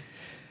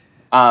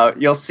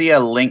 You'll see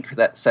a link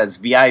that says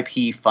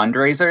VIP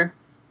fundraiser,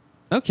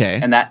 Okay.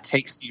 and that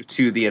takes you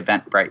to the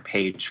Eventbrite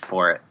page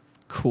for it.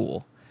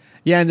 Cool.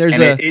 Yeah, and there's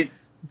And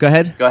Go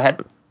ahead. go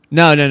ahead.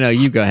 No.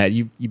 You go ahead.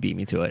 You beat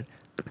me to it.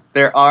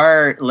 There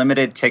are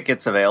limited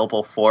tickets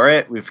available for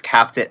it. We've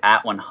capped it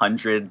at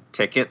 100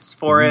 tickets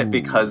for it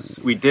because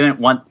we didn't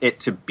want it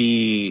to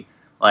be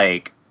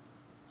like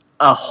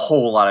a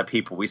whole lot of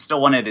people. We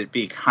still wanted it to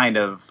be kind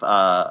of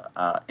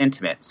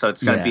intimate. So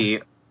it's going to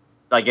be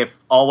like if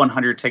all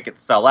 100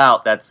 tickets sell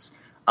out, that's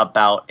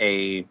about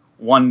a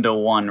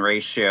 1-to-1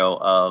 ratio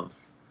of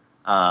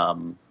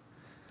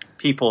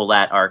people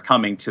that are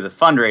coming to the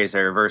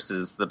fundraiser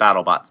versus the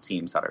BattleBots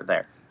teams that are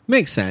there.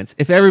 Makes sense.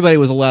 If everybody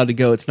was allowed to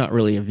go, it's not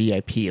really a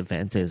VIP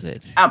event, is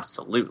it?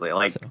 Absolutely.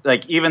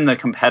 Like even the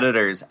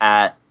competitors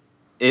at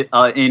it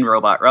in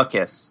Robot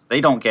Ruckus,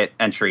 they don't get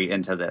entry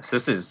into this.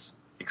 This is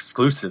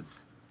exclusive.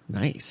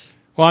 Nice.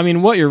 Well, I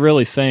mean, what you're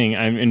really saying,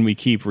 and we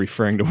keep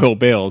referring to Will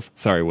Bales.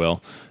 Sorry,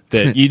 Will.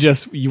 That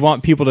you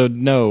want people to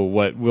know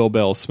what Will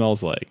Bales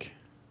smells like.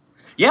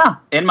 Yeah,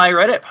 in my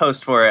Reddit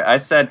post for it, I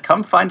said,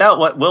 "Come find out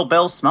what Will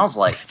Bales smells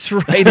like." That's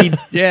right. You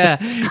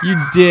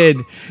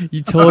did.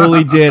 You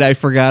totally did. I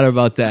forgot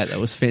about that. That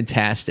was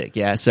fantastic.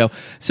 Yeah. So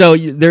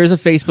there's a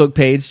Facebook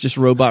page, just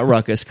Robot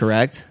Ruckus,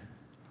 correct?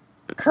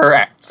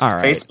 Correct. All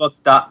right.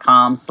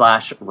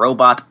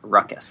 Facebook.com/Robot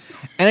Ruckus.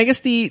 And I guess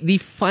the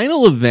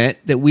final event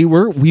that we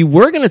were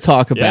going to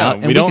talk about, Yeah,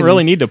 and we don't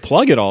really need to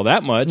plug it all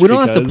that much. We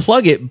don't have to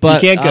plug it,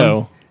 but you can't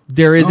go.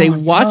 There is a my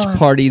watch God.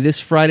 party this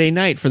Friday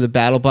night for the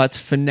BattleBots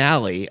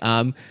finale.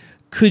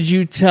 Could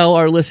you tell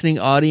our listening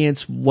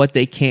audience what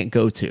they can't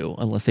go to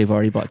unless they've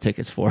already bought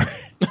tickets for it?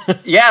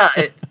 Yeah,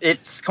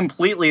 it's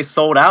completely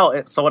sold out.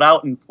 It sold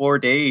out in 4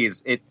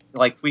 days.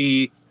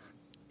 We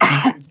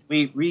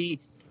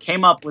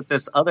came up with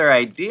this other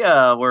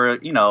idea where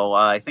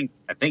I think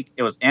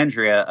it was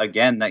Andrea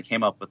again that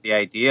came up with the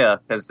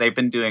idea because they've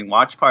been doing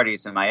watch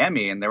parties in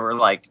Miami and they were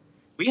like,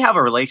 we have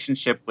a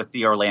relationship with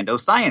the Orlando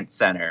Science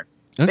Center.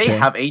 Okay. They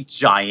have a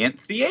giant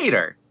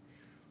theater.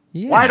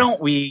 Yeah. Why don't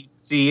we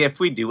see if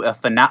we do a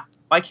finale?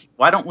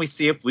 Why don't we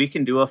see if we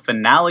can do a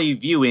finale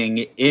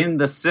viewing in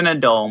the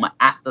Cinedome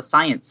at the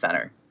Science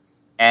Center?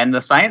 And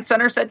the Science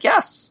Center said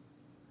yes.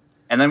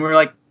 And then we were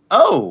like,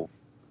 oh,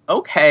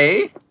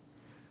 okay.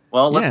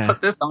 Well, let's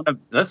put this on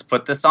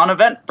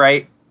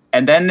Eventbrite.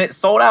 And then it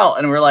sold out,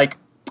 and we're like,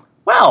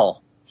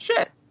 well,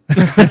 shit.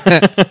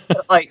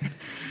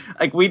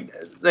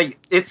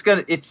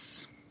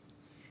 it's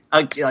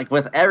like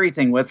with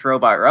everything with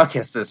Robot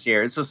Ruckus this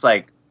year, it's just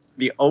like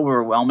the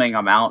overwhelming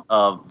amount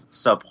of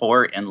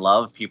support and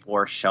love people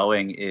are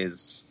showing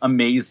is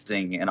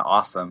amazing and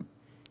awesome.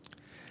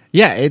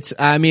 Yeah,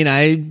 I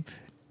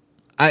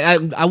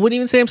wouldn't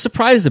even say I'm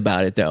surprised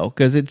about it though,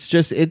 because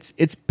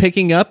it's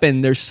picking up,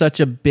 and there's such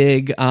a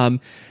big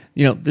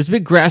there's a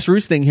big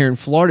grassroots thing here in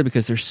Florida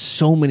because there's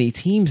so many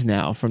teams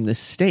now from this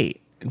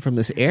state and from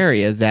this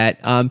area that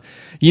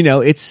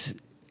it's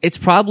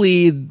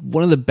probably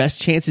one of the best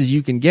chances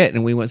you can get.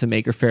 And we went to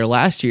Maker Faire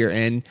last year,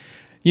 and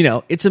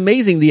it's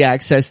amazing the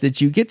access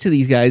that you get to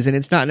these guys, and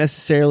it's not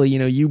necessarily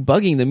you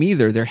bugging them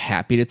either. They're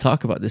happy to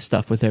talk about this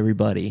stuff with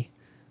everybody.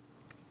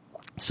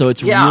 So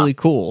it's really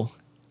cool.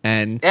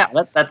 And yeah,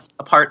 that's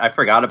the part I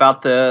forgot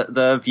about,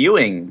 the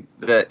viewing.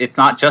 It's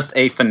not just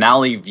a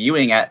finale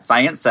viewing at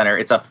Science Center.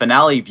 It's a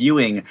finale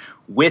viewing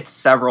with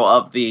several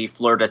of the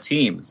Florida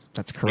teams.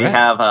 That's correct. We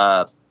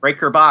have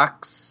Breaker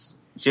Box,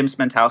 Jim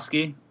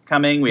Smentowski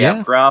coming. We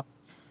have Gruff,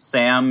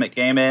 Sam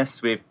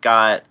McGamis. We've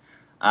got,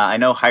 I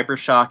know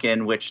Hypershock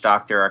and Witch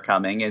Doctor are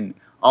coming. And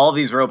all of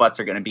these robots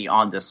are going to be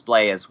on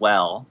display as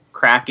well.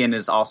 Kraken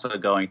is also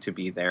going to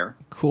be there.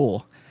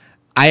 Cool.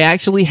 I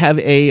actually have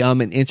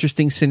an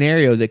interesting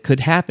scenario that could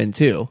happen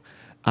too.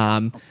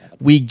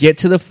 We get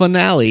to the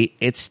finale.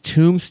 It's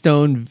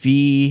Tombstone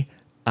v.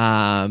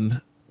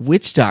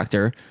 Witch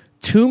Doctor.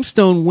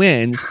 Tombstone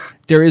wins.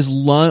 There is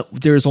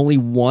only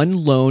one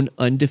lone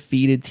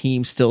undefeated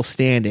team still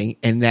standing,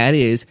 and that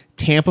is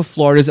Tampa,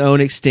 Florida's own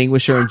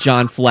Extinguisher and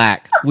John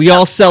Flack. We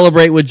all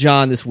celebrate with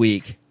John this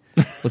week.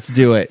 Let's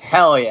do it.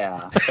 Hell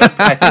yeah.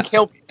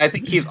 I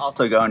think he's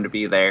also going to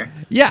be there.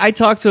 Yeah, I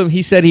talked to him.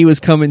 He said he was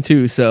coming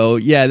too. So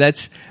yeah,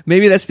 that's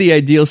the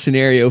ideal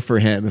scenario for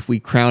him if we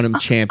crown him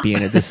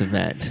champion at this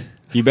event.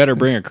 You better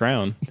bring a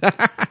crown.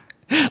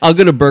 I'll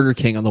go to Burger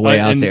King on the way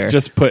out and there.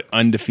 Just put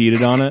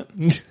undefeated on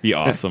it. Be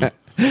awesome.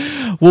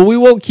 Well, we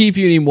won't keep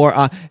you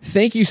anymore.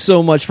 Thank you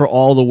so much for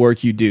all the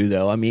work you do,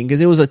 though. I mean,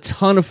 because it was a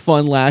ton of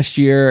fun last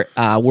year.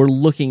 We're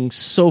looking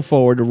so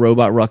forward to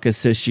Robot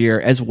Ruckus this year,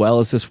 as well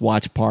as this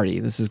watch party.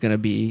 This is going to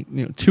be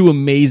two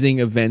amazing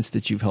events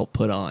that you've helped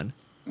put on.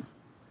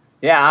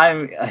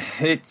 Yeah,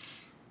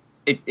 it's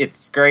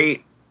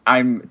great.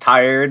 I'm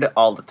tired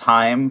all the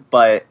time,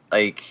 but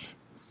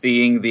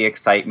seeing the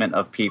excitement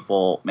of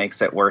people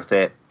makes it worth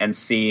it, and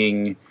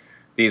seeing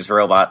these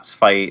robots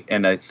fight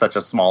in such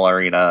a small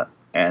arena.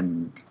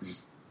 And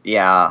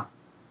I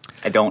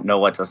don't know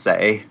what to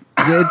say.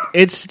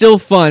 It's still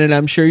fun, and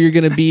I'm sure you're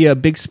going to be a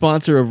big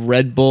sponsor of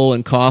Red Bull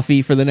and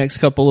coffee for the next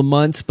couple of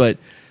months, but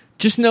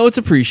just know it's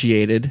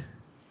appreciated.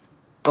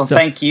 Well,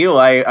 thank you.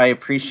 I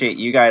appreciate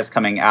you guys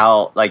coming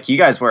out. You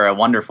guys were a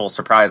wonderful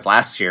surprise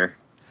last year.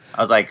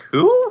 I was like,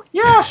 who?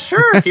 Yeah,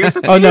 sure. Here's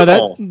a table. Oh,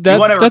 no,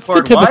 that's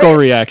the typical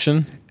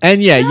reaction.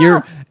 And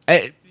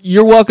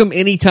you're welcome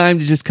anytime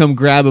to just come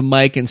grab a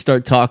mic and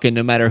start talking,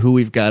 no matter who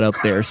we've got up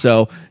there.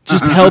 So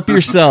just help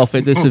yourself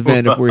at this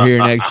event if we're here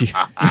next year.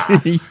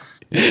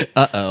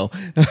 Uh-oh.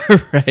 All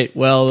right.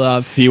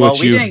 Well, see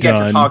what you've done. We didn't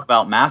get to talk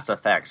about Mass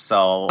Effect,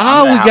 so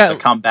I'm going to have to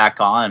come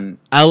back on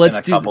in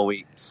a couple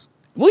weeks.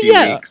 Well,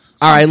 weeks,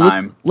 all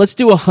right, let's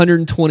do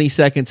 120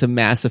 seconds of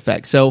Mass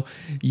Effect. So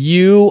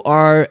you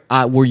are,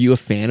 were you a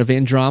fan of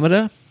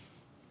Andromeda?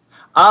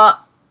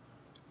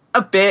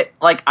 A bit.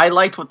 I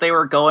liked what they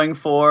were going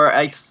for.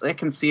 I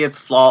can see its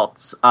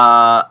faults.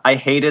 I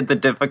hated the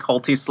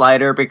difficulty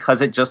slider because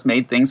it just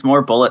made things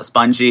more bullet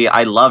spongy.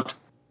 I loved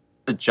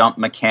the jump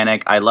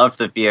mechanic. I loved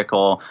the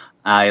vehicle.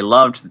 I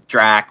loved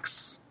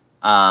Drax.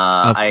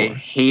 I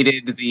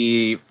hated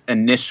the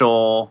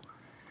initial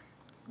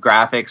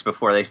graphics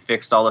before they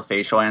fixed all the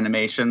facial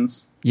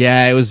animations.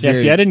 Yeah, it was I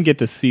didn't get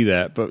to see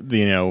that, but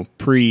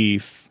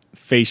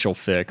pre-facial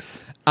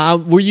fix.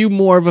 Were you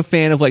more of a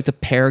fan of the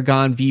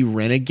Paragon v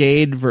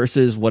Renegade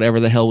versus whatever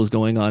the hell was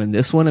going on in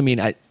this one? I mean,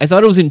 I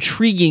thought it was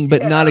intriguing,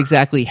 but not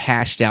exactly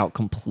hashed out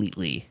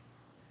completely.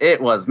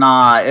 It was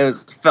not.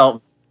 It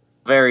felt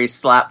very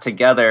slapped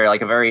together,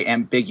 like a very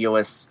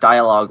ambiguous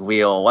dialogue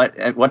wheel.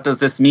 What does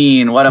this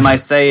mean? What am I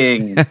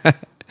saying?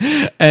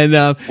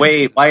 And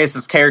wait, why is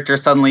this character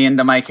suddenly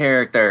into my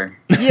character?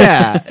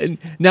 Yeah.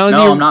 Now,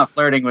 I'm not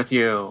flirting with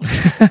you.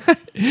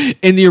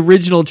 In the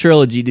original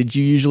trilogy, did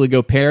you usually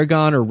go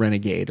Paragon or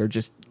Renegade, or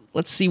just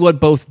let's see what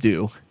both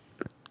do?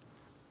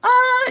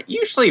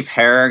 Usually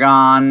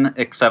Paragon,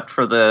 except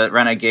for the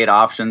Renegade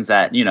options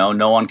that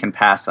no one can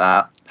pass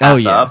up,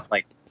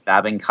 like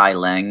stabbing Kai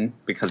Leng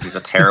because he's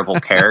a terrible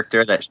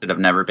character that should have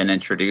never been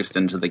introduced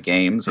into the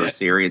games or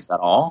series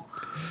at all.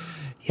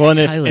 Well,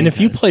 and if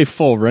you play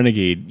full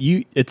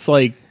Renegade, it's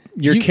like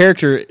your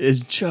character is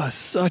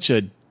just such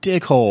a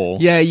dickhole.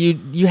 Yeah,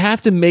 you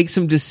have to make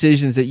some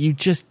decisions that you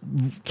just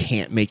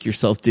can't make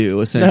yourself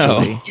do,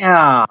 essentially.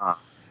 No.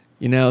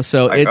 Yeah.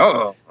 So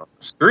it's...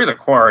 screw the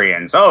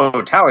Quarians.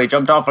 Oh, Tali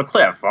jumped off a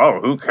cliff. Oh,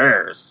 who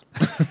cares?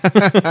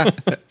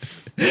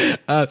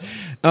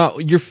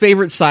 Your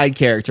favorite side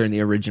character in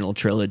the original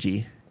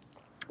trilogy?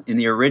 In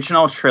the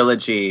original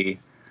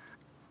trilogy,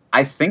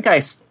 I think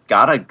I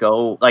gotta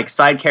go like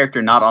side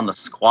character not on the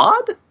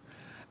squad.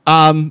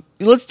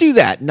 Let's do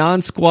that.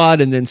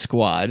 Non-squad and then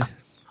squad.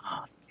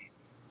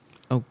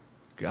 Oh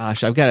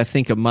gosh, I've got to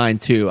think of mine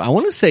too. I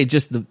want to say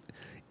just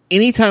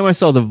anytime I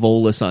saw the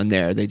Volus on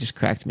there, they just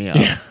cracked me up.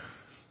 Yeah.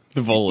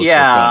 The Volus were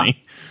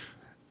funny.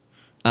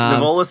 The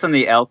Volus and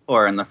the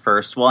Elcor in the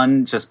first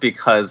one, just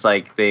because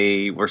like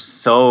they were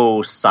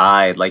so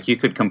side, like you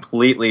could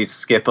completely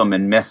skip them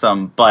and miss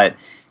them, but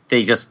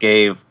they just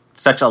gave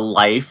such a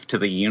life to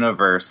the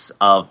universe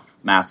of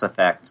Mass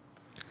Effect.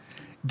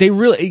 They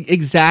really,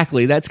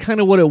 exactly. That's kind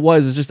of what it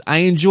was. It's just, I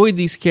enjoyed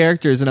these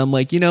characters, and I'm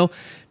like,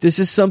 this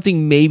is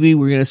something maybe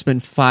we're going to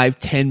spend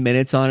 5-10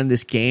 minutes on in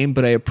this game,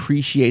 but I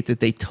appreciate that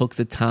they took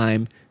the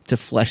time to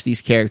flesh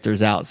these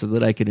characters out so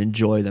that I could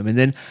enjoy them. And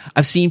then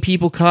I've seen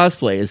people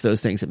cosplay as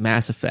those things at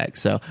Mass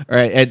Effect, or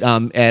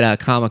at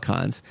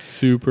Comic-Cons.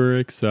 Super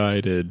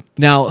excited.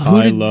 Now,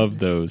 I love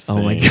those things.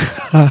 Oh my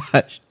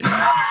gosh.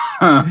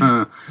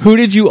 Who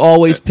did you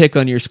always pick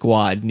on your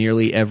squad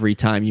nearly every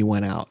time you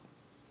went out?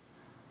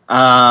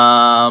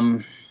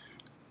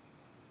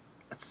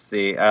 Let's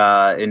see.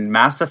 In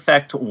Mass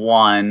Effect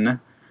 1,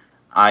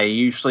 I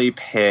usually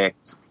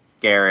picked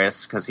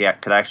Garrus because he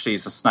could actually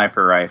use a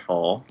sniper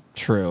rifle.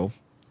 True.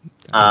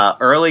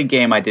 Early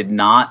game, I did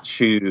not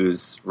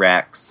choose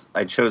Rex.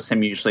 I chose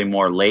him usually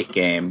more late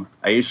game.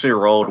 I usually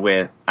rolled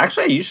with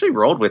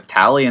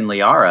Tali and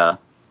Liara.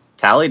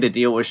 Tali to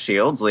deal with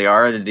shields,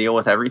 Liara to deal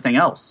with everything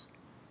else.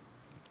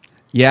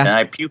 Yeah. And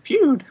I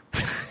pew-pewed.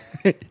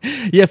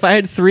 Yeah, if I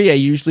had 3, I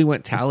usually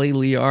went Tali,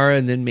 Liara,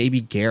 and then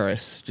maybe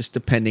Garrus, just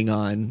depending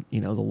on, the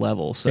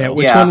level. So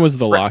Which one was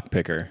the lock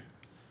picker?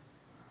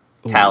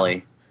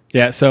 Tali.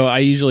 Yeah, so I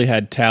usually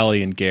had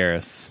Tali and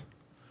Garrus.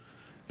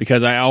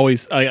 Because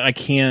I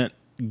can't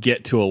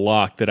get to a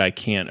lock that I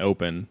can't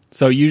open.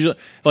 So usually,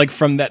 like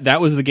from that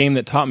was the game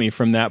that taught me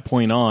from that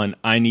point on,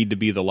 I need to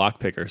be the lock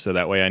picker. So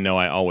that way I know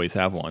I always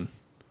have one.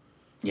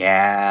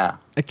 Yeah.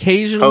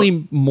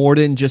 Occasionally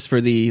Mordin just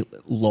for the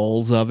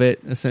lulz of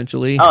it,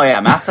 essentially. Oh yeah,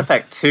 Mass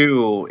Effect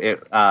 2,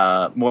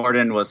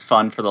 Mordin was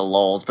fun for the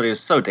lulz, but he was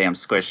so damn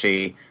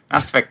squishy.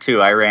 Mass Effect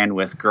 2, I ran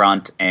with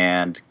Grunt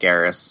and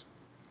Garrus.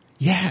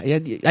 Yeah,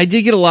 I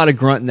did get a lot of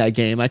Grunt in that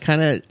game. I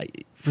kind of,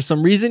 for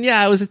some reason,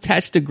 I was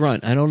attached to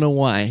Grunt. I don't know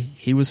why.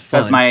 He was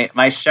fun. Because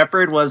my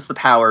Shepard was the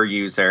power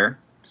user,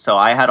 so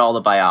I had all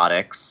the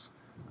biotics.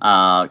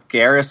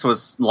 Garrus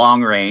was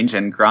long range,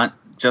 and Grunt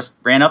just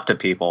ran up to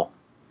people.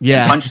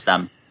 Yeah, and punched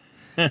them.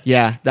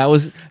 Yeah, that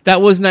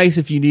was nice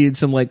if you needed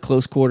some like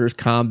close quarters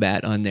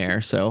combat on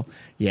there. So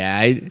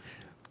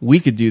we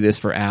could do this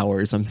for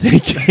hours. I'm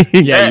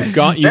thinking. Yeah,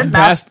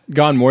 you've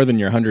gone more than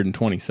your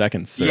 120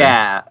 seconds. Sir.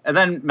 Yeah, and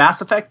then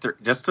Mass Effect 3,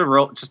 just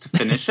to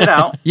finish it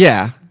out.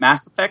 Yeah,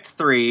 Mass Effect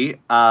 3.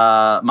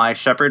 My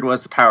Shepard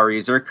was the power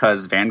user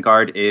because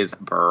Vanguard is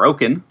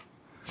broken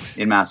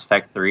in Mass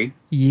Effect 3.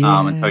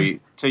 Yeah, until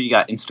you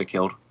got insta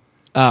killed.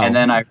 Oh. And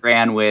then I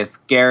ran with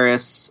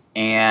Garrus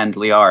and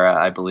Liara,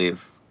 I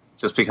believe,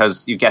 just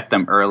because you get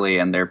them early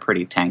and they're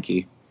pretty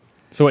tanky.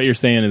 So what you're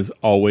saying is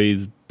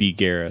always be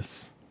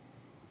Garrus.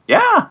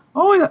 Yeah,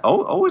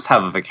 always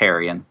have a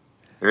Vicarian.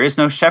 There is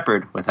no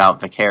Shepard without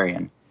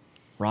Vicarian.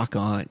 Rock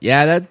on.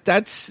 Yeah,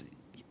 that's.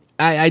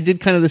 I did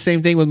kind of the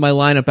same thing with my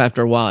lineup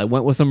after a while. I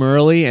went with them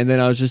early, and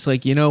then I was just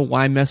like,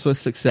 why mess with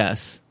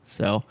success?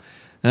 So,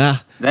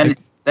 then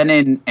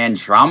in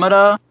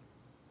Andromeda,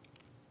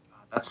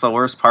 that's the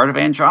worst part of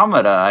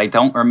Andromeda. I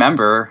don't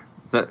remember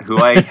who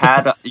I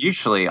had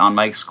usually on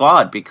my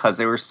squad because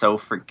they were so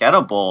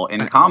forgettable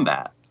in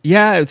combat.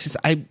 Yeah, it's just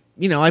I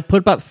put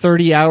about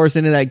 30 hours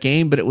into that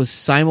game, but it was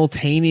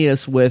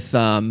simultaneous with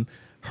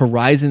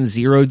Horizon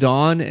Zero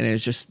Dawn, and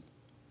it's just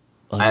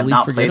I have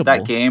not played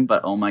that game,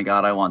 but oh my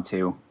god, I want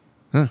to.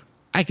 Huh.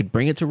 I could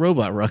bring it to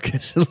Robot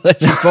Ruckus and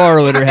let you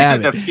borrow it or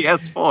have it. The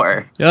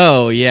PS4.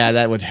 Oh, yeah,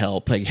 that would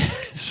help, I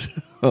guess.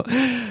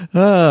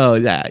 Oh,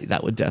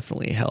 that would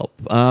definitely help.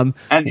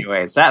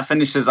 Anyways, that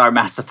finishes our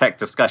Mass Effect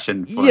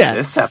discussion for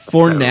this episode.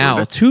 For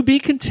now. To be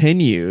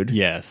continued.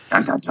 Yes.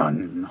 Dun, dun,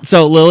 dun.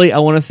 So, Lily, I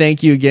want to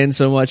thank you again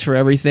so much for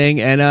everything.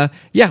 And,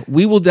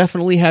 we will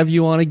definitely have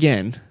you on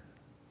again.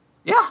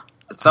 Yeah.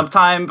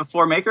 Sometime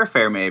before Maker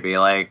Faire, maybe.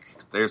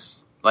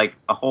 There's, a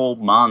whole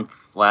month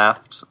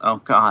left. Oh,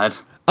 God.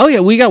 Oh,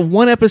 yeah, we got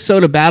one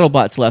episode of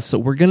BattleBots left, so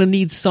we're going to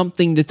need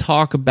something to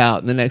talk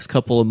about in the next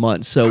couple of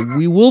months. So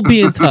we will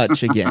be in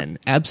touch again.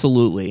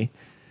 Absolutely.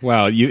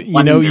 Wow, you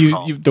know,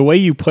 the way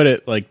you put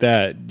it like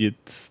that,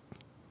 it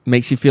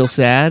makes you feel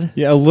sad?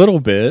 Yeah, a little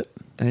bit.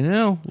 I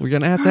know. We're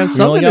going to have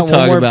something to talk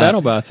one more about.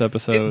 BattleBots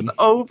episode. It's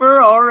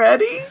over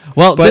already?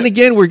 Well, then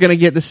again, we're going to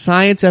get the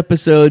science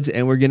episodes,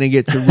 and we're going to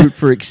get to root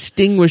for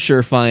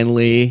Extinguisher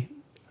finally.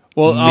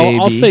 Well,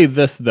 I'll say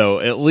this, though.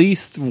 At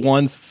least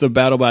once the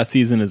BattleBot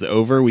season is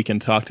over, we can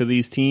talk to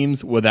these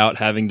teams without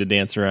having to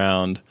dance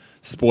around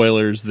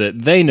spoilers that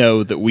they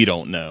know that we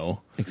don't know.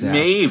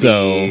 Exactly.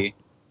 Maybe.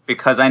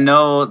 Because I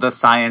know the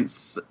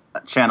Science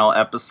Channel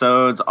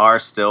episodes are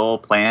still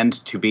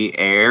planned to be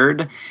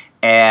aired,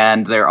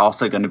 And they're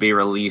also going to be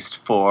released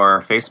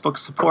for Facebook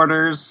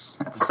supporters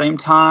at the same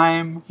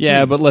time.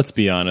 Yeah, but let's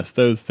be honest.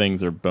 Those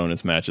things are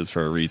bonus matches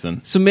for a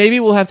reason. So maybe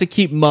we'll have to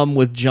keep mum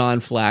with John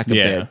Flack a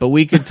bit, but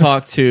we could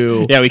talk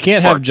to... Yeah, we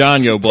can't have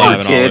John go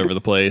blabbing all over the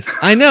place.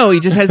 I know,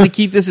 he just has to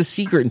keep this a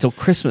secret until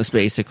Christmas,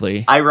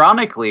 basically.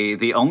 Ironically,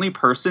 the only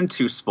person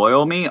to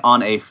spoil me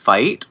on a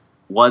fight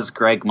was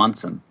Greg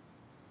Munson,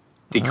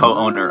 the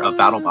co-owner of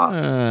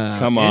BattleBots.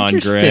 Come on,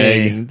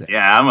 Greg.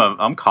 Yeah, I'm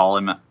going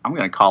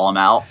to call him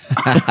out.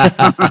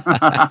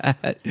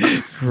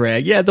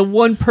 Greg, yeah, the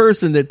one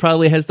person that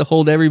probably has to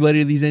hold everybody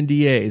to these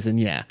NDAs, and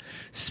yeah,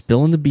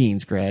 spilling the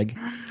beans, Greg.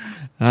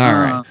 All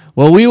right.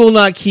 Well, we will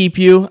not keep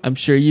you. I'm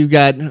sure you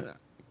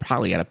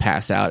probably got to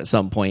pass out at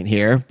some point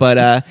here,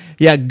 but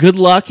yeah, good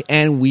luck,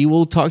 and we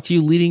will talk to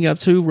you leading up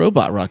to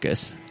Robot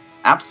Ruckus.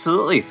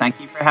 Absolutely. Thank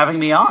you for having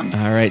me on.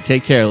 All right,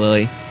 take care,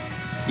 Lily.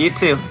 You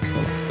too.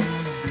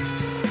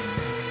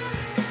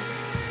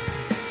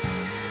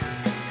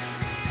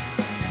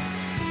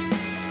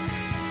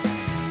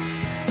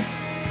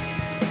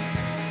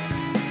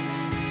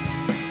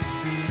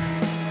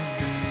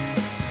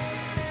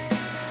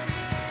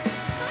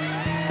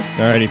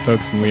 Alrighty,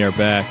 folks, and we are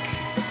back.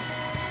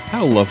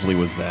 How lovely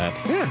was that?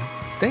 Yeah.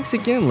 Thanks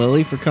again,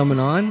 Lily, for coming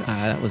on.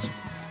 That was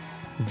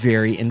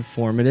very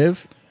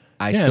informative.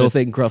 I still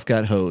think Gruff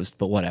got hosed,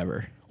 but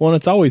whatever. Well, and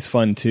it's always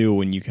fun, too,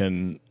 when you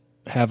can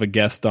have a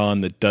guest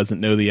on that doesn't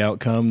know the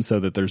outcome so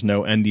that there's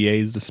no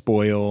NDAs to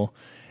spoil,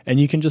 and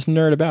you can just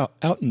nerd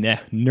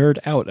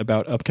out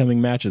about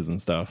upcoming matches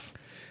and stuff.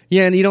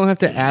 Yeah, and you don't have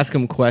to ask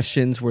them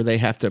questions where they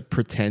have to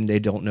pretend they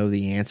don't know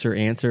the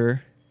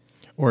answer.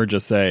 Or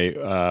just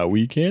say,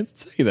 we can't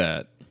say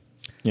that.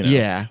 You know?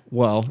 Yeah,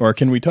 well... Or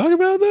can we talk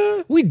about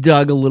that? We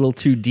dug a little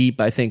too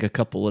deep, I think, a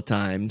couple of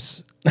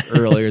times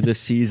earlier this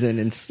season.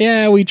 And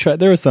yeah, we tried.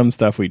 There was some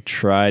stuff we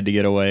tried to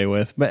get away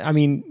with. But, I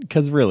mean,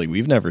 because really,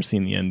 we've never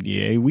seen the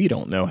NDA. We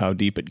don't know how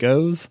deep it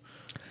goes.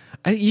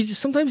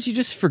 Sometimes you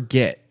just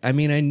forget. I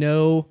mean,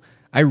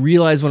 I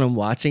realize when I'm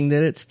watching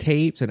that it's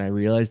taped, and I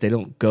realize they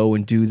don't go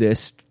and do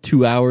this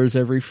 2 hours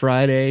every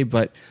Friday,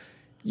 but...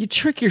 You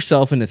trick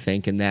yourself into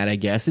thinking that, I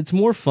guess. It's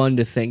more fun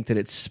to think that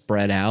it's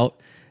spread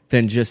out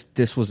than just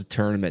this was a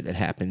tournament that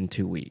happened in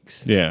 2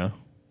 weeks. Yeah.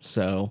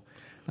 So,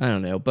 I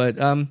don't know. But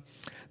that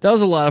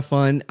was a lot of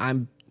fun.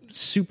 I'm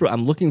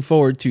looking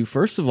forward to,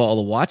 first of all,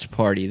 the watch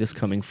party this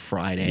coming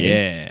Friday.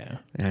 Yeah.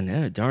 I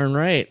know, darn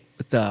right.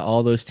 With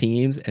all those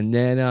teams. And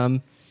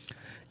then,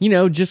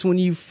 just when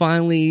you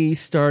finally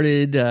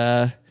started...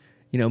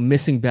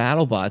 missing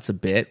BattleBots a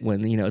bit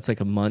when, it's like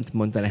a month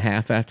and a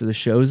half after the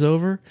show's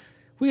over.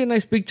 We got a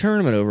nice big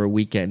tournament over a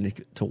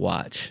weekend to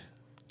watch.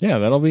 Yeah,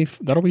 that'll be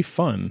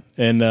fun.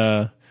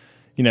 And,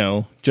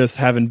 just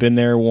having been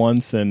there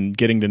once and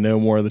getting to know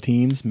more of the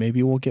teams,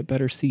 maybe we'll get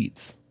better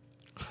seats.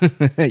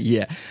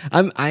 Yeah.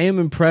 I am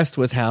impressed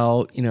with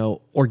how,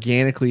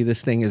 organically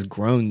this thing has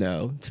grown,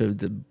 though, to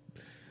the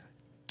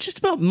just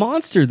about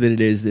monster that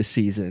it is this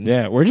season.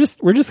 Yeah, we're just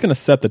going to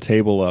set the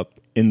table up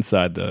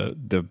inside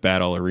the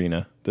battle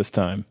arena this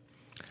time.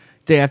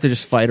 They have to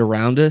just fight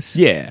around us?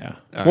 Yeah.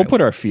 All we'll right. put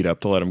our feet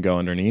up to let them go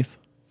underneath.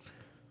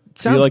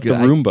 Sounds be like good.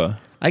 the Roomba.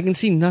 I can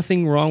see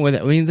nothing wrong with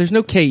it. I mean, there's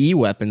no KE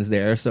weapons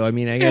there, so I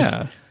mean, I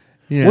guess...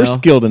 Yeah. We're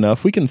skilled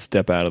enough. We can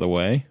step out of the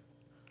way.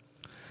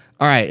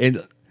 All right,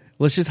 and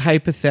let's just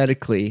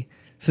hypothetically,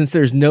 since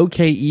there's no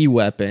KE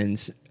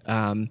weapons,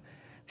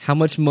 how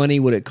much money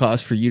would it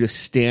cost for you to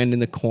stand in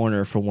the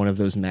corner for one of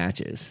those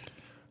matches?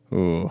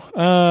 Ooh.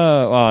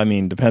 Well, I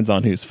mean, depends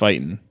on who's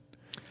fighting.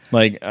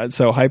 Like,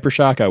 so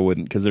Hypershock, I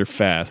wouldn't, because they're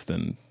fast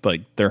and,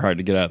 like, they're hard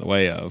to get out of the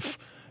way of.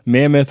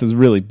 Mammoth is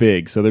really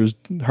big, so there's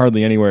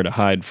hardly anywhere to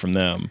hide from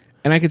them.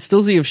 And I could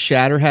still see if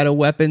Shatter had a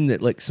weapon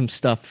that, like, some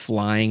stuff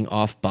flying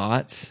off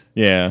bots.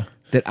 Yeah.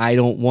 That I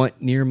don't want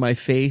near my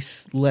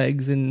face,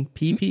 legs, and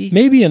pee-pee.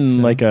 Maybe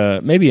in a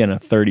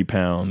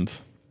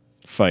 30-pound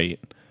fight.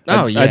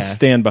 I'd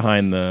stand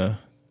behind the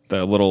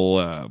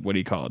little, what do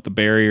you call it, the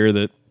barrier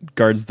that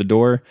guards the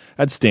door.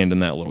 I'd stand in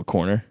that little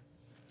corner.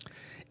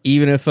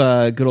 Even if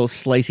good old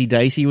Slicey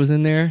Dicey was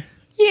in there?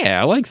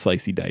 Yeah, I like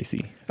Slicey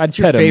Dicey. I'd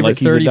Your pet him like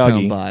he's a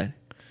doggy. bot.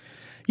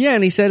 Yeah,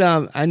 and he said,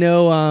 I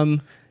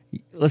know,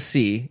 let's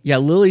see. Yeah,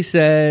 Lily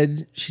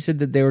said, she said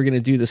that they were going to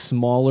do the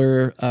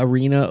smaller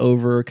arena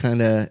over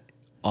kind of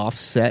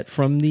offset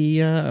from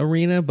the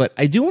arena, but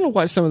I do want to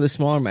watch some of the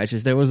smaller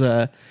matches. There was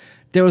a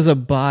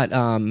bot,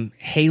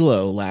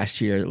 Halo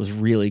last year that was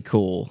really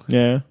cool.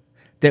 Yeah.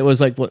 That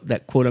was like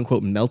that quote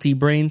unquote melty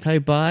brain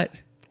type bot.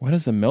 What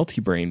is a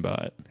melty brain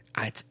bot?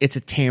 It's a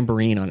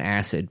tambourine on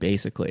acid,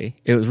 basically.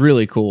 It was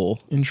really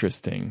cool.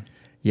 Interesting.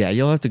 Yeah,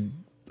 you'll have to...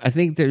 I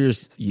think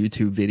there's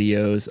YouTube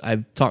videos.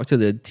 I've talked to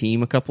the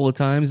team a couple of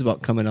times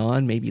about coming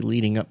on, maybe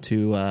leading up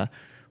to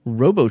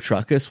Robo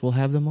Truckus. We'll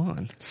have them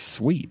on.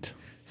 Sweet.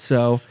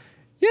 So,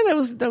 yeah,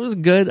 that was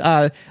good.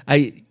 I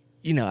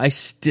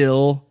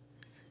still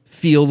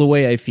feel the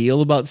way I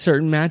feel about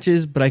certain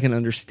matches, but I can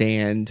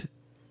understand,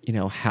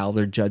 how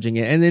they're judging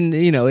it. And then,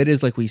 it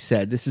is like we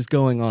said, this is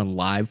going on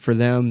live for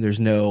them. There's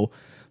no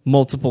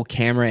multiple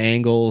camera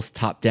angles,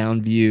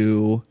 top-down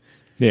view.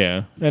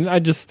 Yeah, and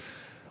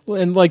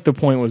like the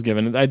point was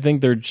given, I think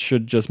there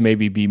should just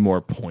maybe be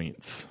more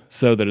points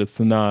so that it's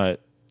not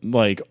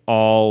like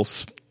all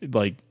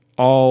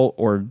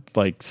or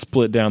like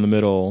split down the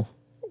middle,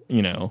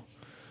 you know.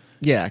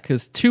 Yeah,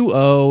 because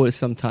 2-0 is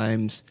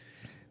sometimes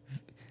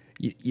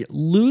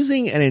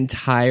losing an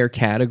entire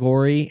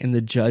category in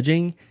the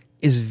judging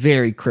is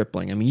very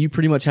crippling. I mean, you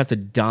pretty much have to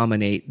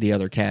dominate the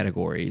other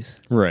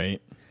categories.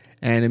 Right.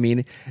 And I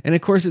mean, and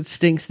of course it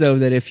stinks though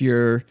that if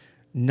you're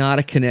not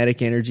a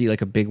kinetic energy,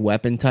 like a big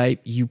weapon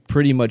type, you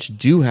pretty much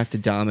do have to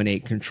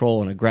dominate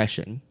control and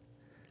aggression.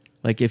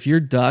 Like if you're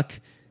Duck,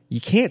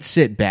 you can't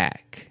sit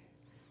back.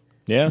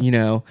 Yeah. You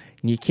know,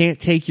 you can't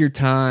take your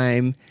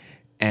time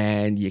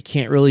and you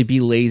can't really be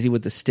lazy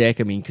with the stick.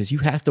 I mean, because you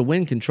have to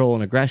win control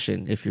and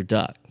aggression if you're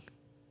Duck.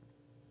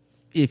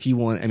 If you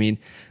want, I mean,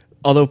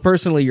 although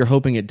personally you're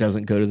hoping it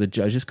doesn't go to the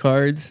judges'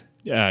 cards.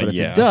 But if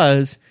it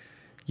does,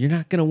 you're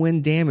not going to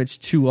win damage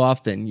too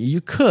often.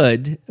 You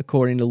could,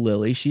 according to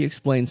Lily. She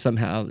explained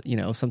somehow, you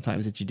know,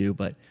 sometimes that you do,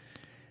 but...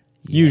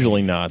 Yeah.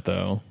 Usually not,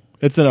 though.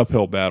 It's an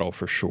uphill battle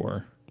for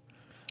sure.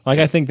 Like,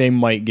 I think they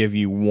might give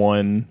you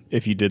one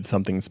if you did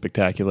something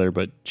spectacular,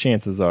 but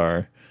chances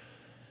are,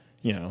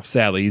 you know,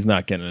 sadly, he's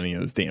not getting any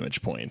of those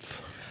damage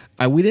points.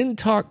 We didn't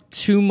talk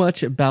too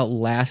much about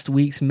last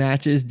week's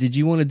matches. Did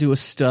you want to do a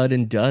stud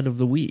and dud of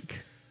the week?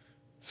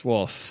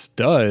 Well,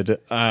 stud,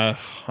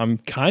 I'm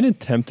kind of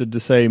tempted to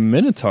say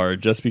Minotaur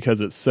just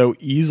because it's so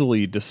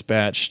easily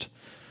dispatched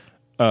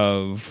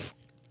of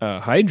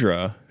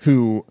Hydra,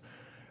 who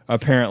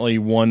apparently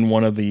won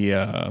one of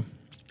the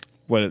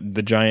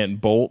the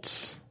giant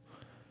bolts.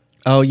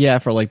 Oh yeah,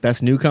 for like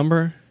best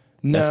newcomer.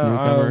 No, best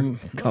newcomer.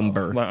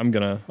 Cumber. I'm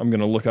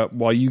gonna look up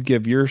while you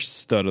give your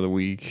stud of the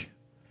week.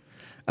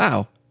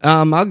 Oh,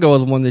 I'll go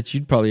with one that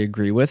you'd probably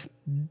agree with: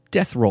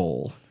 Death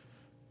Roll.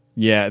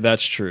 Yeah,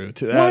 that's true.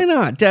 Why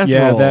not Death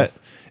Roll? Yeah,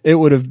 it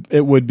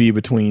would be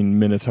between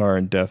Minotaur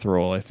and Death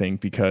Roll, I think,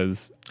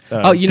 because you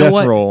know Death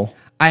what? Roll.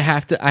 I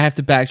have to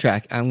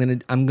backtrack.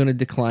 I'm gonna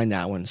decline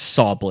that one.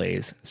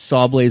 Sawblaze.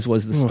 Sawblaze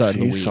was the stud of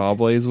the week.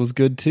 Sawblaze was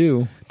good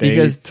too.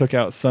 They took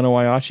out Son of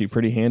Waiachi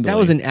pretty handily. That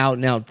was an out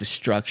and out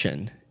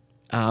destruction.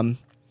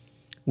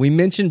 We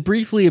mentioned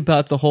briefly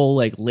about the whole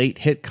like late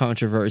hit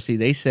controversy.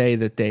 They say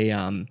that they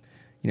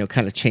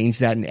kind of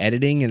changed that in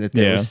editing and that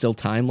there was still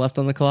time left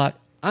on the clock.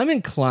 I'm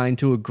inclined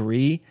to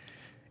agree.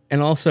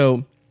 And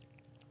also,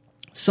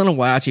 Son of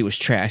Waiachi was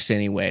trashed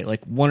anyway.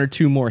 Like one or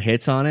two more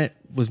hits on it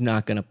was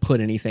not going to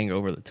put anything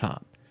over the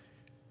top.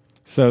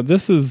 So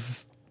this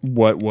is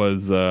what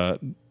was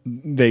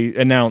they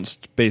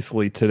announced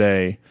basically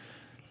today,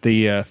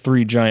 the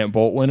 3 giant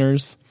bolt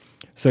winners.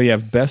 So you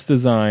have best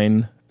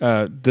design.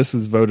 This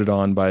was voted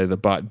on by the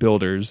bot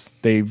builders.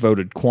 They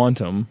voted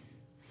Quantum.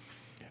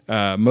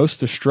 Most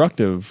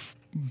destructive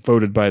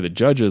voted by the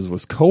judges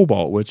was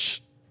Cobalt,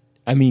 which...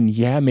 I mean,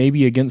 yeah,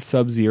 maybe against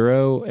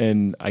Sub-Zero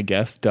and I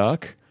guess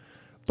Duck,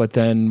 but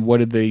then what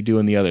did they do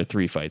in the other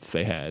 3 fights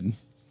they had?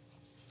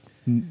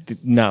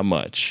 Not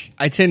much.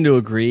 I tend to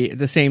agree. At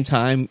the same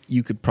time,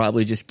 you could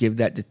probably just give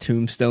that to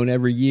Tombstone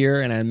every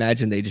year, and I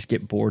imagine they just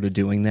get bored of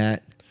doing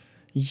that.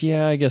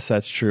 Yeah, I guess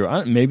that's true.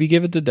 Maybe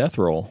give it to Death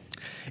Roll.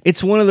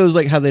 It's one of those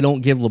like how they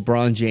don't give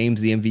LeBron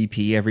James the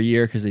MVP every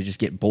year because they just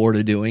get bored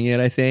of doing it,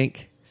 I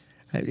think.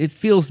 It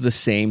feels the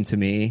same to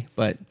me,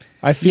 but...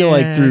 I feel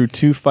like through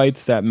 2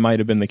 fights that might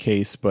have been the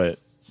case, but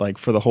like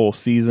for the whole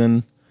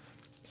season,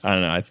 I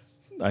don't know.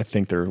 I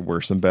think there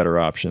were some better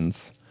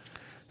options.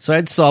 So I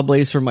had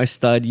Sawblaze for my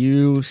stud.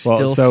 You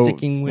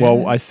sticking with?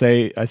 Well, I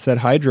said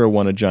Hydra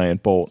won a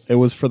giant bolt. It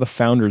was for the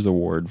Founders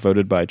Award,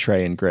 voted by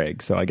Trey and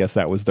Greg. So I guess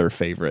that was their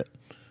favorite.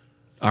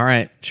 All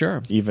right,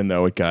 sure. Even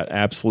though it got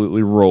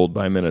absolutely rolled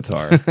by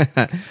Minotaur.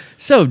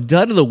 So,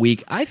 dud of the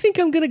week. I think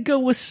I'm going to go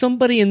with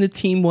somebody in the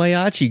Team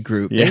Waiachi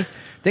group. Yeah.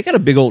 They got a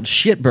big old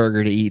shit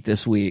burger to eat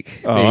this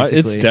week. Oh,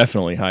 it's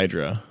definitely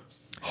Hydra.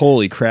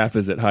 Holy crap,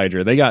 is it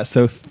Hydra? They got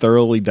so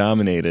thoroughly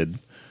dominated.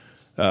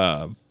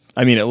 I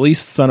mean, at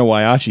least Son of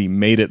Waiachi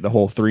made it the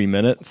whole 3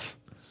 minutes.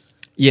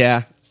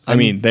 Yeah. I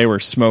mean, they were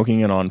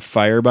smoking and on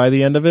fire by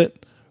the end of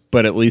it,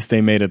 but at least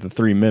they made it the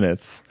 3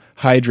 minutes.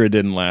 Hydra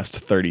didn't last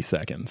 30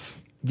 seconds.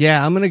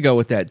 Yeah, I'm going to go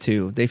with that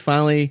too. They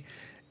finally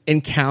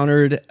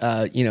encountered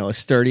a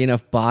sturdy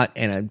enough bot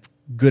and a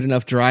good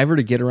enough driver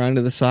to get around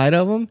to the side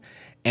of them,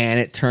 and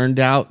it turned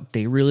out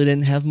they really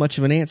didn't have much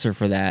of an answer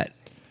for that.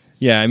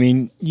 Yeah, I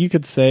mean, you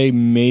could say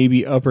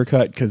maybe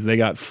uppercut because they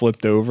got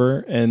flipped over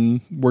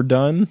and were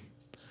done,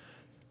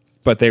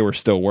 but they were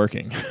still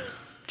working.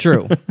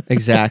 True,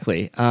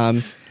 exactly.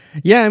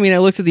 Yeah, I mean, I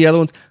looked at the other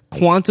ones.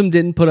 Quantum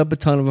didn't put up a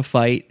ton of a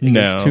fight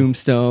against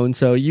Tombstone,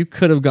 so you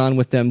could have gone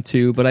with them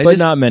too. But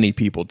not many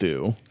people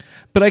do.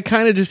 But I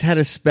kind of just had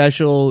a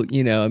special,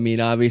 I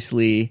mean,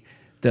 obviously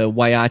the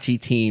Waiachi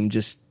team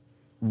just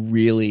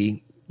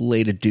really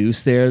laid a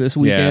deuce there this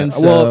weekend.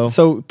 Yeah.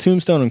 So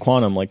Tombstone and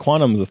Quantum, like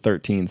Quantum's a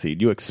 13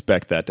 seed. You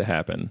expect that to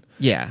happen.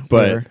 Yeah.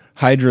 But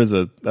Hydra's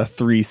a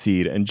 3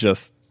 seed and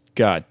just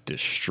got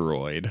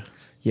destroyed.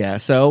 Yeah,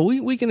 so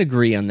we can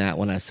agree on that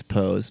one, I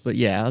suppose. But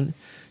yeah,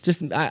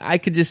 I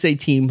could just say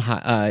Team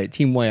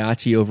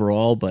Waiachi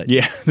overall. But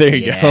Yeah, there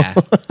you yeah.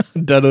 go.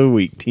 Dud of the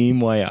week, Team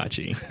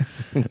Waiachi.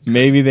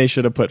 Maybe they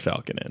should have put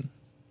Falcon in.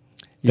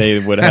 They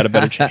would have had a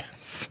better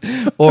chance.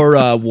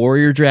 Or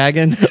Warrior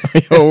Dragon.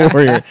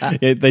 Warrior.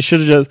 They should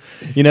have just,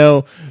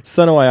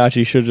 Son of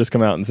Waiachi should have just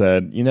come out and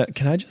said,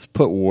 can I just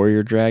put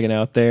Warrior Dragon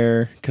out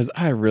there? Because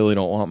I really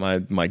don't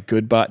want my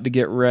good bot to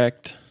get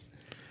wrecked.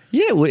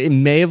 Yeah, well, it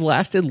may have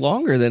lasted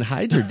longer than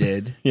Hydra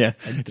did. Yeah,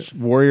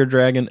 Warrior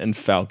Dragon and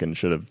Falcon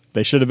should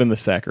have been the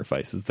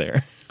sacrifices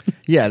there.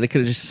 Yeah, they could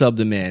have just subbed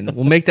them in.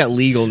 We'll make that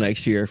legal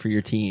next year for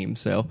your team.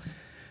 So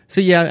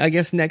yeah, I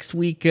guess next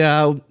week,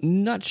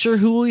 not sure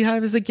who we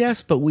have as a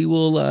guest, but we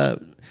will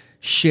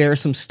share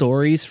some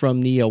stories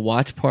from the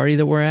watch party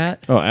that we're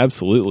at. Oh,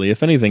 absolutely.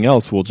 If anything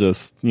else, we'll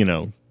just,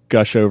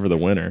 gush over the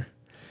winner.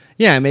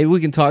 Yeah, maybe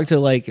we can talk to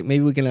maybe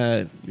we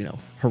can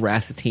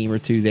harass a team or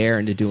two there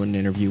into doing an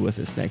interview with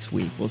us next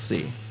week. We'll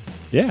see.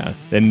 Yeah,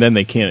 and then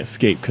they can't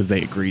escape because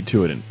they agreed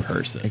to it in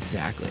person.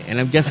 Exactly. And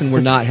I'm guessing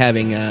we're not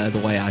having the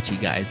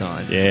Waiachi guys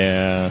on.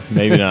 Yeah,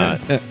 maybe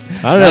not. I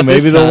don't know.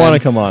 Maybe they'll want to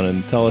come on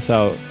and tell us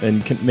how,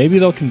 and maybe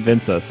they'll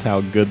convince us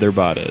how good their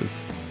bot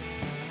is.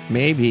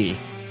 Maybe.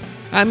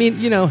 I mean,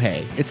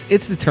 hey,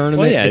 it's the tournament.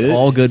 Well, yeah, it's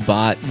all good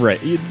bots. Right.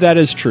 That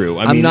is true.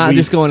 I'm not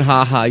just going,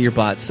 ha, your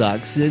bot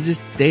sucks.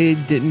 They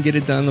didn't get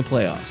it done in the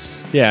playoffs.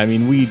 Yeah, I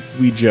mean,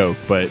 we joke,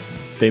 but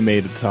they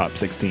made the top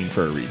 16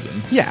 for a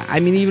reason. Yeah, I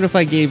mean, even if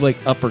I gave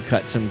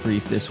Uppercut some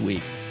grief this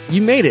week,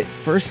 you made it.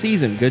 First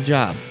season. Good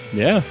job.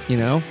 Yeah.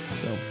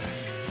 So.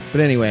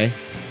 But anyway,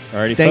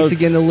 alrighty, thanks folks.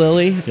 again to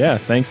Lily. Yeah,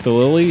 thanks to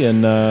Lily,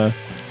 and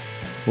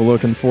we're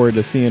looking forward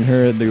to seeing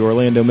her at the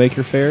Orlando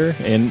Maker Faire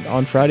and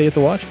on Friday at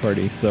the watch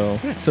party. So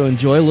So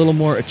enjoy a little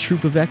more A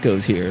Troop of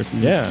Echoes here as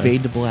we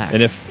fade to black.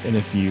 And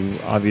if you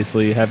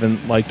obviously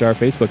haven't liked our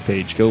Facebook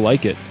page, go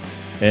like it.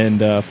 And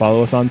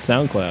follow us on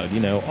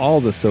SoundCloud,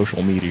 all the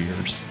social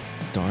meteors.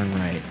 Darn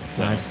right.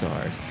 5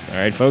 stars. All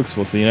right, folks,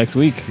 we'll see you next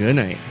week. Good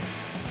night.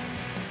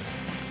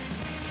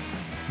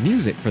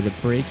 Music for the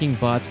Breaking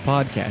Bots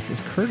podcast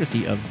is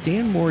courtesy of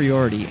Dan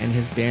Moriarty and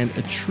his band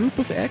A Troop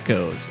of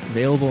Echoes,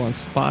 available on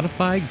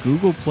Spotify,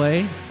 Google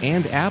Play,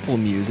 and Apple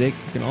Music.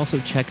 You can also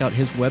check out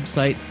his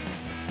website,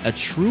 A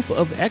Troop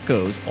of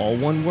Echoes, all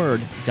one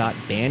word,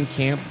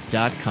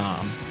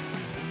 .bandcamp.com.